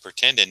you're just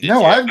pretending.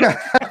 No, I've got.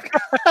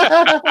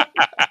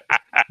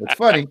 It's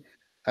funny.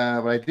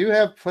 But I do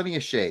have plenty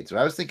of shades. So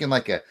I was thinking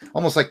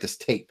almost like this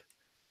tape,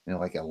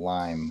 like a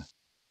lime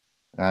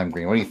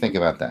green. What do you think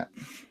about that?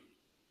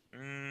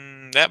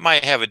 That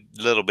might have a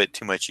little bit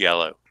too much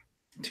yellow.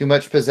 Too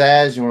much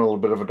pizzazz? You want a little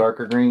bit of a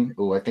darker green?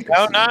 Oh, I think.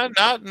 No,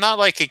 not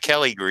like a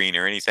Kelly green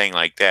or anything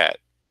like that.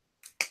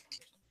 I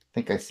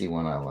think I see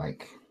one I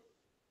like.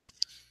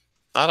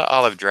 Not an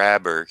olive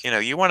drab or,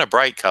 you want a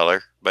bright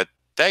color, but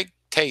that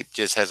tape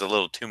just has a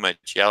little too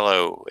much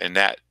yellow, and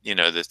that,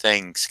 the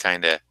thing's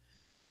kind of,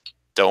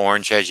 the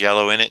orange has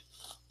yellow in it.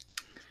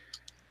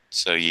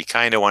 So you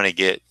kind of want to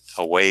get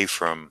away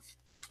from.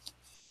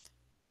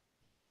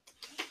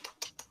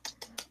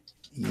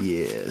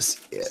 Yes,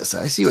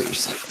 I see what you're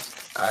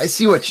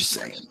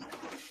saying.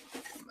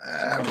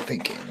 I'm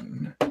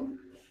thinking.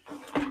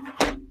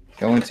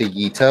 Going to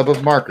ye tub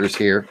of markers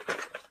here.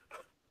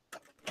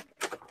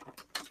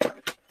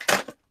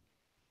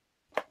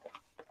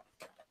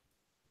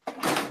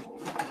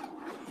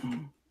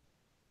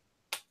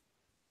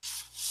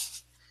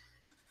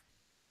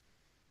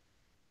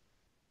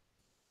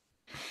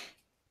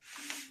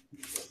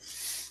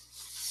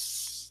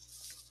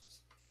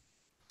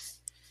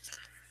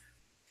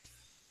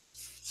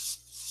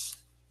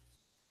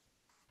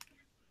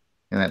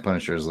 And that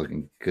Punisher is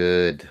looking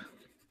good.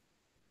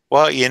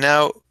 Well,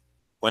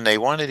 when they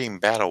wanted him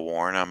battle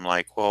worn, I'm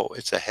like, well,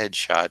 it's a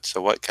headshot,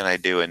 so what can I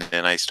do? And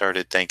then I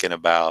started thinking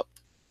about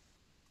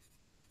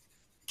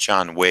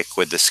John Wick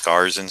with the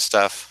scars and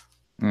stuff.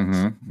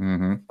 Mm-hmm.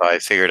 Mm-hmm. So I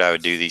figured I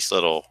would do these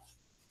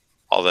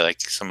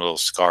some little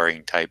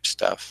scarring type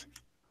stuff.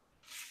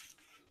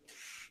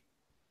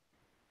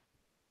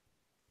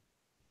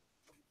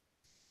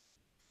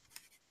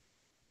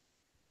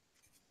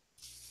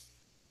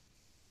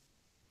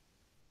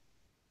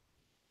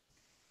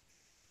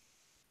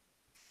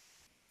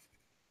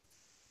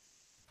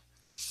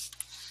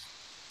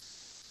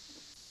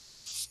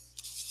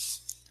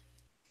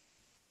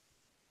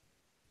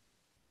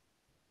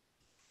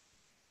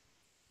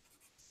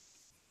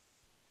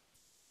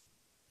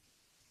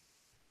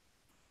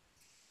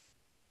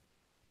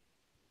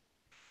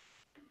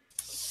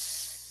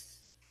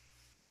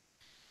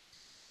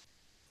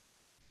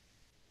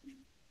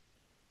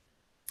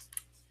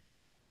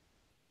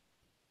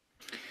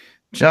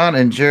 John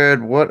and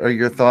Jarrod, what are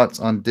your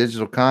thoughts on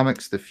digital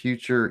comics, the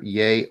future,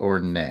 yay or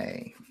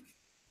nay?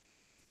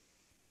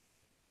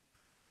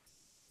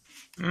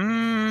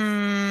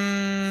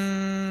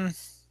 No,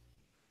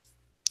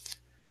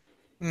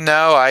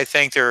 I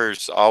think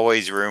there's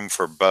always room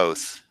for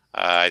both.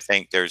 I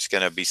think there's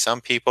going to be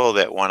some people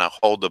that want to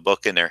hold the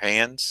book in their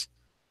hands.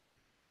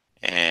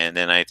 And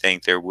then I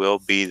think there will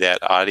be that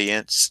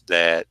audience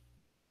that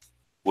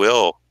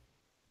will,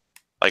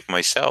 like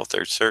myself,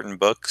 there's certain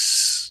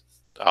books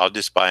I'll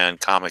just buy on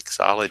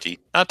Comixology.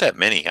 Not that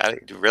many. I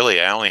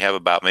only have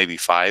about maybe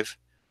 5.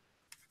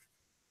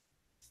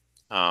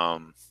 I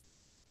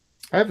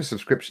have a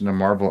subscription to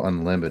Marvel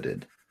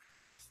Unlimited,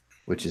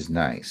 which is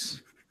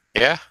nice.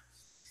 Yeah.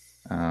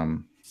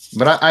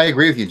 But I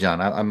agree with you, John.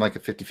 I'm like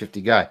a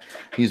 50-50 guy. I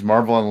use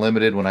Marvel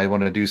Unlimited when I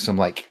want to do some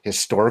like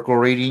historical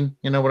reading.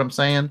 You know what I'm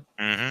saying?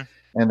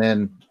 Mm-hmm. And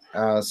then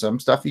some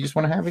stuff you just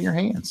want to have in your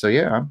hand. So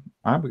yeah,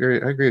 I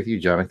agree with you,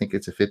 John. I think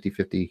it's a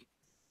 50-50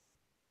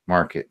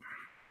 market.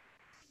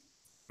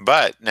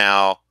 But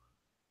now,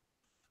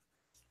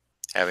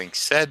 having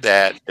said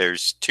that,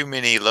 there's too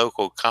many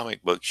local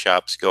comic book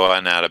shops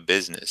going out of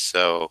business.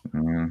 So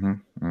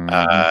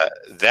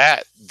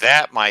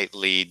that might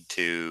lead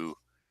to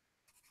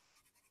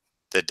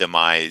the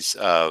demise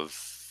of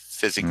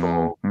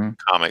physical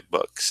comic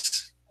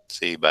books.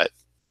 See, but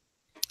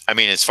I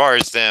mean, as far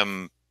as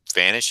them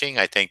vanishing,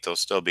 I think they'll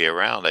still be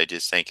around. I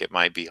just think it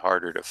might be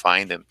harder to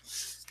find them.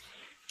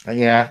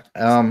 Yeah.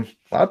 A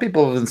lot of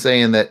people have been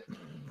saying that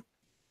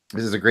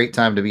this is a great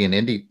time to be in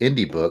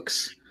indie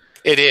books.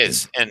 It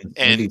is. And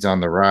indie's on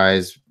the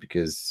rise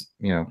because,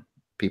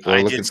 people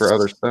are looking for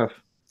other stuff.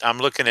 I'm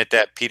looking at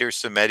that Peter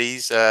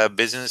Simeti's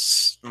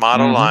business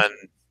model on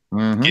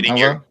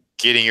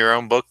getting your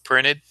own book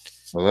printed.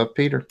 I love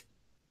Peter.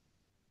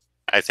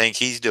 I think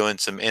he's doing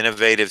some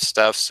innovative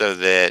stuff so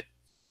that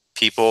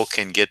people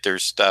can get their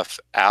stuff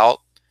out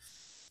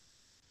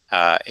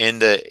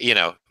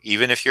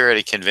even if you're at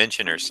a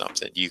convention or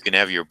something, you can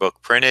have your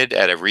book printed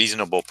at a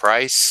reasonable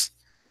price,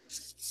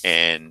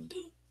 and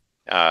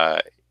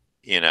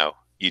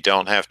you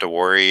don't have to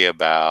worry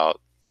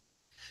about,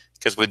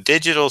 because with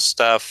digital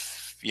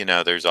stuff,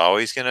 there's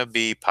always going to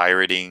be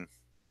pirating.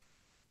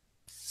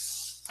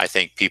 I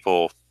think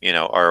people,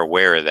 are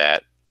aware of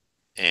that,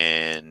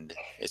 and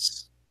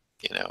it's,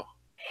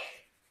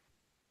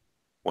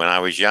 when I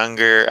was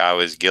younger, I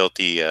was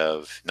guilty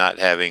of not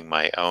having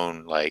my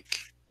own, I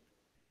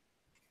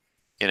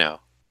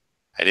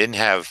didn't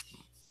have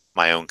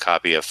my own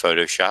copy of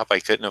Photoshop. I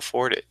couldn't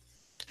afford it.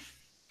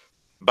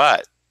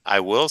 But I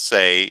will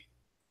say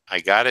I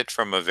got it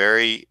from a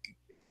very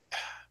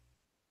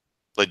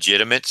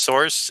legitimate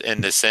source,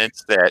 in the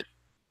sense that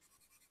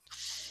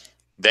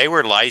they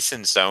were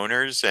licensed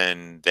owners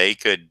and they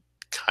could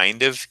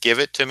kind of give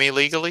it to me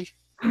legally.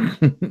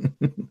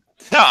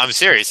 No, I'm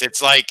serious.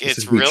 It's like, this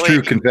it's really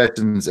True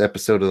Confessions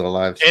episode of the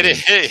live stream.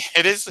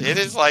 It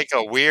is like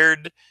a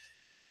weird.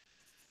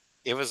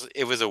 It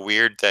was a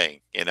weird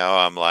thing,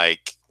 I'm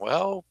like,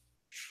 well,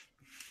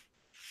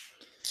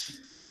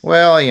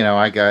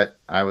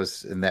 I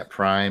was in that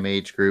prime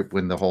age group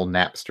when the whole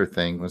Napster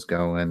thing was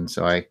going,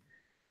 so I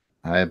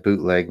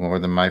bootleg more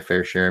than my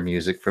fair share of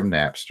music from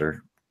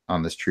Napster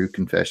on this True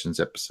Confessions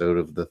episode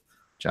of the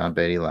John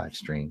Beatty live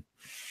stream.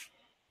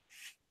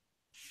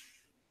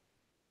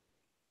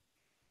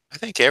 I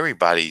think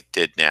everybody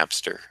did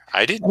Napster.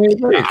 I didn't.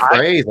 Everybody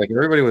crazy. Like,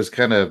 everybody was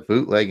kind of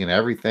bootlegging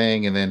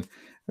everything, and then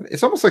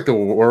it's almost like the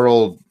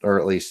world, or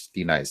at least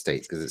the United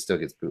States, because it still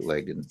gets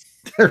bootlegged in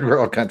third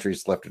world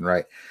countries left and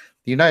right.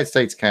 The United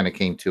States kind of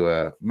came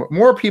to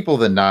more people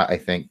than not, I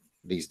think,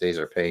 these days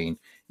are paying,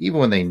 even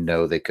when they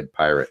know they could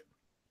pirate.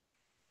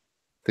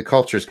 The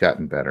culture's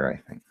gotten better, I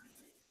think.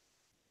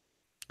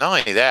 Not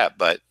only that,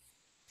 but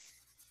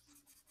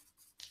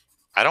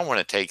I don't want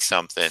to take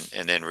something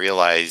and then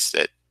realize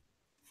that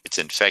it's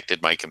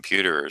infected my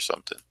computer or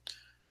something.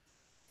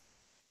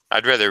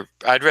 I'd rather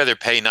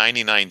pay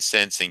 99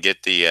 cents and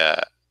get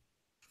the,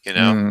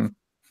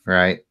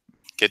 right,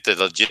 get the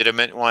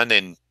legitimate one,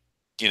 and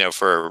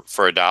for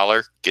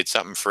 $1, get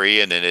something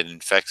free, and then it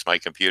infects my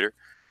computer.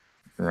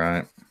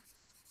 Right.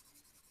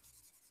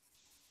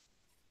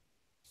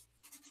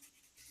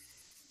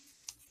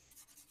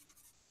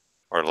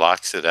 Or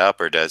locks it up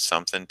or does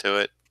something to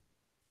it.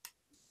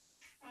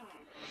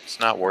 It's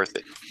not worth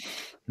it.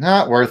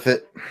 Not worth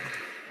it.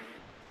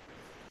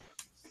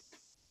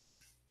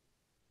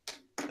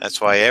 That's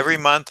why every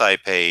month I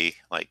pay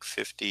like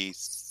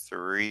 $53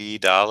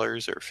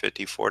 or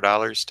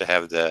 $54 to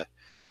have the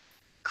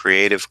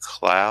Creative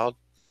Cloud.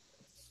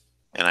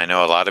 And I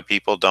know a lot of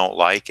people don't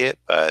like it,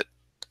 but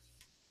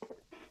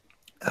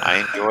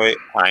I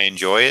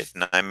enjoy it,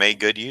 and I make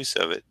good use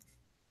of it.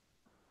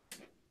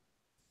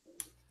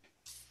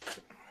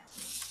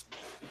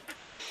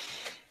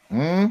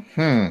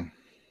 Mm-hmm.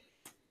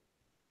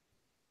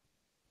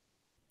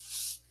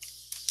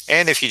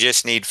 And if you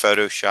just need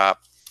Photoshop,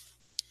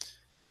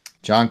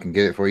 John can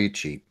get it for you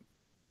cheap.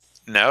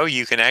 no,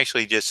 you can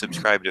actually just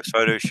subscribe to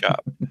Photoshop.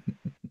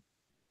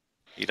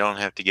 You don't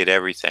have to get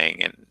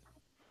everything. And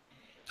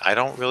I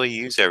don't really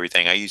use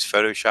everything. I use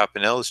Photoshop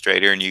and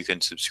Illustrator, and you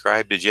can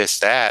subscribe to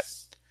just that.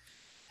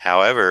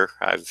 However,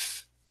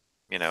 I've,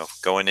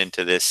 going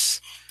into this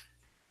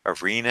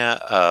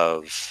arena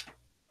of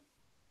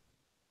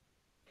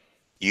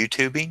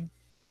YouTubing,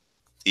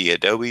 the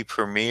Adobe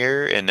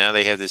Premiere, and now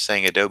they have this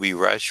thing, Adobe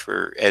Rush,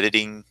 for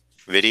editing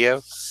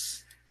video.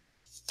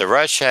 The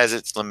Rush has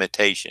its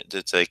limitations.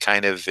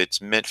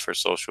 It's meant for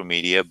social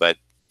media, but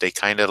they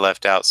kind of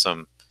left out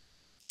some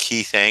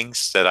key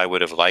things that I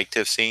would have liked to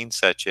have seen,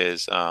 such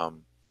as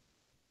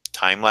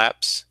time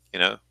lapse,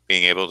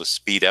 being able to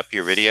speed up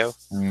your video.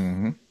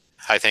 Mm-hmm.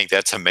 I think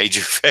that's a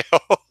major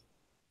fail.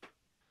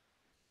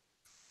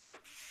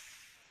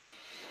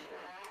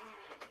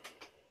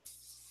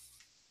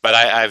 But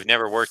I've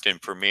never worked in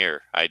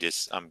Premiere.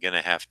 I'm going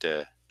to have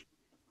to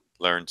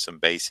learn some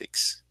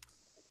basics.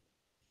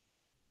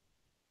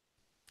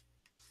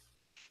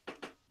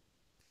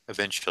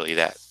 Eventually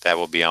that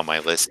will be on my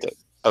list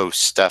of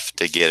stuff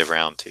to get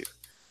around to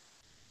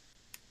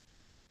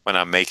when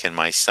I'm making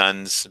my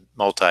son's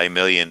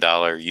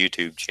multi-million-dollar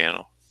YouTube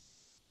channel.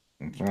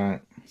 That's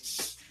right.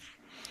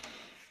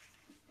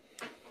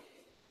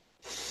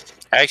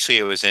 Actually,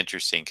 it was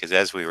interesting because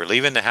as we were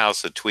leaving the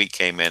house, a tweet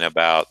came in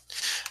about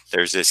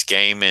there's this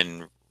game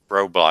in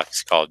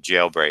Roblox called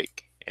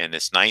Jailbreak, and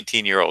this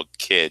 19-year-old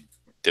kid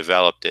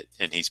developed it,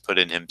 and he's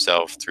putting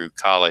himself through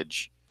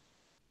college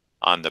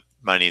on the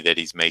money that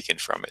he's making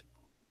from it.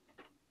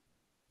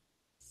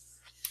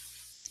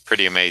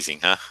 Pretty amazing,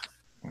 huh?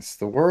 It's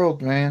the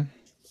world, man.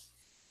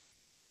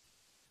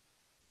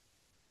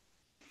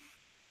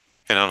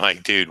 And I'm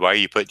like, dude, why are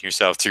you putting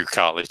yourself through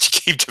college?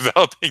 Keep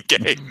developing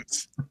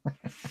games.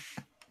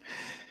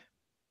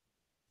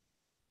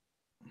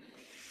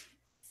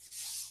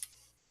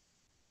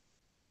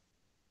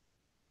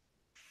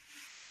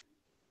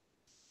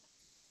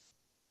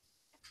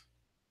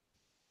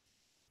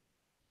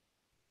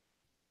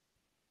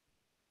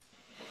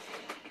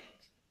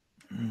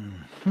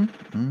 Mm-hmm.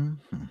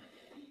 Mm-hmm.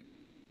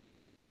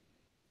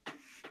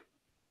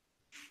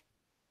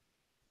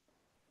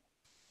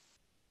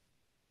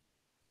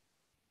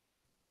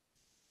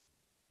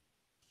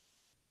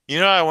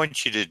 I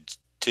want you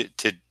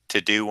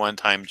to do one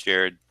time,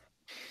 Jarrod?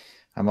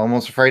 I'm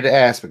almost afraid to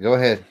ask, but go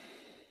ahead.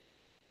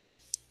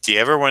 Do you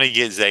ever want to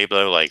get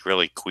Zablo like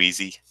really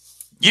queasy?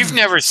 You've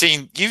never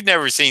seen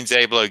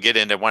Zablo get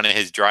into one of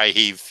his dry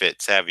heave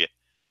fits, have you?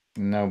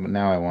 No, but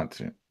now I want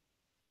to.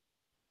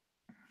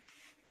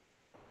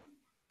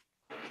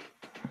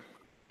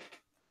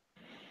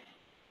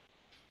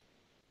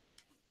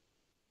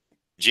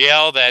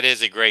 GL, that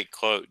is a great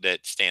quote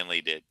that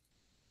Stanley did.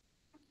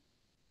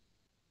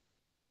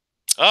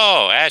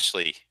 Oh,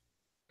 Ashley,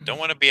 don't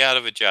want to be out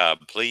of a job.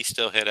 Please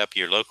still hit up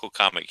your local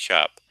comic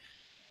shop.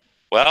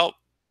 Well,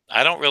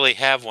 I don't really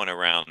have one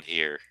around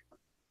here.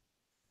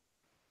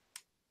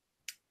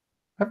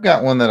 I've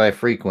got one that I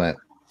frequent,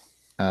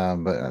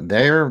 but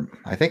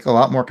I think a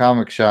lot more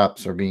comic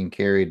shops are being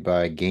carried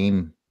by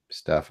game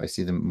stuff. I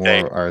see them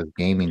more are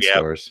gaming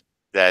stores.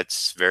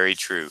 That's very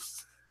true.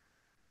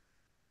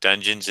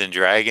 Dungeons and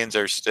Dragons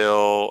are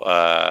still,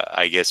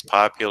 I guess,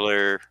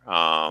 popular.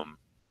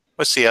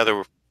 What's the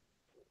other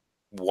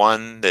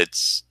one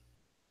that's,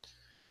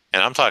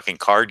 and I'm talking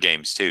card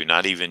games too,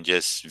 not even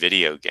just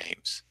video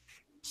games.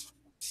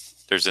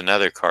 There's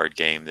another card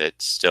game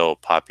that's still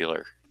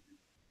popular.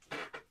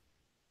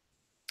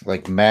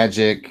 Like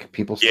Magic,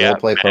 people still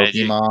play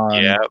Magic.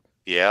 Pokemon.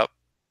 Yep.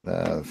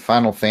 The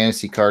Final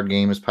Fantasy card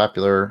game is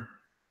popular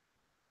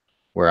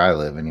where I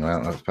live anyway. I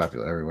don't know if it's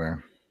popular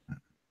everywhere.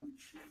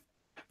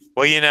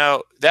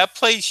 Well, that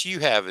place you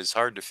have is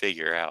hard to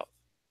figure out.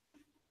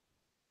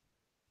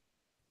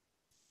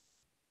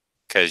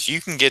 Because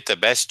you can get the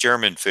best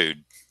German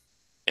food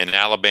in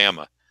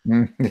Alabama.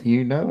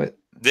 You know it.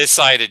 This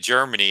side of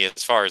Germany,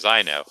 as far as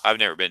I know. I've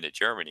never been to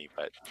Germany,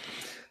 but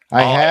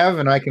I have,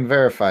 and I can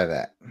verify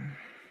that.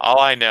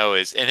 All I know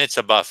is, and it's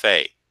a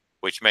buffet,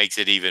 which makes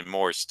it even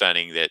more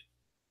stunning that,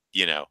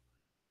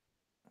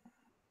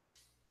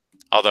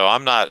 although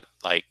I'm not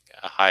like,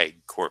 a high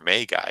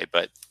gourmet guy,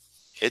 but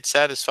it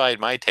satisfied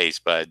my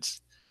taste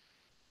buds.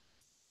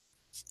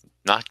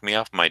 Knocked me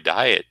off my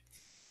diet.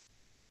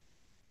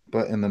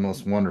 But in the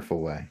most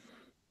wonderful way.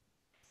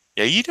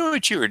 Yeah, you knew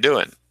what you were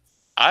doing.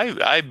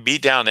 I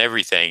beat down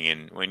everything,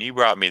 and when you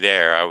brought me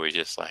there, I was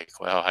just like,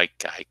 well, I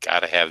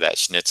gotta have that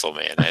schnitzel,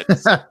 man.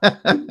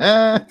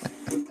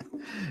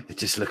 It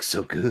just looks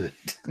so good.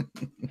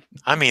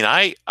 I mean,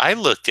 I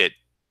looked at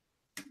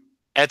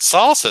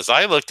salsas.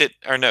 I looked at,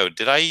 or no,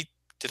 did I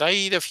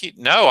eat a few?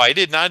 No, I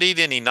did not eat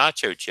any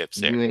nacho chips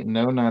there. You ate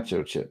no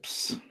nacho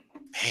chips.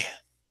 Man,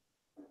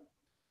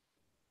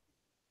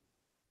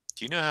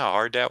 do you know how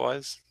hard that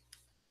was?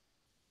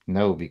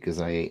 No, because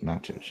I ate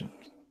nacho chips.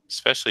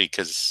 Especially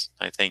because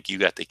I think you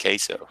got the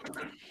queso.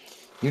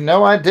 You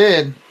know I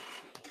did.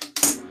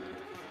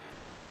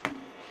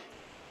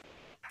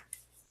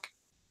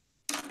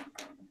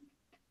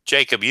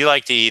 Jacob, you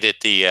like to eat at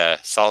the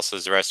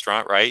Salsa's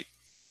restaurant, right?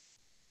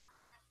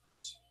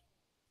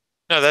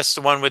 No, that's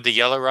the one with the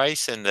yellow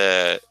rice and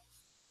the...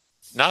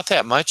 Not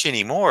that much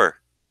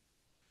anymore.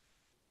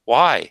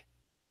 Why?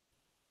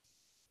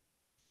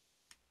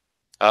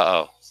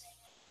 Uh-oh.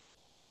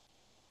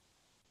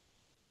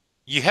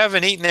 You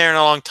haven't eaten there in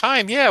a long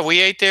time. Yeah,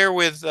 we ate there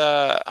with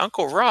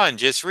Uncle Ron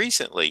just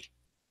recently.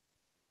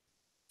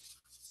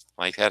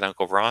 Like that,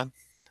 Uncle Ron?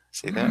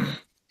 See that?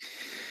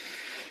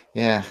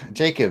 Yeah.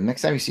 Jacob,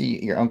 next time you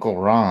see your Uncle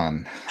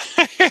Ron,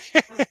 I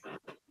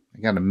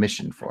got a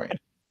mission for you.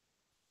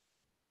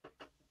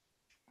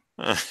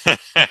 I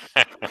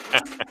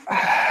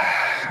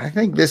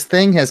think this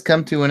thing has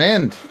come to an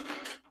end.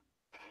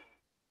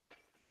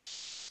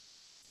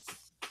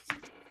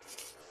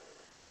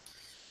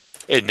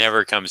 It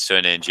never comes to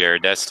an end,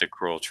 Jarrod. That's the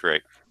cruel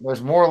trick.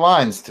 There's more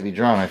lines to be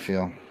drawn, I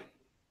feel.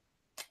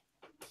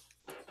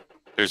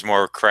 There's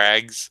more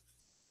crags.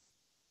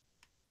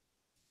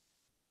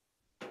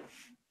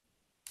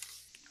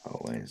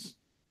 Always.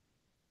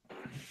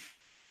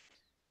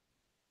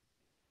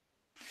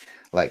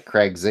 Like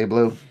Craig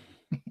Zablo.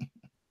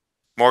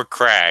 More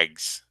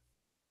crags.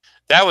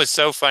 That was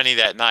so funny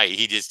that night.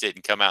 He just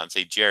didn't come out and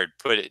say, Jarrod,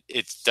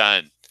 it's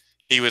done.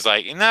 He was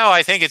like, no,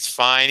 I think it's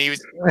fine. He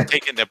was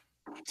taking the...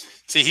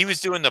 See, he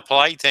was doing the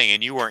polite thing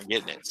and you weren't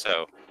getting it.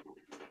 So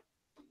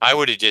I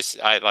would have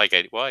just, I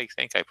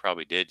think I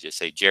probably did just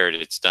say, Jarrod,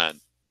 it's done.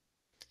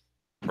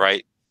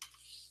 Right?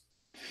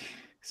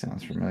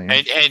 Sounds familiar.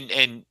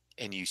 And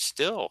you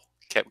still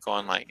kept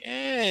going like,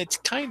 it's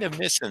kind of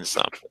missing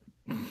something.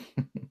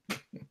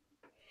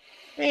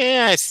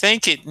 Yeah, I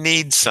think it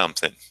needs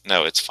something.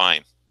 No, it's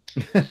fine.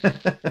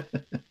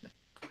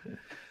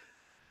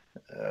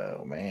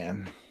 Oh,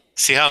 man.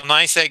 See how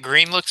nice that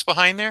green looks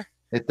behind there?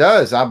 It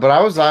does. But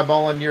I was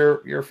eyeballing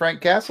your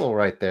Frank Castle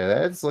right there.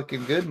 That's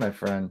looking good, my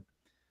friend.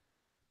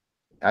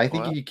 I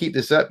think if you keep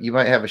this up, you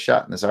might have a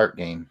shot in this art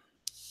game.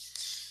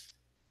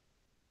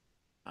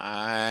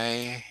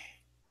 I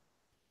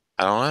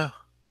don't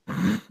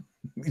know.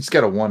 You just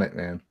got to want it,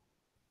 man.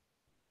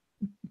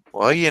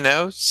 Well,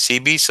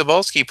 CB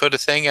Sobolski put a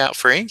thing out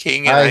for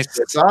inking. And I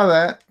saw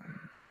that.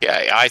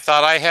 Yeah, I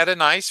thought I had a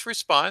nice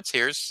response.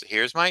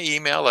 Here's my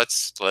email.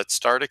 Let's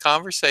start a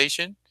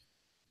conversation.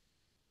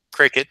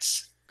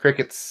 Crickets.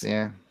 Crickets,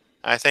 yeah.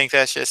 I think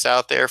that's just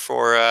out there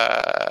for,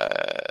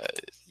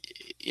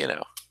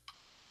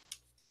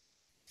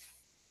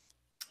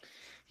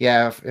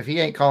 Yeah, if he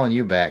ain't calling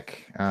you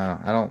back, I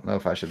don't know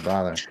if I should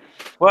bother.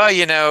 Well,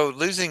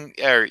 using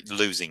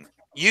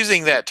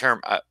that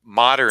term,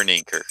 modern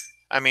inker.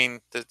 I mean,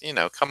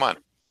 come on.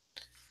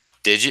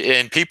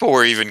 And people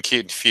were even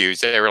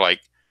confused. They were like,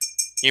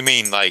 you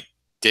mean like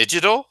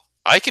digital?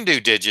 I can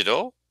do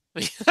digital.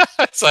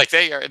 It's like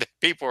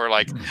people were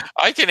like,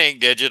 I can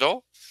ink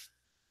digital.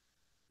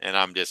 And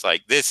I'm just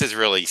like, this is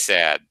really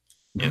sad.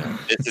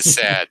 This is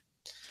sad.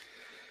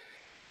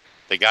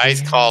 The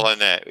guy's calling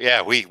that.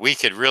 Yeah, we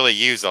could really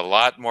use a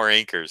lot more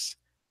inkers.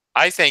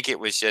 I think it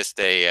was just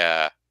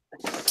I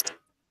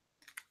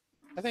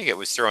think it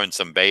was throwing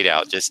some bait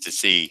out just to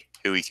see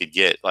who he could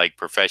get, like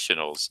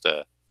professionals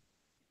to,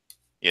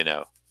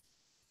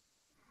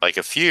 like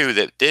a few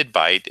that did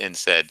bite and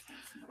said,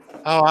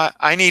 oh,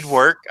 I need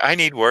work. I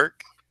need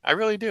work. I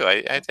really do.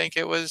 I think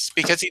it was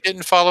because he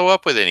didn't follow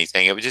up with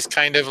anything. It was just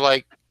kind of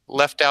like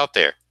left out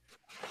there.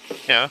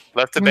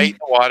 Left the bait in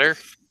the water.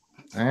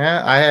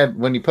 Yeah,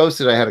 when you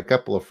posted, I had a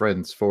couple of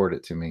friends forward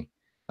it to me.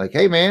 Like,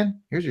 hey, man,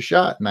 here's your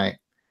shot. And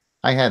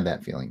I had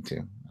that feeling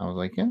too. I was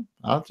like, yeah,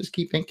 I'll just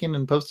keep inking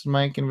and posting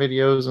my inking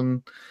videos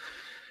and,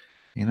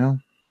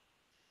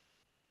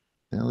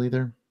 they'll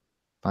either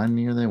find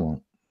me or they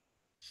won't.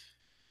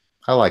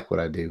 I like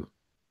what I do.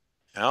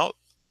 Well,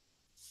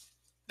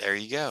 there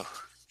you go.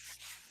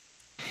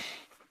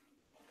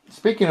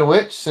 Speaking of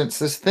which, since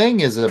this thing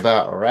is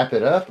about to wrap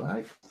it up,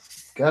 I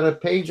got a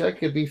page I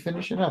could be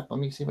finishing up. Let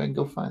me see if I can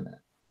go find that.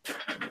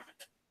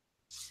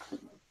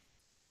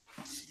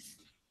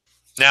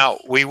 Now,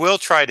 we will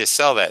try to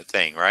sell that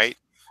thing, right?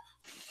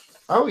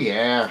 Oh,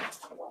 yeah.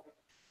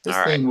 This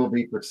All thing right. will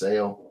be for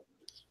sale.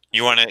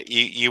 You want to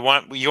you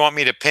want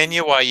me to pin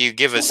you while you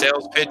give a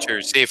sales pitch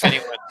or see if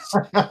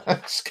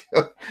anyone's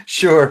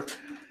Sure.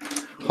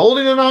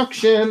 Holding an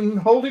auction.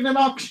 Holding an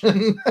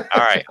auction.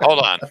 all right, hold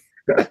on.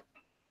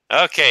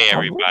 Okay,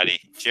 everybody.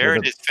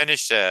 Jarrod has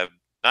finished a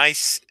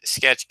nice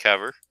sketch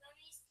cover.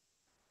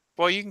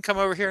 Well, you can come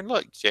over here and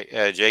look,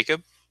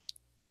 Jacob.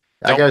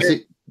 I gotta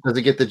see. Does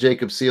it get the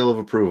Jacob seal of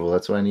approval?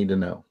 That's what I need to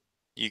know.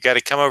 You got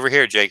to come over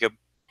here, Jacob.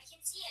 I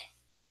can see it.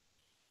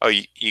 Oh,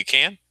 you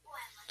can? Oh, I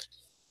like it.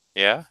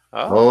 Yeah.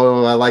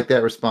 Oh, I like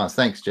that response.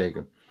 Thanks,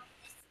 Jacob.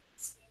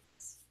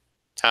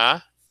 Huh?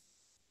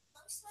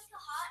 Looks like a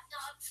hot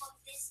dog from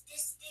this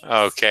distance.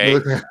 Okay.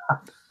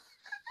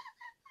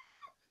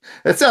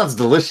 That sounds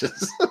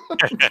delicious.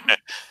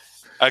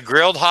 A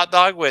grilled hot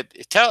dog with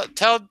tell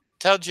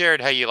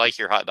Jarrod how you like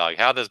your hot dog.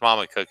 How does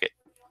Mama cook it?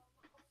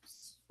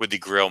 With the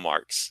grill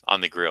marks on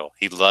the grill.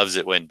 He loves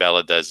it when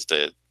Bella does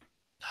the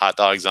hot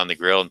dogs on the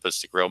grill and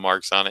puts the grill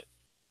marks on it.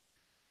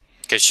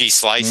 Because she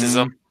slices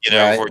them,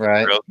 right. the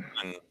grill,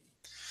 and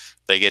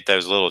they get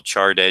those little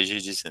charred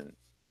edges. And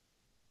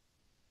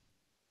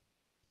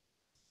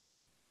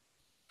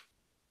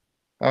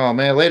oh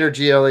man, later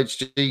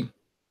GLHG.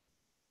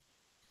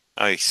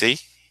 oh, you see,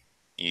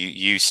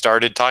 you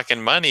started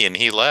talking money and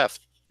he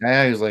left.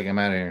 Yeah, he was like, I'm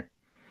out of here.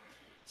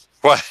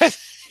 What?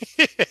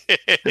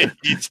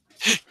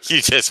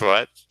 you just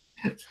what?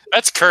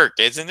 That's Kirk,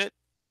 isn't it?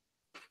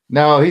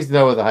 No, he's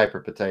no with the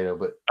hyper potato,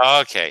 but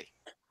okay.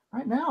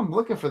 Right now I'm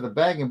looking for the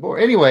bag and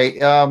board. Anyway,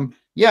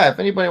 yeah, if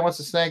anybody wants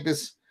to snag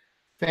this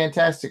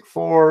Fantastic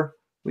Four,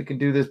 we can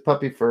do this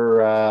puppy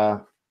for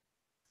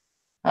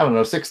I don't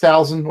know,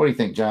 6,000. What do you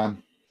think,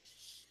 John?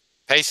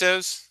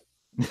 Pesos?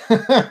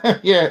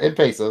 Yeah, in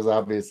pesos,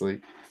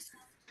 obviously.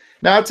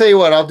 Now I'll tell you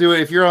what, I'll do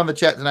it. If you're on the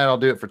chat tonight, I'll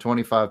do it for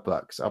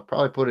 $25. I'll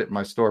probably put it in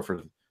my store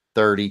for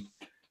 30.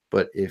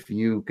 But if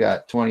you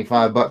got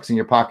 $25 in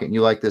your pocket and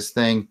you like this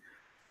thing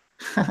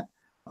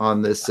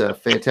on this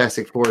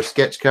Fantastic Four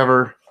sketch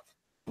cover,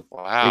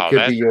 wow, it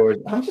could be yours.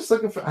 I'm just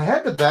looking for. I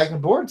had the bag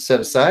and board set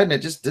aside and it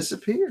just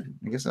disappeared.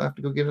 I guess I'll have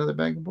to go get another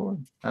bag and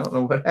board. I don't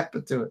know what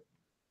happened to it.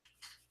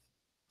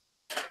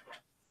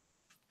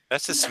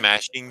 That's a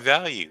smashing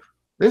value.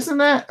 Isn't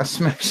that a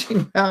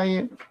smashing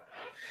value?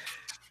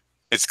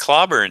 It's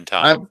clobbering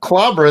time. I'm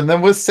clobbering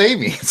them with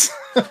savings.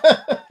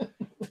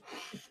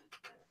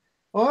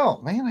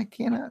 Oh man, I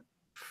cannot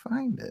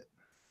find it.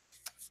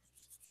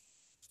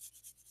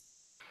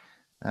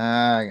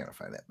 I gotta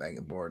find that bag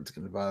of board. It's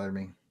gonna bother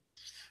me.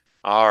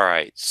 All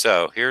right,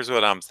 so here's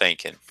what I'm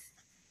thinking.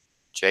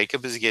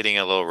 Jacob is getting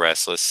a little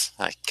restless.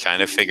 I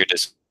kind of figured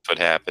this would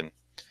happen.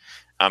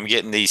 I'm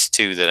getting these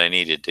two that I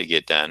needed to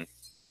get done.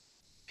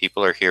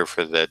 People are here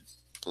for the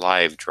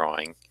live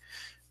drawing,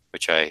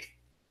 which I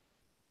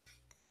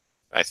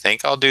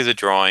think I'll do the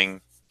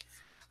drawing.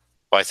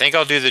 Well, I think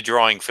I'll do the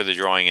drawing for the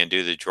drawing and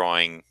do the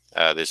drawing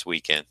this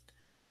weekend,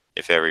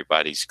 if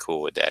everybody's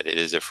cool with that. It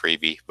is a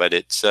freebie, but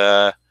it's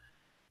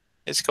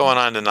going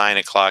on to 9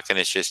 o'clock, and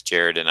it's just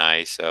Jarrod and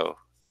I, so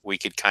we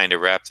could kind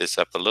of wrap this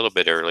up a little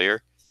bit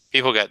earlier.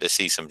 People got to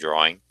see some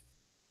drawing.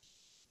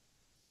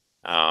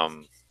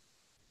 But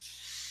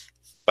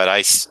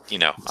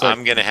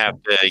I'm going to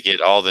have to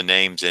get all the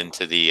names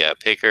into the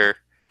picker.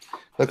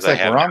 Looks like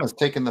Ron is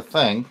taking the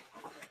thing.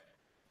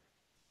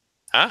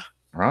 Huh?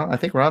 Ron, I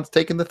think Ron's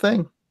taking the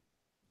thing.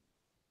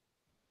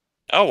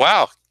 Oh,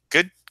 wow.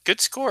 Good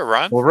score,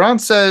 Ron. Well, Ron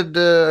said,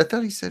 I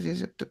thought he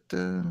said,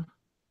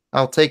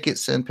 I'll take it,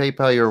 send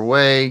PayPal your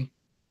way.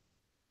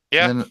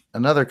 Yeah. And then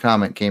another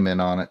comment came in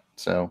on it.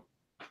 So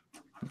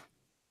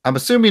I'm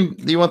assuming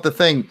you want the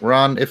thing,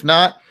 Ron. If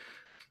not,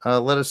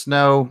 let us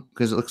know,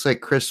 because it looks like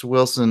Chris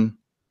Wilson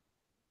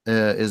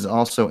is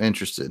also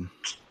interested.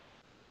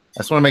 I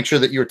just want to make sure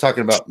that you were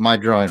talking about my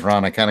drawing,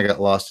 Ron. I kind of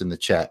got lost in the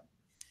chat.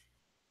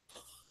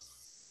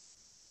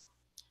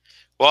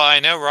 Well, I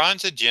know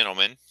Ron's a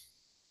gentleman.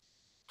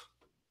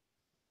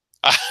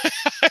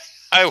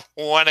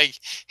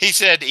 He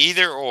said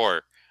either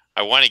or.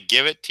 I want to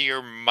give it to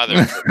your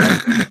mother.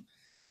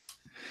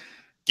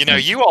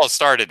 You all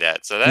started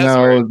that. So that's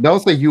don't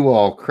say you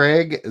all.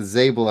 Craig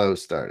Zablo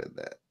started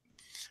that.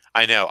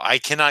 I know. I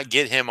cannot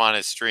get him on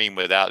a stream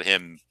without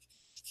him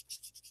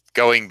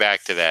going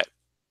back to that.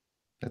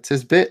 That's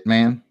his bit,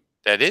 man.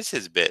 That is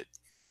his bit.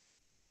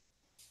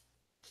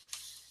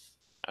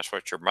 That's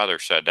what your mother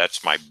said.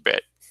 That's my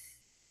bit.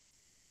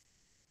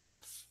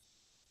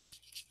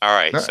 All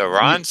right. So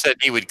Ron said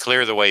he would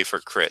clear the way for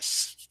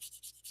Chris,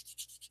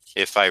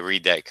 if I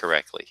read that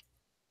correctly.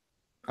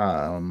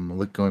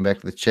 Going back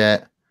to the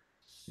chat.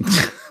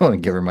 I want to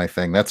give her my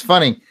thing. That's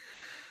funny.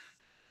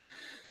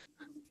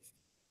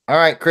 All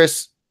right,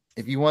 Chris.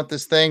 If you want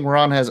this thing,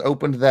 Ron has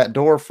opened that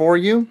door for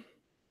you.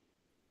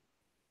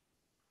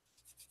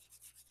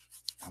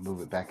 I'll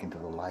move it back into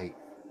the light.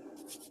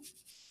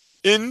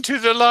 Into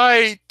the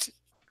light.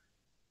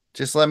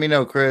 Just let me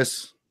know,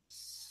 Chris.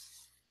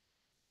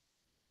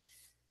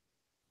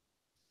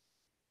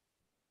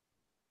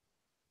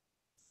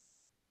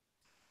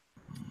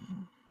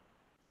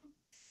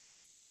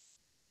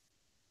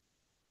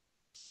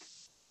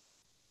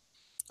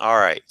 All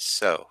right,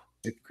 so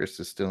If Chris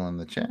is still in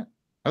the chat.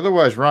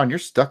 Otherwise, Ron, you're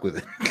stuck with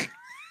it.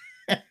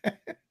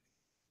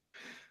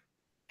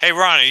 Hey,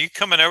 Ron, are you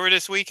coming over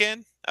this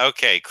weekend?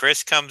 Okay,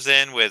 Chris comes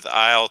in with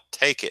I'll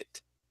take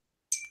it.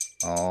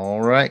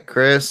 All right,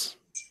 Chris.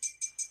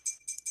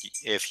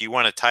 If you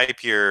want to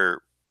type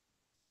your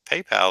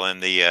PayPal in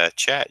the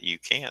chat, you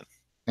can.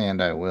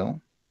 And I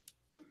will.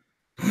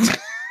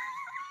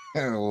 Oh,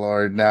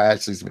 Lord. Now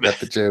Ashley's got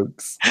the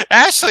jokes.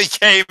 Ashley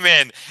came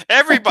in.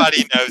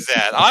 Everybody knows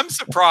that. I'm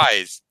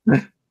surprised.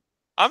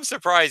 I'm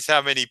surprised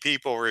how many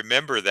people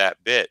remember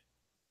that bit.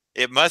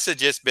 It must have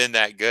just been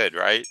that good,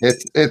 right?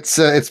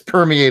 It's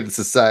permeated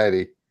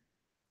society.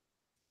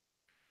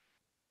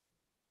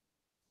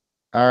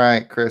 All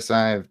right, Chris,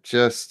 I have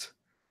just...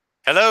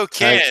 Hello,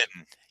 Ken.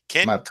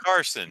 Ken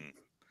Carson.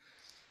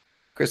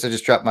 Chris, I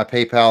just dropped my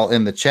PayPal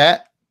in the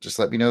chat. Just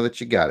let me know that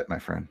you got it, my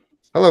friend.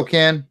 Hello,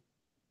 Ken.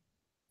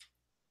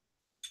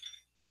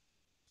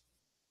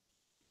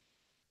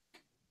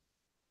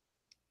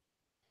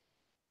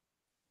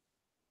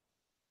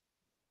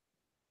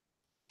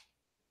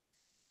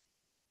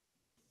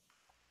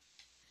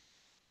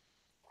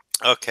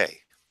 Okay.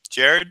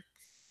 Jarrod?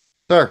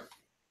 Sir.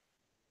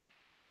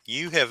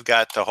 You have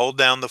got to hold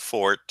down the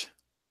fort.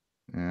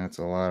 Yeah, that's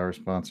a lot of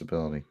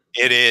responsibility.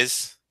 It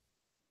is.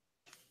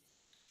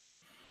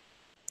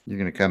 You're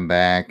going to come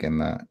back and...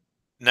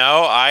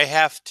 No, I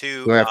have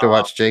to... Do I have to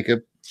watch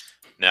Jacob?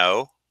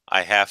 No,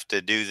 I have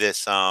to do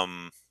this...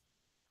 You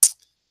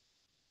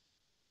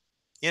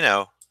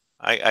know,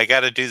 I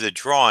got to do the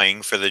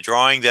drawing for the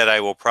drawing that I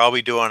will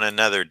probably do on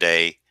another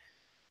day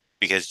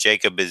because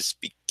Jacob is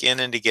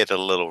beginning to get a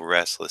little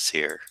restless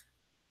here.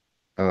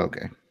 Oh,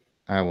 okay.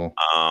 I will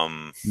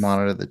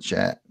monitor the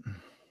chat.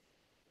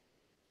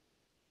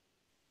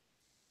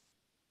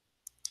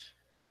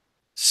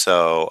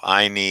 So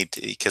I need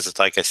to, because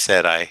like I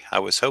said, I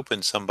was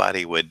hoping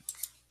somebody would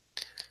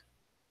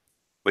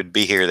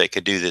be here that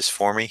could do this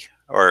for me.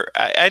 Or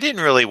I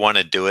didn't really want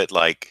to do it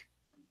like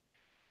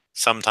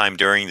sometime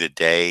during the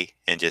day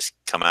and just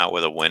come out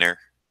with a winner,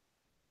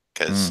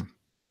 because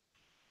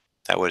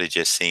that would have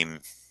just seemed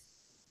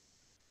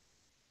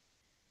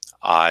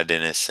odd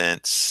in a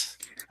sense.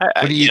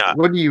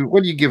 What are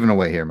you giving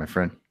away here, my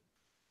friend?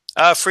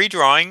 Free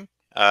drawing.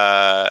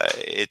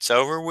 It's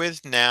over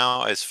with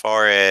now as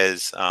far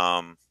as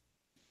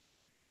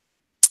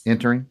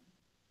entering.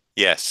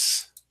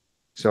 Yes.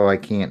 So I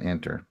can't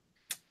enter.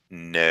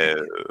 No.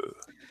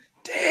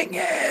 Dang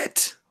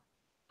it.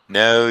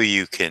 No,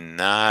 you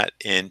cannot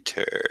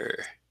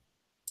enter.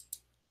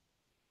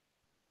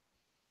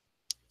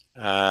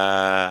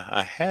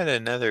 I had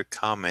another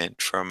comment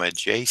from a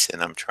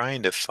Jason. I'm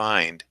trying to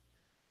find.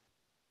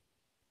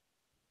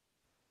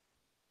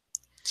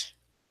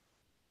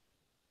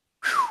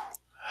 Whew.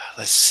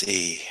 Let's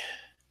see.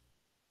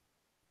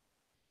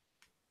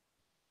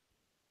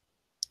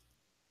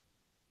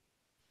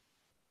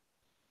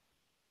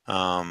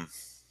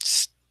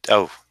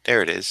 Oh,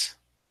 there it is.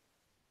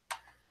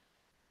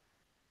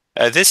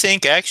 This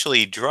ink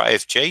actually dry.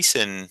 If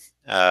Jason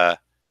Vinola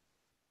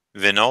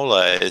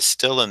is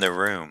still in the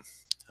room.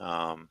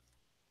 Well,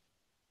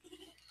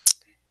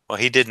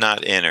 he did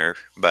not enter,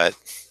 but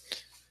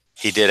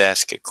he did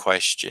ask a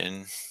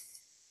question.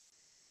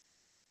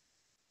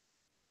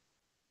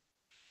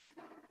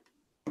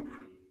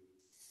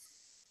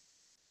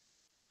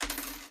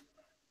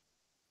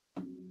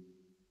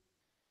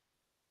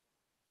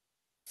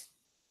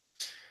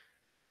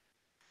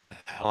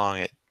 How long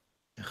it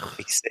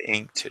takes the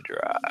ink to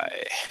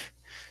dry.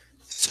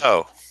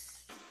 So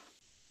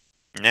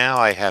now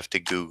I have to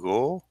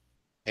Google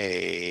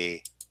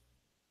a,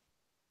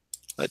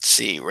 let's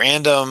see,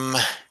 random.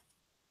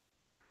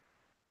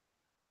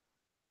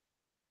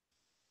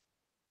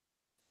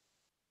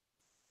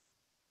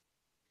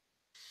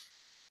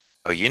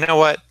 Oh, you know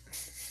what?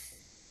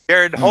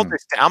 Jarrod, hold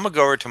this down. I'm going to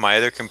go over to my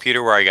other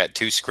computer where I got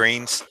two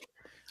screens.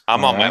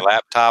 I'm on my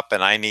laptop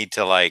and I need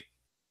to like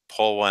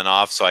pull one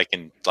off so I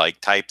can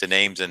like type the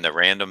names in the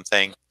random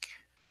thing.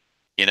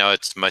 You know,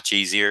 it's much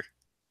easier.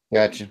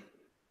 Gotcha.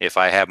 If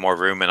I have more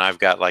room, and I've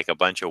got like a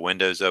bunch of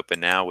windows open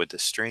now with the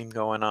stream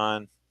going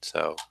on.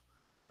 So,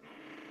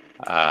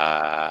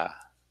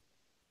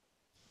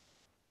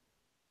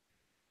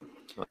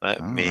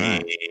 let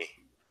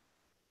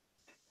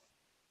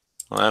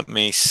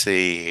me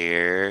see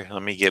here.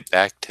 Let me get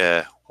back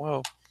to,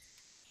 whoa.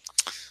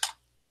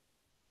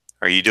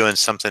 Are you doing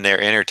something there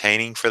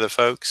entertaining for the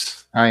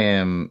folks? I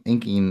am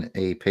inking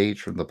a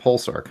page from the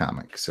Pulsar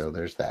comic, so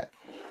there's that.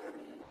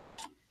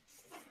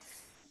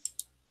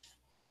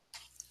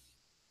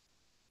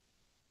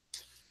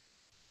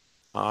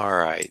 All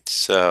right,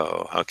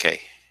 so,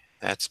 okay.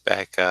 That's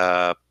back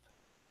up.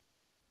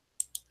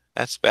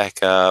 That's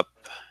back up.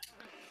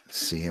 Let's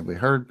see, have we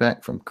heard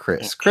back from Chris?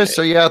 Okay. Chris,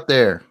 are you out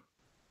there?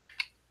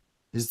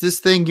 Is this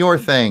thing your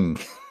thing?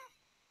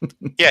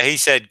 Yeah, he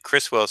said,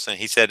 Chris Wilson.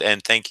 He said,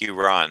 and thank you,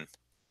 Ron.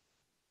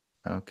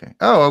 Okay.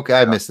 Oh, okay.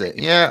 I missed it.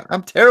 Yeah,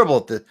 I'm terrible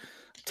at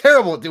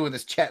doing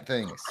this chat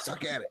thing. I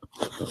suck at it.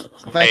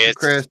 Thank you,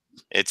 Chris.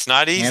 It's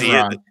not easy.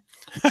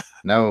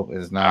 No,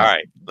 it's not. All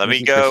right. Let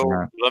me Thank you, Chris.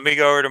 go. Let me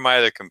go over to my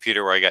other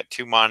computer where I got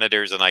 2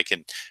 monitors and I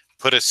can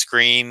put a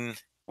screen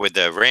with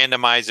the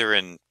randomizer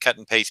and cut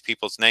and paste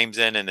people's names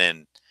in, and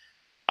then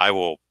I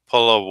will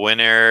pull a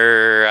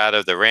winner out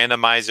of the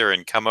randomizer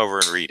and come over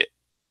and read it.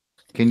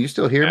 Can you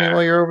still hear me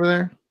while you're over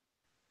there?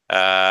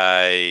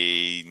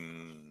 I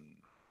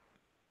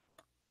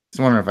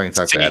Just wondering if I can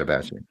talk bad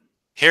about you.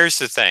 Here's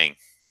the thing.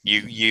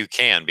 You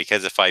can,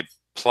 because if I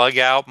plug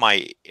out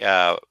my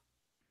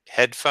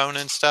headphone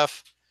and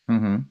stuff,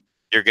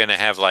 you're going to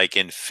have like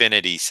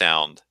infinity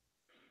sound,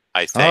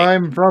 I think.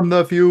 I'm from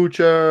the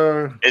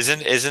future.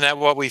 Isn't that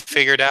what we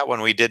figured out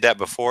when we did that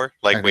before?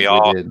 Like we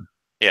did.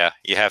 Yeah,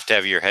 you have to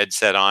have your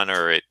headset on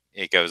or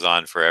it goes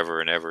on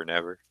forever and ever and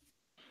ever.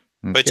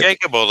 Okay. But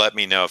Jacob will let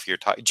me know if you're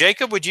talking.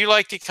 Jacob, would you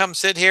like to come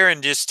sit here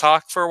and just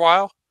talk for a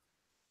while?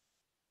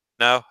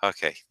 No?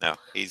 Okay. No.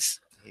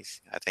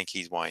 I think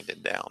he's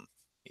winding down.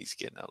 He's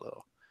getting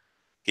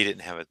he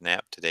didn't have a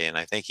nap today, and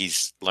I think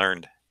he's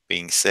learned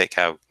being sick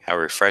how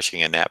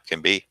refreshing a nap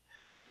can be.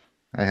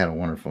 I had a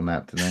wonderful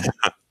nap today.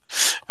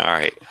 All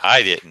right.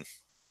 I didn't.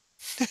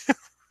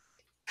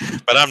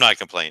 But I'm not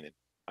complaining.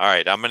 All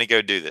right. I'm going to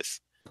go do this.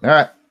 All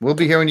right. We'll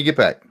be here when you get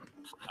back.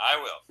 I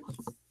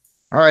will.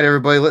 All right,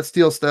 everybody. Let's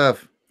steal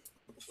stuff.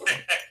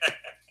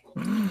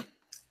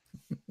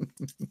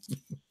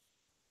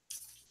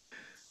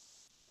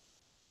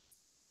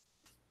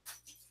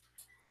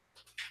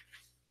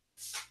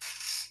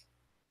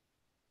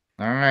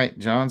 All right.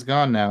 John's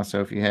gone now.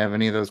 So if you have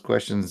any of those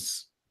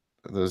questions,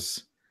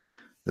 those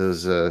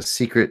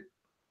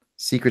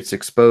secrets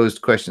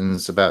exposed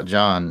questions about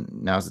John,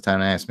 now's the time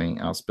to ask me.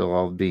 I'll spill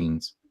all the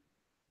beans.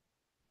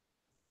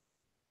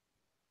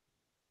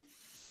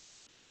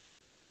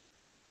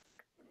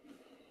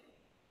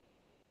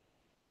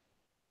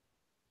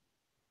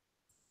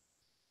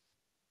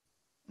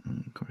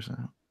 Of course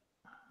not.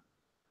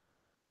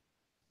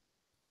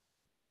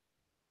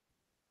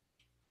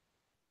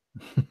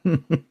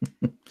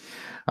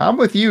 I'm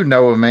with you,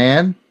 Noah,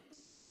 man.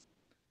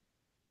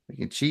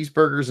 Making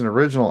cheeseburgers and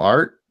original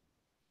art.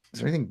 Is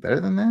there anything better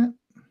than that?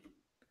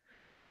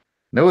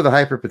 Noah the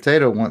Hyper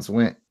Potato once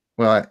went.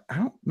 Well, I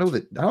don't know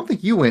that. I don't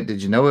think you went,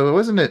 did you know?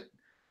 Wasn't it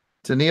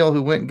Tennille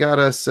who went and got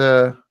us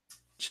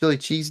chili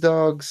cheese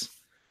dogs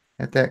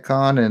at that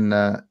con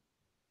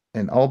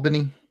in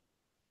Albany?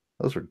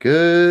 Those were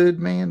good,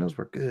 man. Those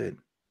were good.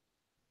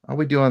 All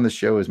we do on the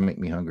show is make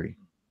me hungry.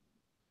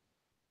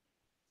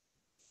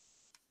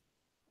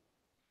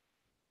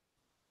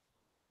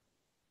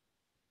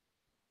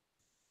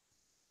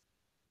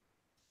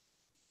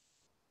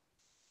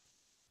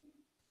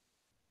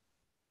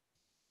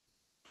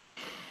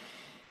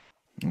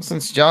 Well,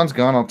 since John's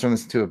gone, I'll turn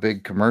this into a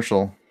big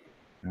commercial.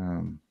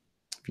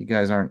 If you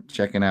guys aren't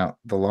checking out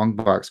the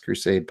Longbox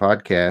Crusade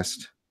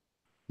podcast,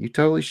 you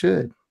totally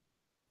should.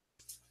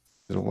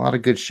 There's a lot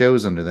of good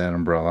shows under that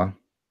umbrella.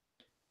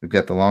 We've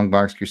got the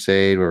Longbox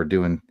Crusade, where we're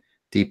doing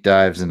deep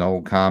dives into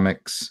old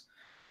comics.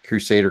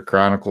 Crusader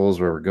Chronicles,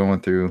 where we're going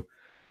through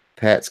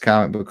Pat's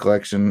comic book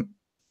collection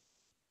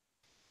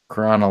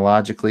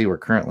chronologically. We're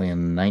currently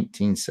in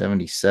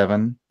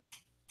 1977.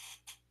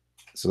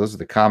 So those are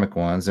the comic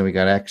ones. Then we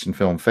got Action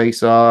Film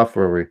Face Off,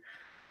 where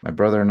my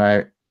brother and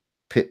I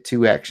pit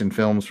 2 action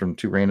films from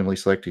 2 randomly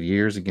selected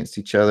years against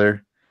each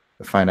other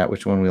to find out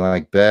which one we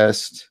like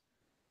best.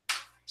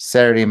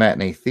 Saturday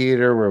Matinee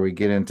Theater, where we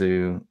get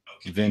into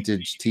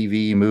vintage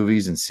TV,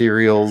 movies, and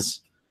serials.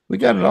 We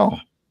got it all.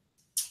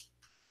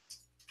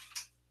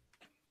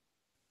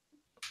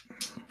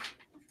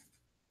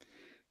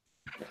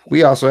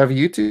 We also have a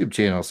YouTube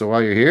channel. So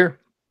while you're here,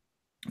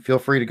 feel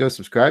free to go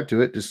subscribe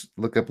to it. Just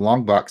look up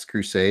Longbox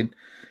Crusade.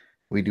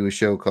 We do a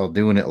show called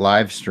Doing It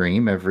Live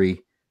Stream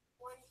every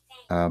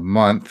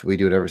month. We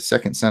do it every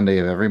second Sunday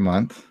of every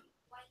month,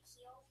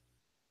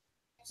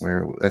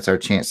 where that's our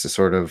chance to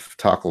sort of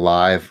talk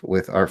live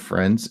with our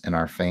friends and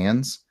our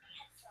fans.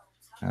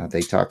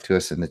 They talk to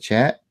us in the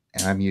chat,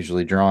 and I'm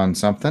usually drawing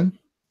something.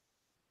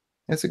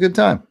 It's a good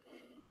time.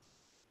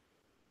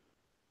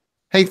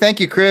 Hey, thank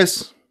you,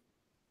 Chris.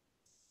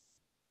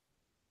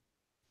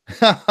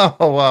 Oh,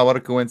 wow, what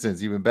a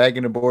coincidence. You've been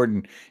bagging a board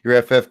in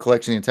your FF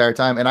collection the entire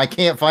time, and I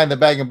can't find the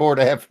bag and board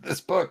I have for this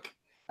book.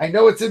 I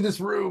know it's in this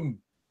room.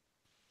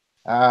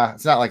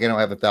 It's not like I don't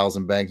have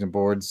 1,000 bags and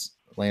boards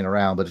laying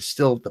around, but it's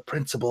still the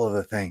principle of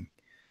the thing.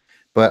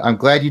 But I'm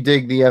glad you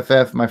dig the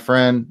FF, my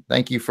friend.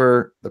 Thank you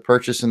for the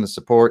purchase and the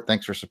support.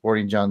 Thanks for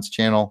supporting John's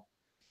channel.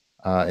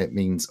 It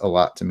means a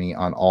lot to me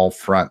on all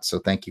fronts. So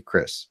thank you,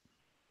 Chris.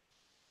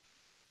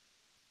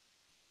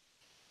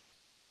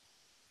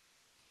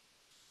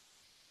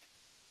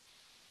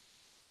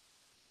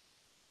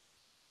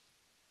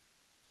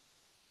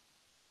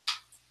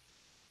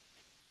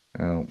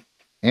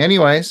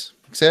 Anyways,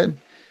 like I said,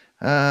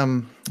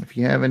 if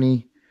you have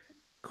any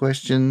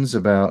questions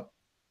about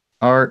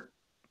art,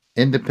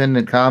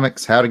 independent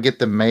comics, how to get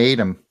them made,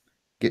 I'm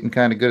getting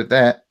kind of good at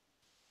that.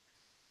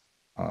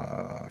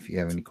 If you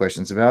have any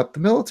questions about the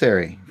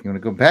military, if you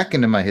want to go back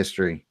into my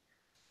history,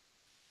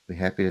 I'd be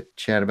happy to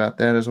chat about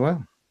that as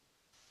well.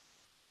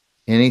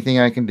 Anything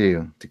I can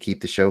do to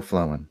keep the show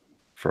flowing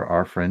for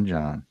our friend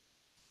John.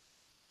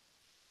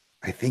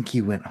 I think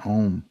he went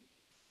home.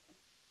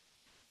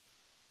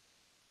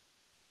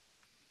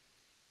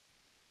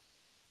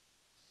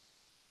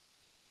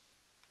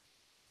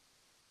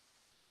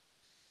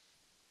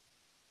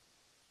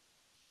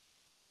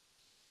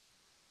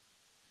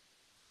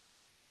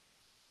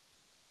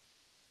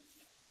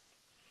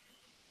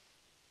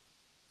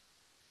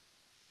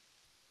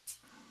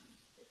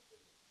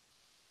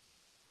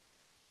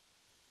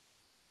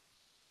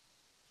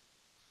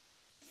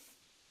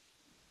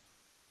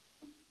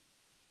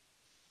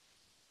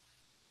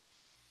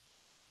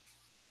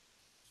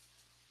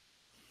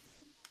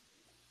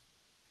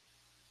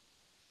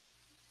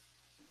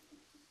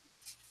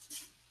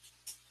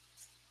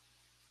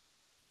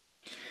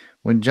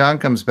 When John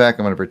comes back,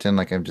 I'm going to pretend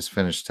like I've just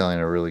finished telling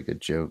a really good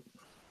joke.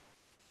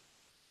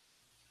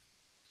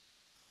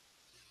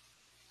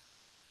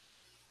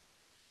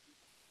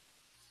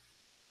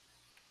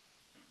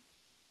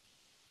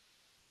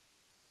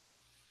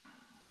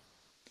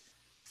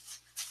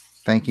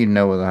 Thank you,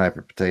 Noah the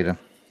Hyper Potato.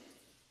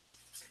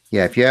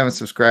 Yeah, if you haven't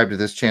subscribed to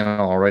this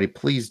channel already,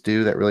 please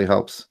do. That really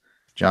helps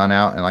John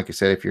out. And like I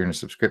said, if you're in a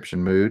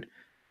subscription mood,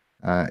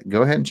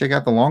 go ahead and check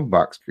out the Long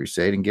Box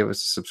Crusade and give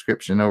us a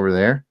subscription over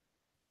there.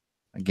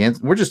 Again,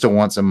 we're just a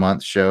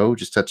once-a-month show,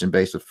 just touching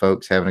base with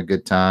folks, having a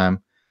good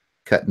time,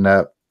 cutting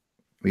up.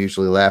 We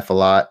usually laugh a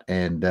lot,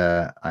 and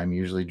I'm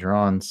usually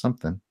drawing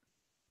something.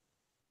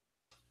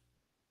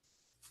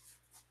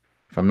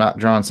 If I'm not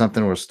drawing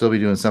something, we'll still be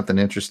doing something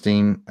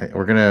interesting.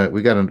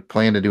 We got a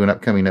plan to do an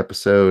upcoming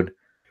episode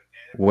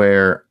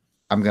where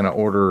I'm gonna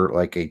order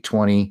like a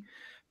 20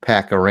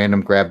 pack of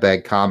random grab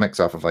bag comics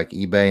off of like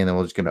eBay, and then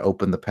we're just gonna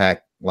open the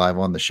pack live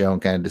on the show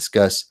and kind of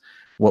discuss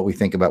what we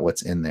think about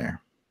what's in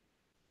there.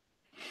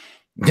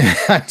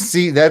 I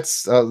see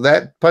that's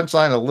that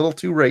punchline a little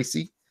too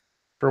racy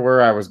for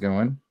where I was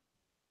going.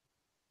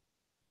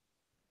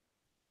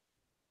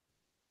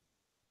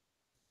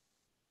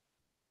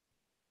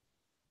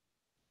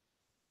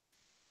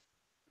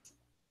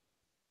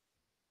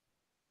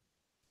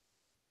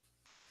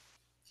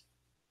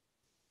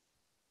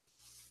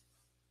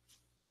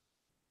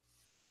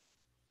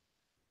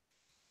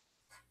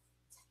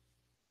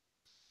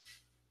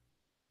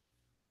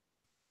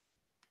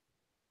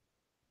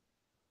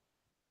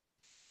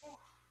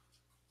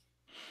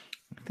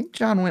 I think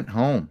John went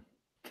home.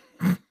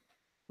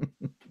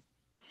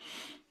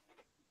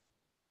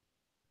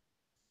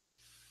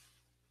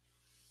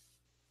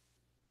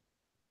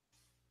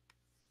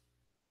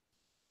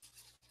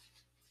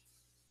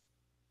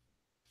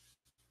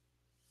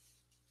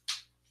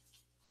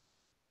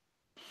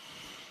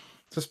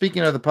 So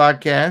speaking of the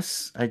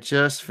podcasts, I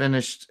just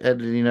finished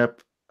editing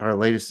up our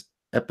latest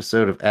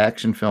episode of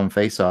Action Film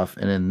Face Off,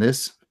 and in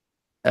this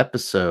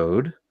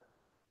episode,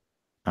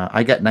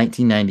 I got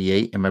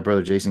 1998, and my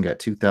brother Jason got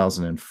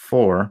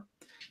 2004.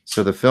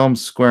 So the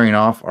films squaring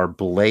off are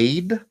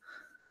Blade,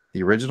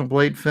 the original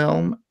Blade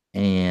film,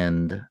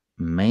 and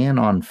Man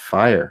on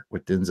Fire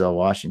with Denzel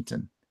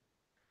Washington.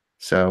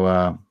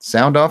 So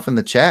sound off in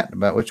the chat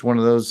about which one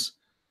of those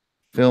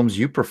films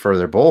you prefer.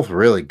 They're both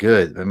really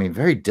good. I mean,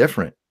 very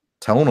different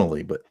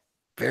tonally, but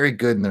very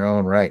good in their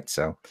own right.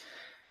 So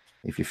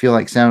if you feel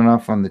like sounding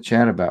off on the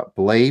chat about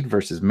Blade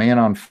versus Man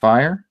on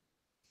Fire,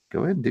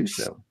 go ahead and do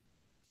so.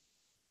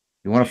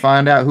 You want to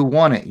find out who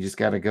won it, you just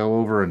got to go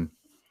over and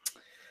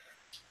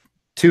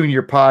tune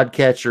your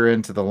podcatcher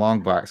into the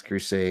Long Box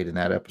Crusade, and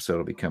that episode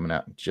will be coming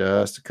out in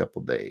just a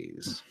couple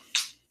days.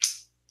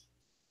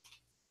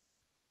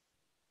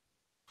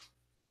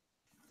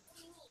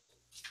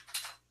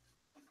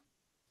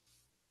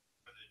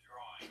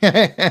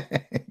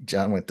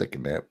 John went took a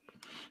nap.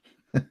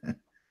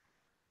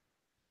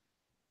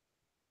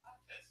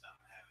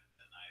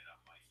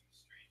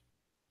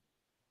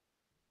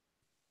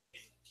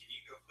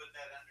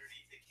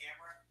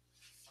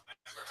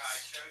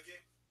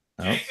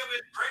 Oh. Jacob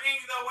is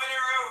bringing the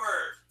winner over.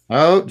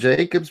 Oh,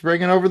 Jacob's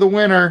bringing over the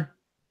winner.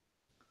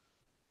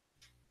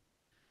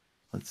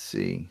 Let's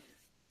see.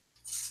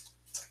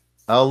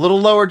 A little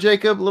lower,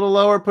 Jacob. A little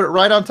lower. Put it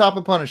right on top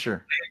of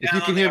Punisher. If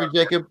you can hear me,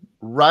 Jacob,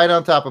 right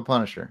on top of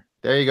Punisher.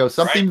 There you go.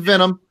 Something right.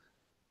 Venom.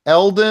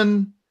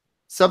 Eldon.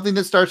 Something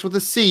that starts with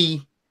a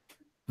C.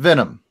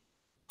 Venom.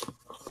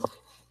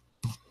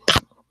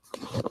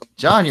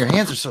 John, your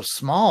hands are so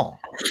small.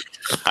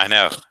 I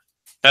know.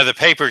 No, the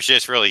paper's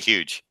just really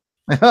huge.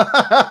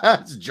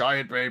 It's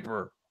giant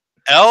paper.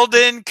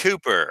 Eldon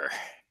Cooper.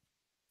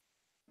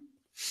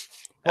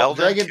 Well,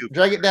 drag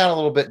it down a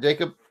little bit,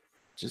 Jacob.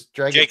 Just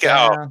drag it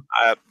down.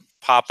 I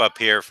pop up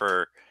here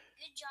for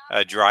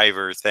a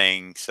driver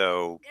thing.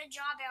 So good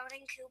job,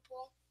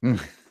 Eldon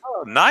Cooper.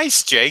 Oh,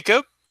 nice,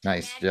 Jacob.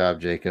 Nice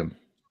job, Jacob.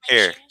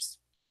 Here,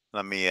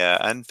 let me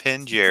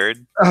unpin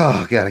Jarrod.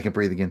 Oh God, I can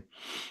breathe again.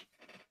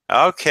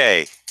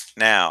 Okay,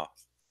 now.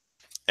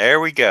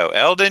 There we go.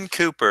 Eldon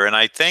Cooper. And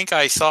I think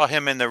I saw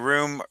him in the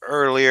room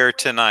earlier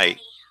tonight.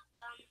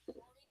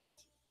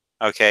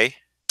 Okay.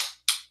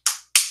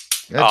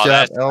 Good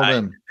job,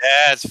 Eldon. Nice.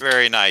 That's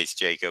very nice,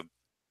 Jacob.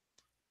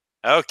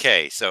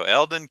 Okay, so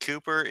Eldon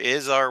Cooper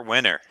is our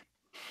winner.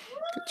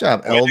 Good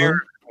job, Winner,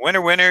 Eldon.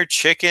 winner, winner,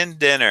 chicken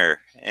dinner.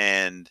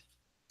 And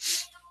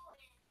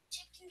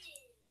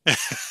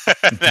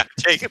now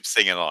Jacob's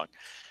singing along.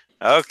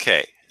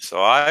 Okay,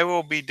 so I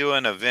will be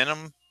doing a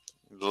Venom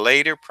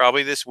later,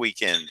 probably this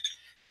weekend,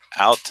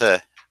 out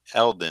to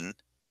Eldon.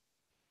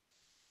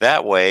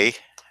 That way,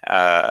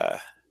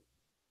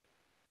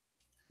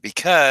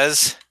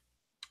 because,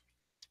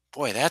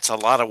 boy, that's a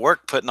lot of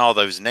work putting all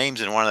those names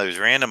in one of those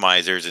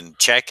randomizers and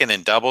checking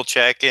and double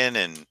checking.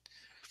 And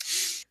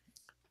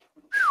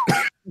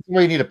That's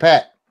where you need a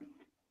pet.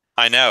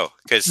 I know,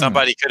 because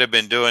somebody could have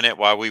been doing it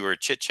while we were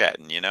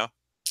chit-chatting, you know?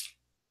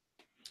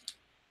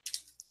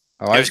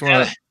 Oh, I just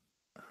want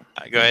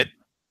to. Go ahead.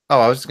 Oh,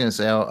 I was just gonna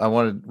say I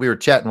wanted. We were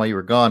chatting while you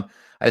were gone.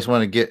 I just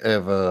want to get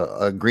of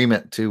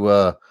agreement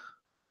to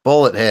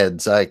bullet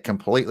heads. I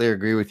completely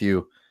agree with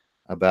you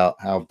about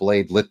how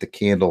Blade lit the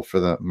candle for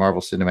the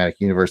Marvel Cinematic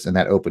Universe, and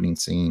that opening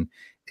scene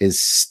is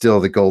still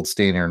the gold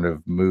standard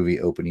of movie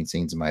opening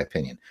scenes, in my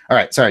opinion. All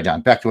right, sorry,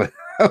 John. Back to what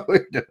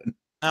we're doing.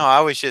 No,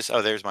 I was just,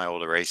 oh, there's my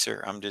old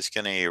eraser. I'm just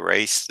going to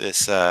erase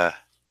this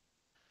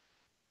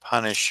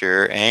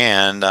Punisher,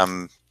 and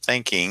I'm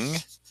thinking,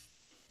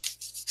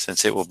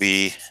 since it will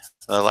be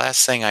the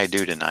last thing I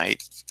do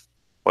tonight,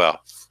 well,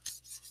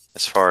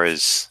 as far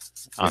as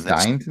on this.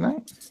 Dying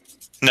tonight?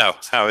 No,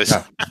 I was,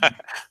 No.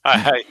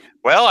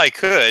 well, I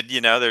could,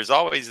 there's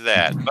always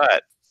that,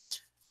 but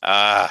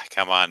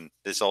come on,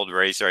 this old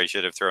eraser I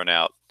should have thrown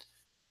out.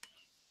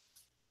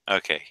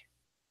 Okay,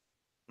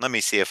 let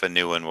me see if a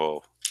new one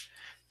will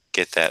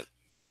get that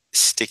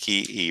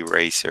sticky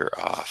eraser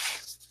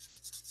off.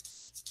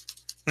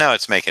 No,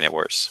 it's making it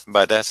worse,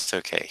 but that's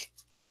okay,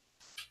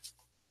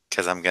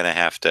 because I'm going to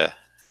have to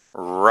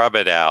rub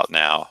it out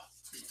now.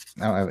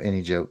 I don't have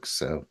any jokes,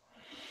 so.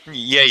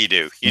 Yeah, you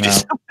do.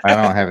 I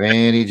don't have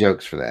any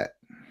jokes for that.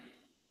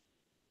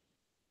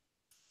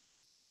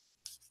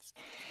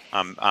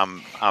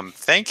 I'm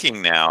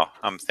thinking now.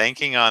 I'm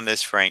thinking on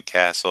this Frank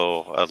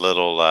Castle a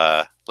little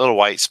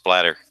white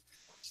splatter,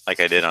 like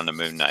I did on the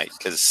Moon Knight,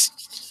 because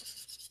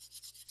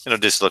it'll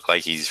just look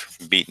like he's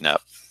beaten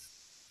up,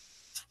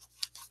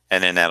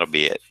 and then that'll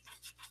be it.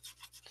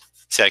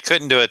 See, I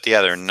couldn't do it the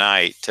other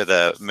night to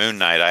the Moon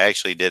Knight. I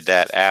actually did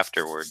that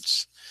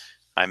afterwards.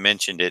 I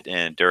mentioned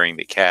it during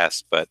the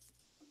cast, but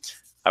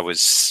I was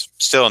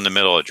still in the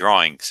middle of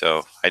drawing,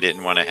 so I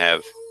didn't want to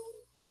have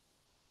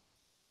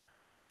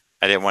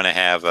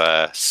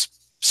a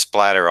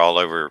splatter all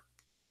over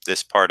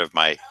this part of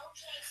my.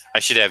 I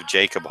should have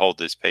Jacob hold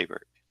this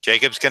paper.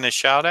 Jacob's going to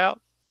shout out?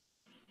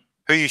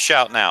 Who are you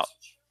shouting out?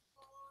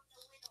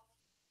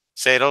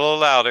 Say it a little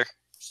louder.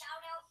 Shout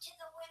out to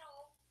the winner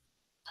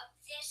of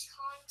this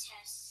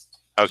contest.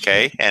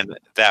 Okay, and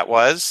that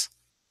was?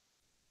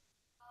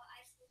 I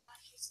forgot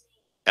his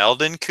name.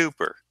 Eldon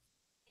Cooper.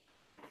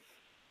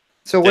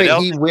 So wait,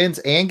 he wins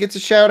and gets a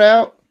shout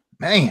out?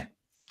 Man.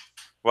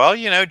 Well,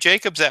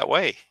 Jacob's that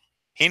way.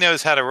 He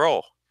knows how to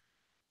roll.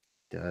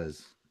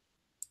 Does.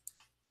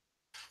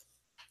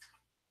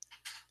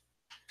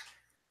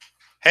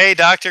 Hey,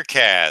 Dr.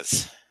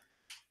 Kaz.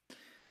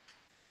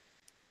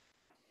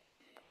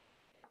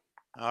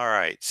 All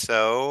right,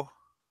 so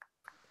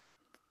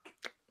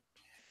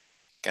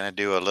gonna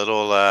do a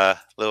little of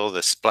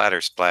the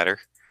splatter,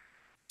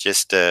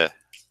 just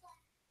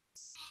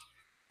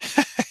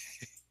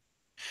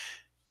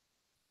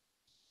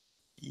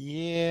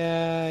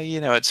yeah,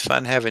 it's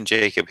fun having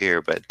Jacob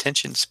here, but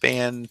attention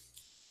span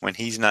when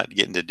he's not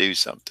getting to do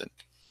something.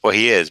 Well,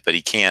 he is, but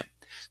he can't,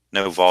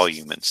 no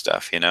volume and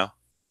stuff,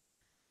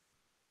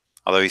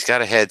 Although he's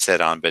got a headset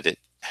on, but it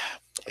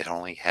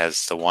only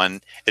has the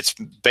one. It's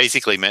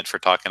basically meant for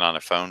talking on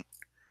a phone.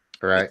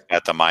 Right.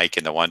 At the mic,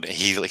 and the one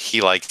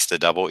he likes the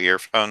double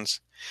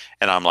earphones,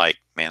 and I'm like,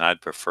 man,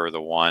 I'd prefer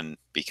the one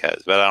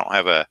but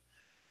I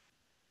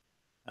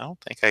don't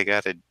think I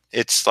got it.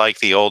 It's like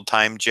the old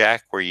time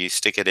jack where you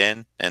stick it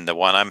in, and the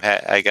one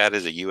I got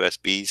is a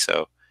USB,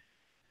 so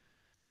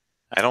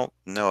I don't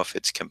know if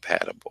it's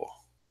compatible.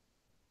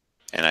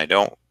 And I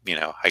don't,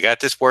 I got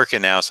this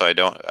working now, so I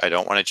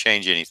don't want to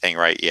change anything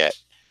right yet.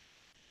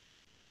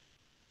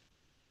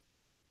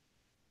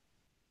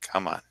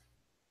 Come on.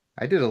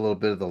 I did a little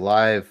bit of the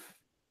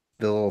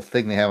little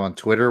thing they have on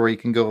Twitter where you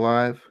can go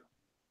live.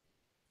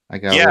 I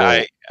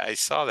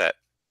saw that.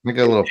 I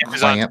got a little clamp. It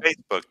was on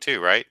Facebook too,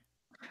 right?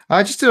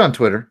 I just did it on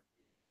Twitter.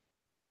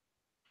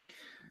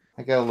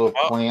 I got a little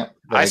clamp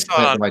that I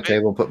clamp to my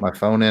table and put my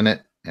phone in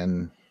it,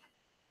 and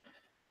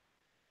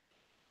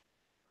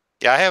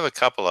yeah, I have a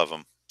couple of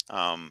them.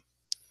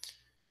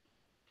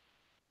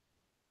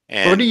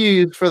 And what do you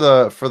use for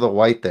the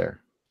white there?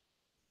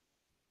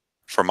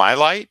 For my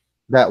light?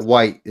 That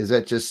white, is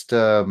that just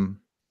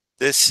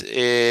this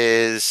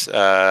is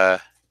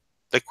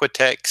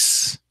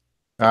Liquitex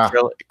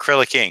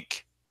acrylic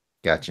ink.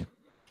 Gotcha.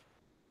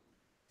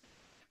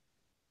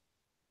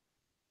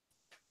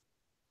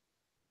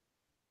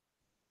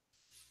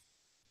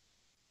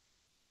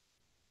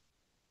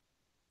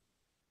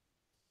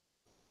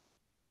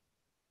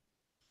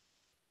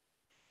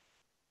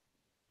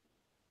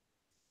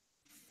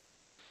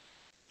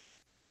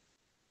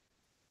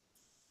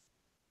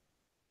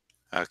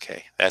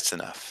 Okay, that's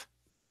enough.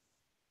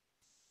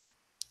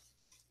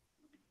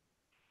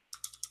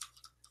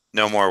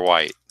 No more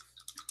white.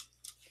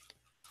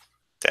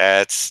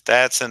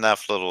 That's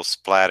enough little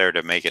splatter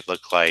to make it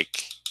look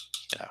like,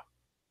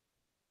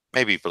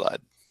 maybe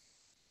blood.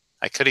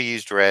 I could have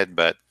used red,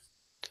 but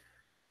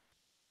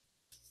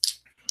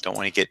don't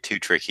want to get too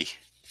tricky.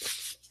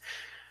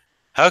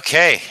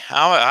 Okay,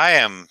 I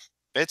am.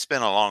 It's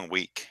been a long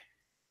week.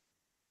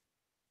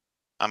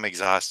 I'm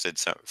exhausted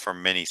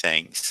from many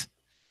things.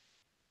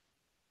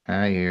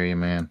 I hear you,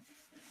 man.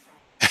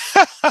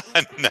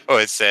 No,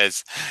 it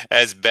says,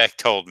 as Beck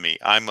told me,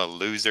 I'm a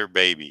loser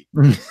baby.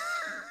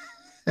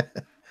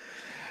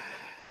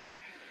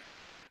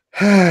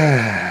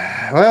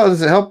 Well,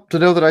 does it help to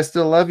know that I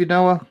still love you,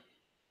 Noah?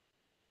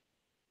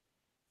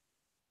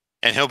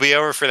 And he'll be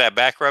over for that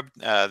back rub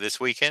this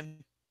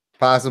weekend,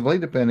 Possibly,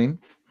 depending.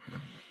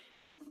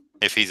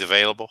 if he's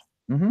available.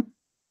 Mm-hmm.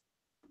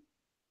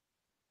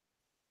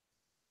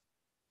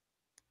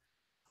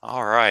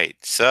 All right,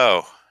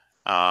 so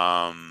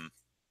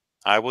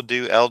I will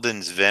do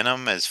Eldon's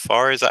Venom. As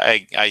far as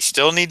I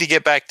still need to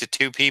get back to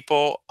 2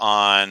 people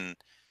on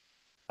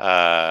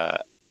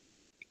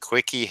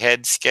quickie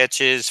head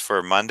sketches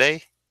for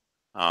Monday.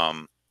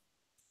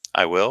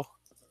 I will.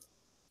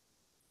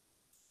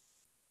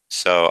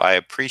 So I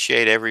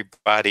appreciate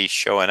everybody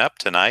showing up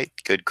tonight.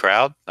 Good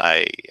crowd.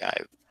 I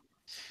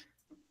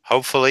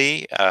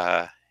hopefully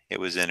it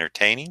was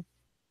entertaining,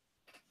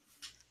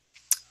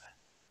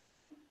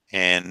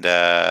 and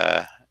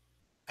I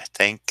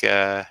think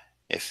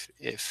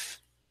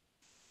if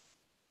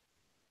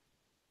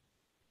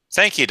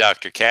thank you,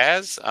 Dr.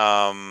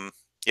 Kaz.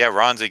 Yeah,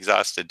 Ron's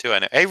exhausted too. I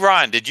know. Hey,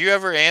 Ron, did you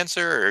ever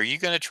answer? Or are you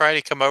going to try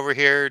to come over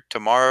here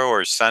tomorrow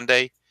or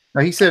Sunday?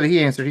 No, he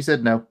answered. He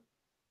said no.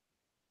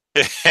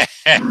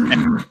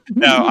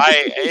 No,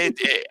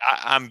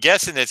 I'm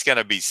guessing it's going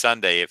to be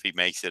Sunday if he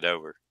makes it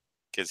over,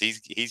 because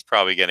he's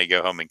probably going to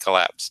go home and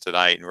collapse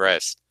tonight and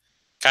rest,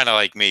 kind of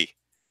like me.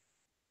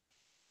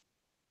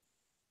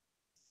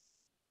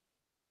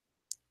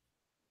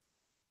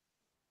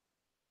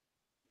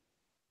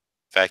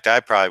 In fact, I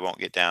probably won't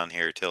get down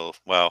here till,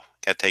 well,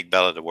 got to take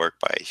Bella to work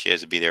by. She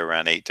has to be there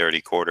around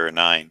 8:30,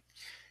 8:45.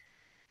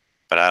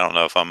 But I don't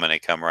know if I'm going to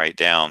come right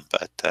down.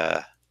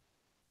 But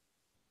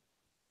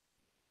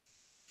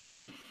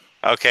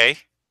okay.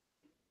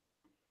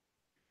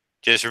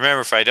 Just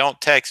remember, if I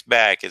don't text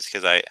back, it's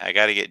because I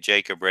got to get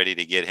Jacob ready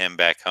to get him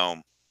back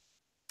home.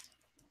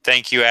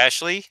 Thank you,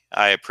 Ashley.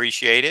 I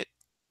appreciate it.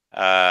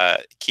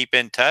 Keep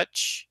in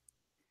touch.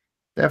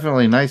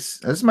 Definitely nice.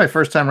 This is my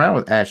first time around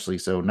with Ashley,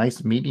 so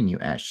nice meeting you,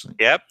 Ashley.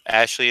 Yep,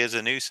 Ashley is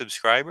a new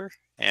subscriber,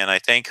 and I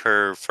think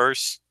her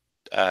first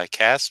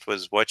cast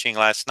was watching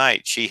last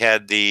night. She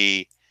had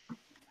the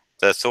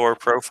Thor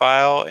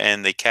profile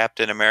and the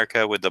Captain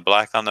America with the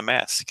black on the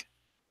mask.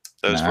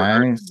 Those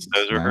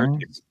were her.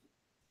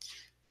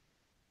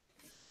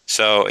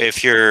 So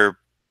if you're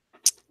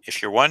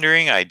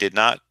wondering, I did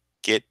not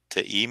get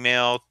to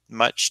email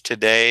much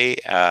today.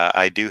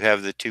 I do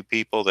have the 2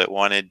 people that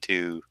wanted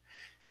to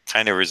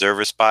kind of reserve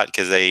a spot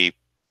because they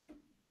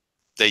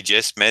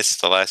just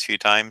missed the last few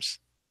times.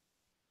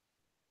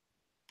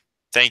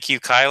 Thank you,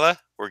 Kyla.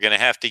 We're going to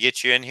have to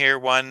get you in here.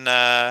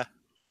 Kyla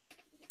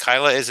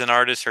is an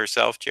artist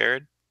herself,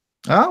 Jarrod.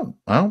 Oh,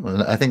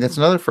 well, I think that's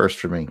another first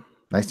for me.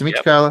 Nice to meet you,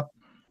 Yep. Kyla.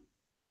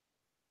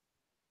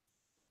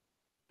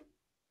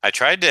 I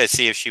tried to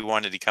see if she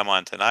wanted to come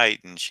on tonight,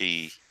 and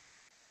she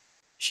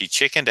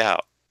chickened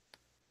out.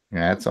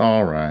 That's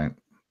all right.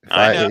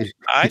 I know.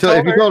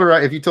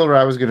 If you told her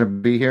I was going to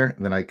be here,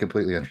 then I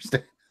completely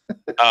understand.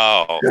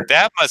 Oh,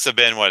 that must have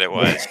been what it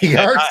was.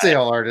 Yard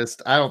sale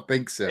artist? I don't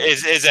think so.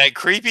 Is that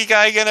creepy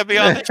guy going to be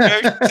on the show?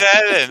 She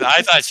said, and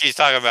I thought she's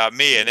talking about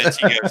me, and then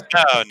she goes,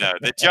 "No,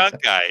 the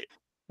junk guy."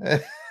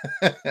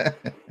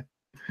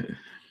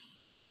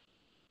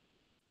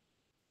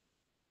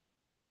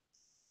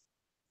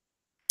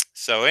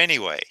 So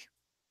anyway,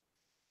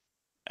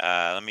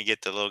 let me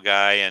get the little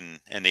guy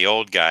and the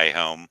old guy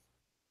home.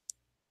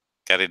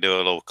 Got to do a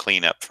little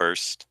cleanup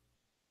first.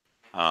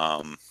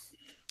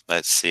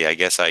 Let's see. I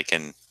guess I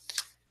can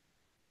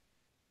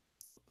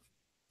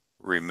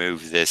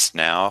remove this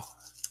now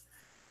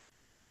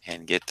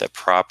and get the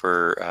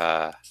proper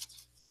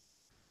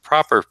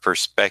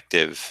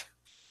perspective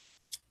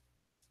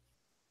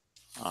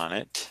on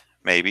it.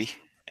 Maybe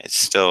it's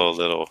still a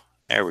little.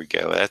 There we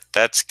go.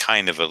 That's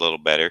kind of a little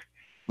better.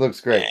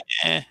 Looks great.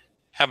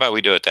 How about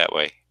we do it that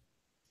way?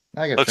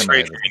 Looks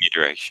great in any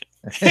direction.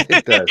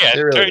 It does. Yeah,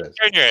 it really does.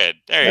 Turn your head.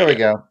 There we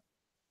go.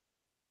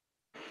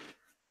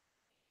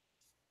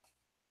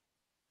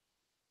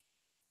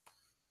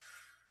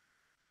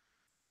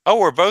 Oh,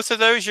 were both of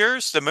those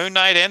yours? The Moon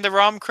Knight and the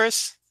Rom,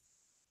 Chris?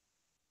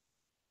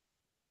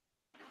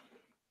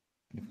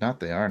 If not,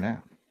 they are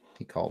now.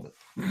 He called it.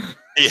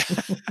 Yeah.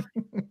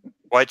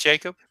 What,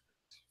 Jacob?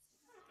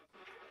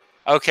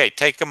 Okay,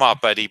 take them off,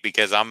 buddy,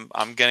 because I'm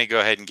gonna go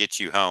ahead and get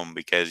you home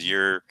because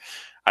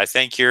I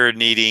think you're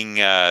needing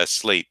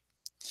sleep.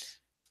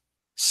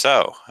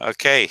 So,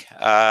 okay.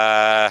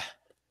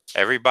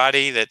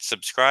 Everybody that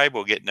subscribe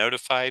will get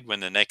notified when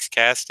the next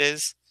cast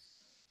is.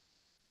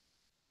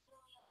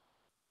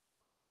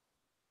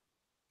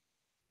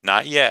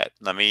 Not yet.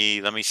 Let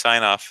me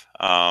sign off.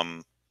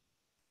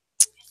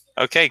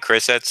 Okay,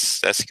 Chris,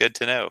 that's good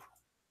to know.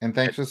 And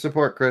thanks for the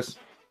support, Chris.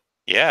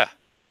 Yeah.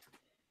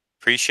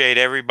 Appreciate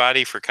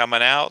everybody for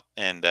coming out,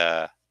 and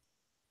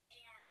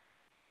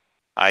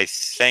I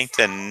think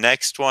the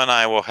next one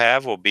I will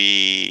have will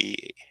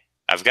be,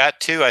 I've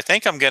got 2. I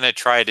think I'm going to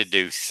try to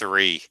do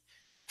 3.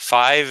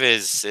 5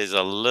 is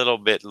a little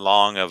bit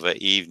long of an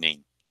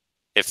evening.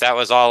 If that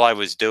was all I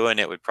was doing,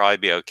 it would probably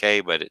be okay,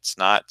 but it's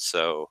not.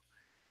 So,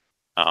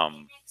 Next time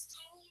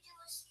you do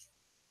a stream,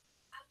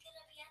 I'm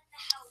gonna be at the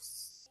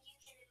house. You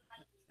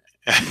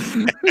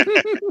can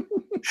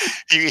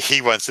invite me.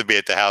 he wants to be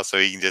at the house so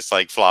he can just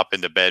like flop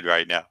into bed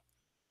right now.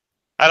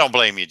 I don't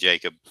blame you,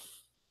 Jacob.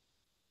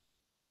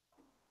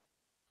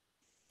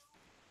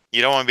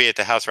 You don't want to be at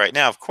the house right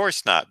now? Of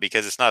course not,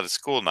 because it's not a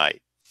school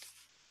night.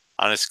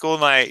 On a school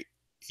night,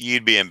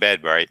 you'd be in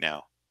bed right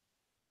now.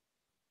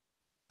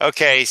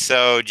 Okay,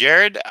 so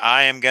Jarrod,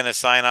 I am going to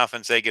sign off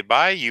and say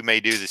goodbye. You may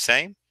do the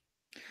same.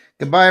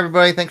 Goodbye,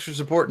 everybody. Thanks for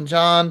supporting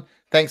John.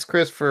 Thanks,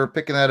 Chris, for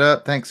picking that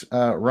up. Thanks,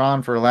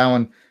 Ron, for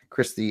allowing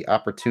Chris the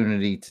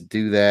opportunity to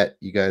do that.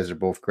 You guys are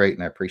both great,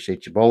 and I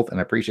appreciate you both, and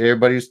I appreciate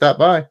everybody who stopped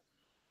by.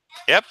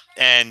 Yep,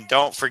 and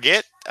don't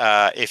forget,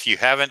 if you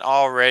haven't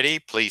already,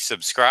 please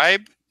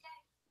subscribe,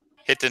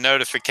 hit the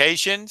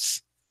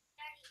notifications,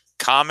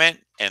 comment,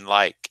 and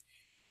like.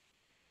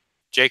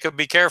 Jacob,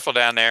 be careful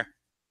down there.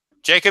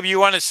 Jacob, you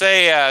want to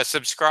say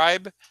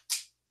subscribe?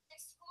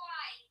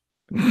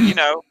 You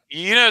know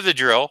the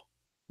drill.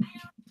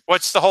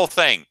 What's the whole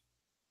thing?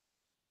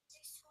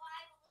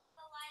 Subscribe, leave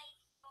a like,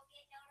 you'll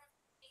get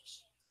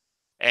notifications.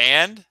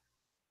 And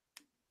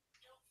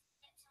Don't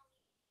forget to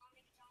leave a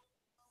comment down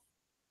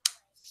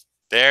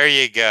below. there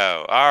you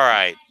go. All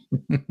right.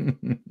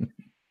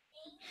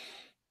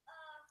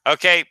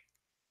 Okay.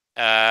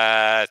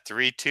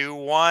 3, 2,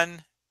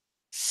 1.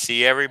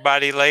 See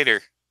everybody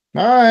later.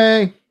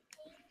 Bye.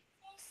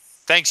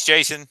 Thanks,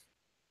 Jason.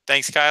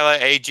 Thanks, Kyla.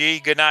 AG,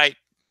 good night.